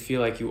something makes you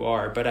feel like you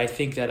are, but I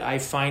think that I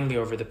finally,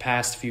 over the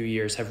past few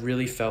years, have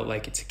really felt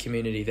like it's a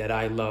community that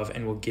I love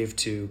and will give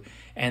to,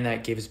 and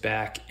that gives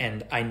back,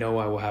 and I know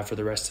I will have for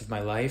the rest of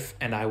my life,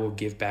 and I will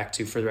give back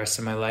to for the rest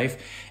of my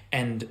life.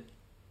 And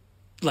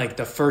like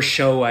the first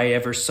show I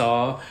ever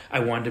saw, I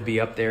wanted to be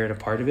up there and a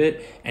part of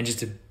it, and just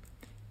to,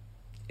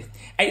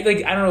 I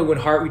don't know, when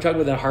we talked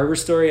about that Harbor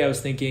story, I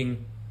was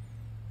thinking,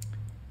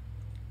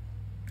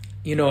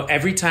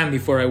 every time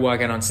before I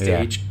walk out on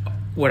stage,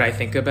 what I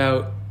think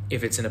about,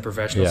 if it's in a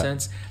professional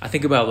sense, I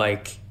think about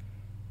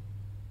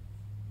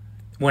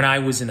when I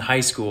was in high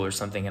school or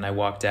something and I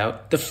walked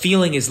out, the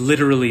feeling is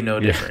literally no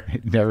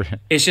different. Never.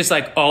 It's just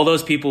like all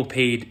those people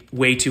paid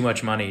way too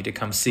much money to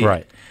come see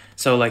it.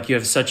 So like you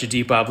have such a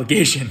deep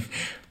obligation.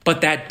 But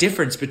that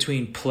difference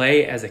between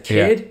play as a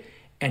kid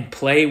and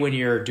play when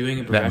you're doing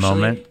it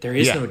professionally, there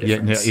is no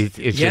difference.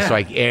 It's just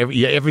like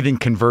everything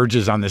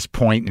converges on this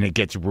point and it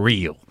gets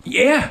real.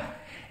 Yeah.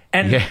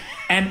 And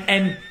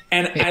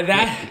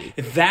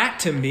that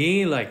to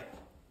me, like,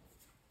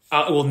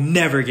 it will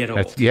never get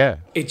old.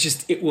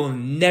 It will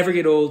never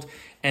get old.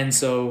 And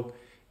so,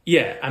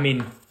 I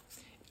mean,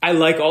 I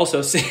like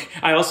also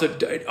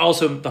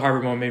the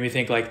Harvard moment made me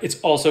think like, it's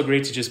also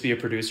great to just be a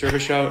producer of a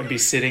show and be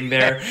sitting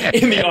there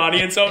in the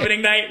audience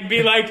opening night and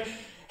be like,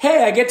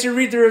 hey, I get to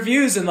read the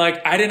reviews and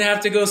like, I didn't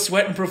have to go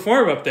sweat and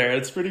perform up there.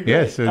 It's pretty great.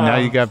 Yeah. So now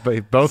you got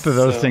both of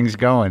those things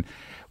going.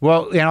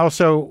 Well, and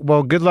also,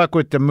 good luck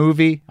with the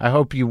movie. I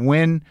hope you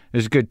win. It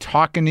was good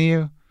talking to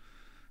you.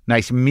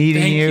 Nice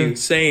meeting you. Thank you.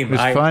 Same. It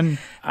was fun.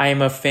 I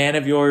am a fan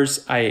of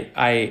yours.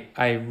 I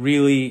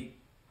really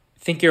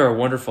think you're a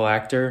wonderful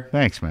actor.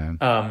 Thanks, man.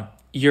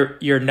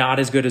 You're not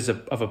as good as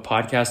of a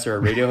podcast or a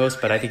radio host,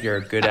 but I think you're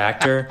a good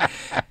actor.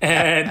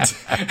 And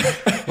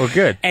well,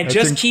 good. And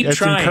just keep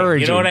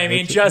trying. You know what I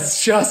mean?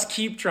 Just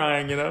keep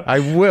trying. You know. I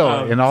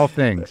will in all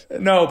things.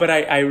 No, but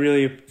I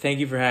really thank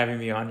you for having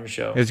me on your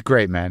show. It was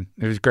great, man.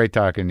 It was great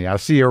talking to you. I'll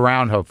see you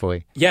around,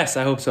 hopefully. Yes,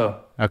 I hope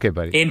so. Okay,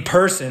 buddy. In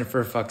person,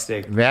 for fuck's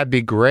sake. That'd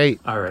be great.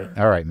 All right.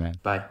 All right, man.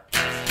 Bye.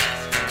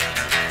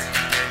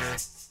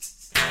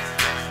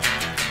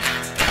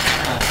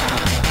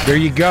 There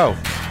you go.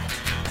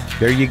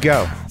 There you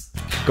go.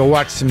 Go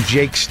watch some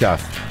Jake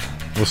stuff.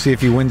 We'll see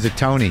if he wins a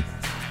Tony.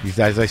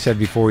 As I said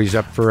before, he's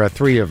up for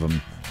 3 of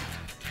them.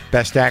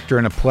 Best actor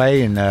in a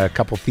play and a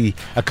couple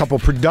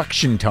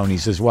production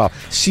Tonys as well.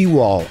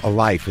 Seawall, A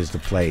Life is the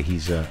play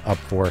he's up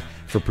for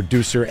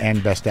producer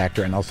and best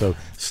actor, and also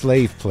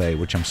Slave Play,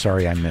 which I'm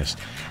sorry I missed.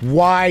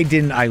 Why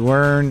didn't I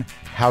learn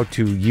how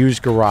to use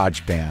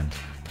GarageBand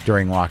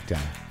during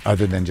lockdown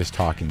other than just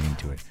talking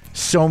into it?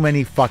 So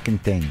many fucking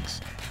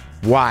things.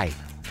 Why?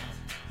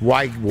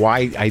 Why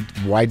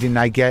didn't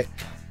I get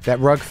that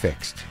rug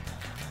fixed?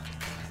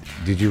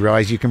 Did you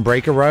realize you can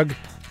break a rug?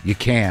 You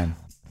can.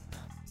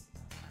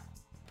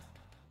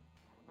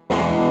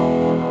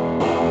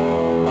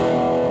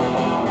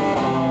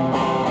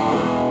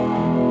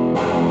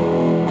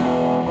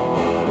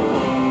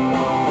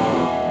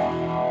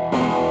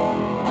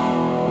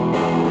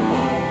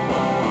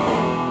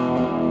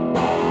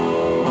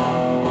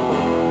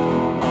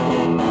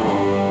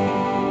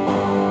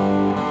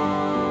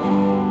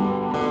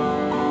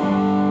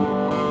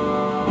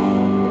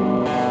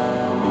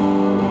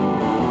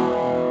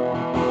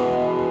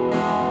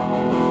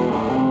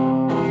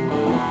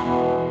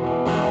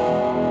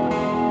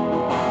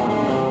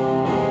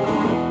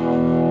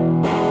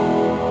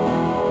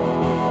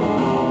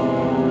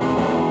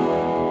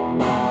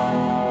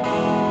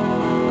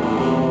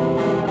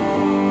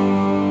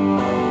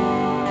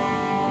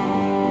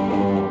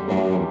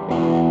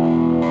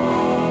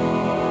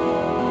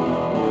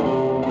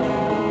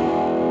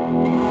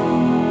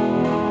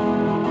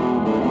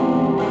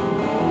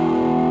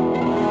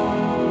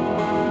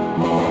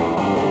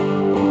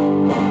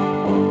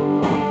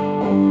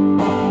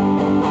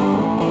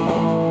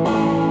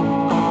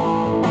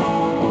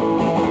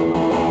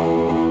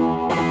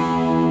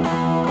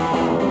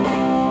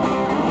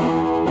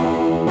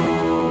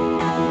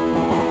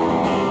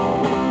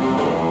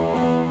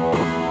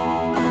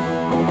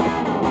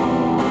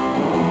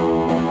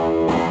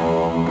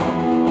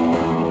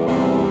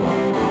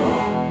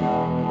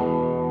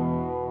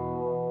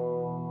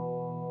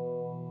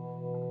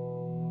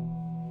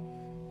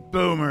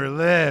 Boomer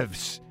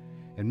lives.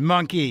 And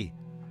Monkey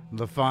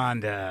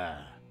LaFonda.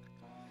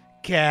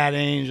 Cat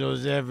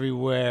angels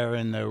everywhere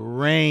in the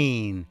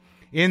rain.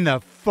 In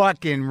the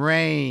fucking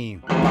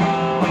rain.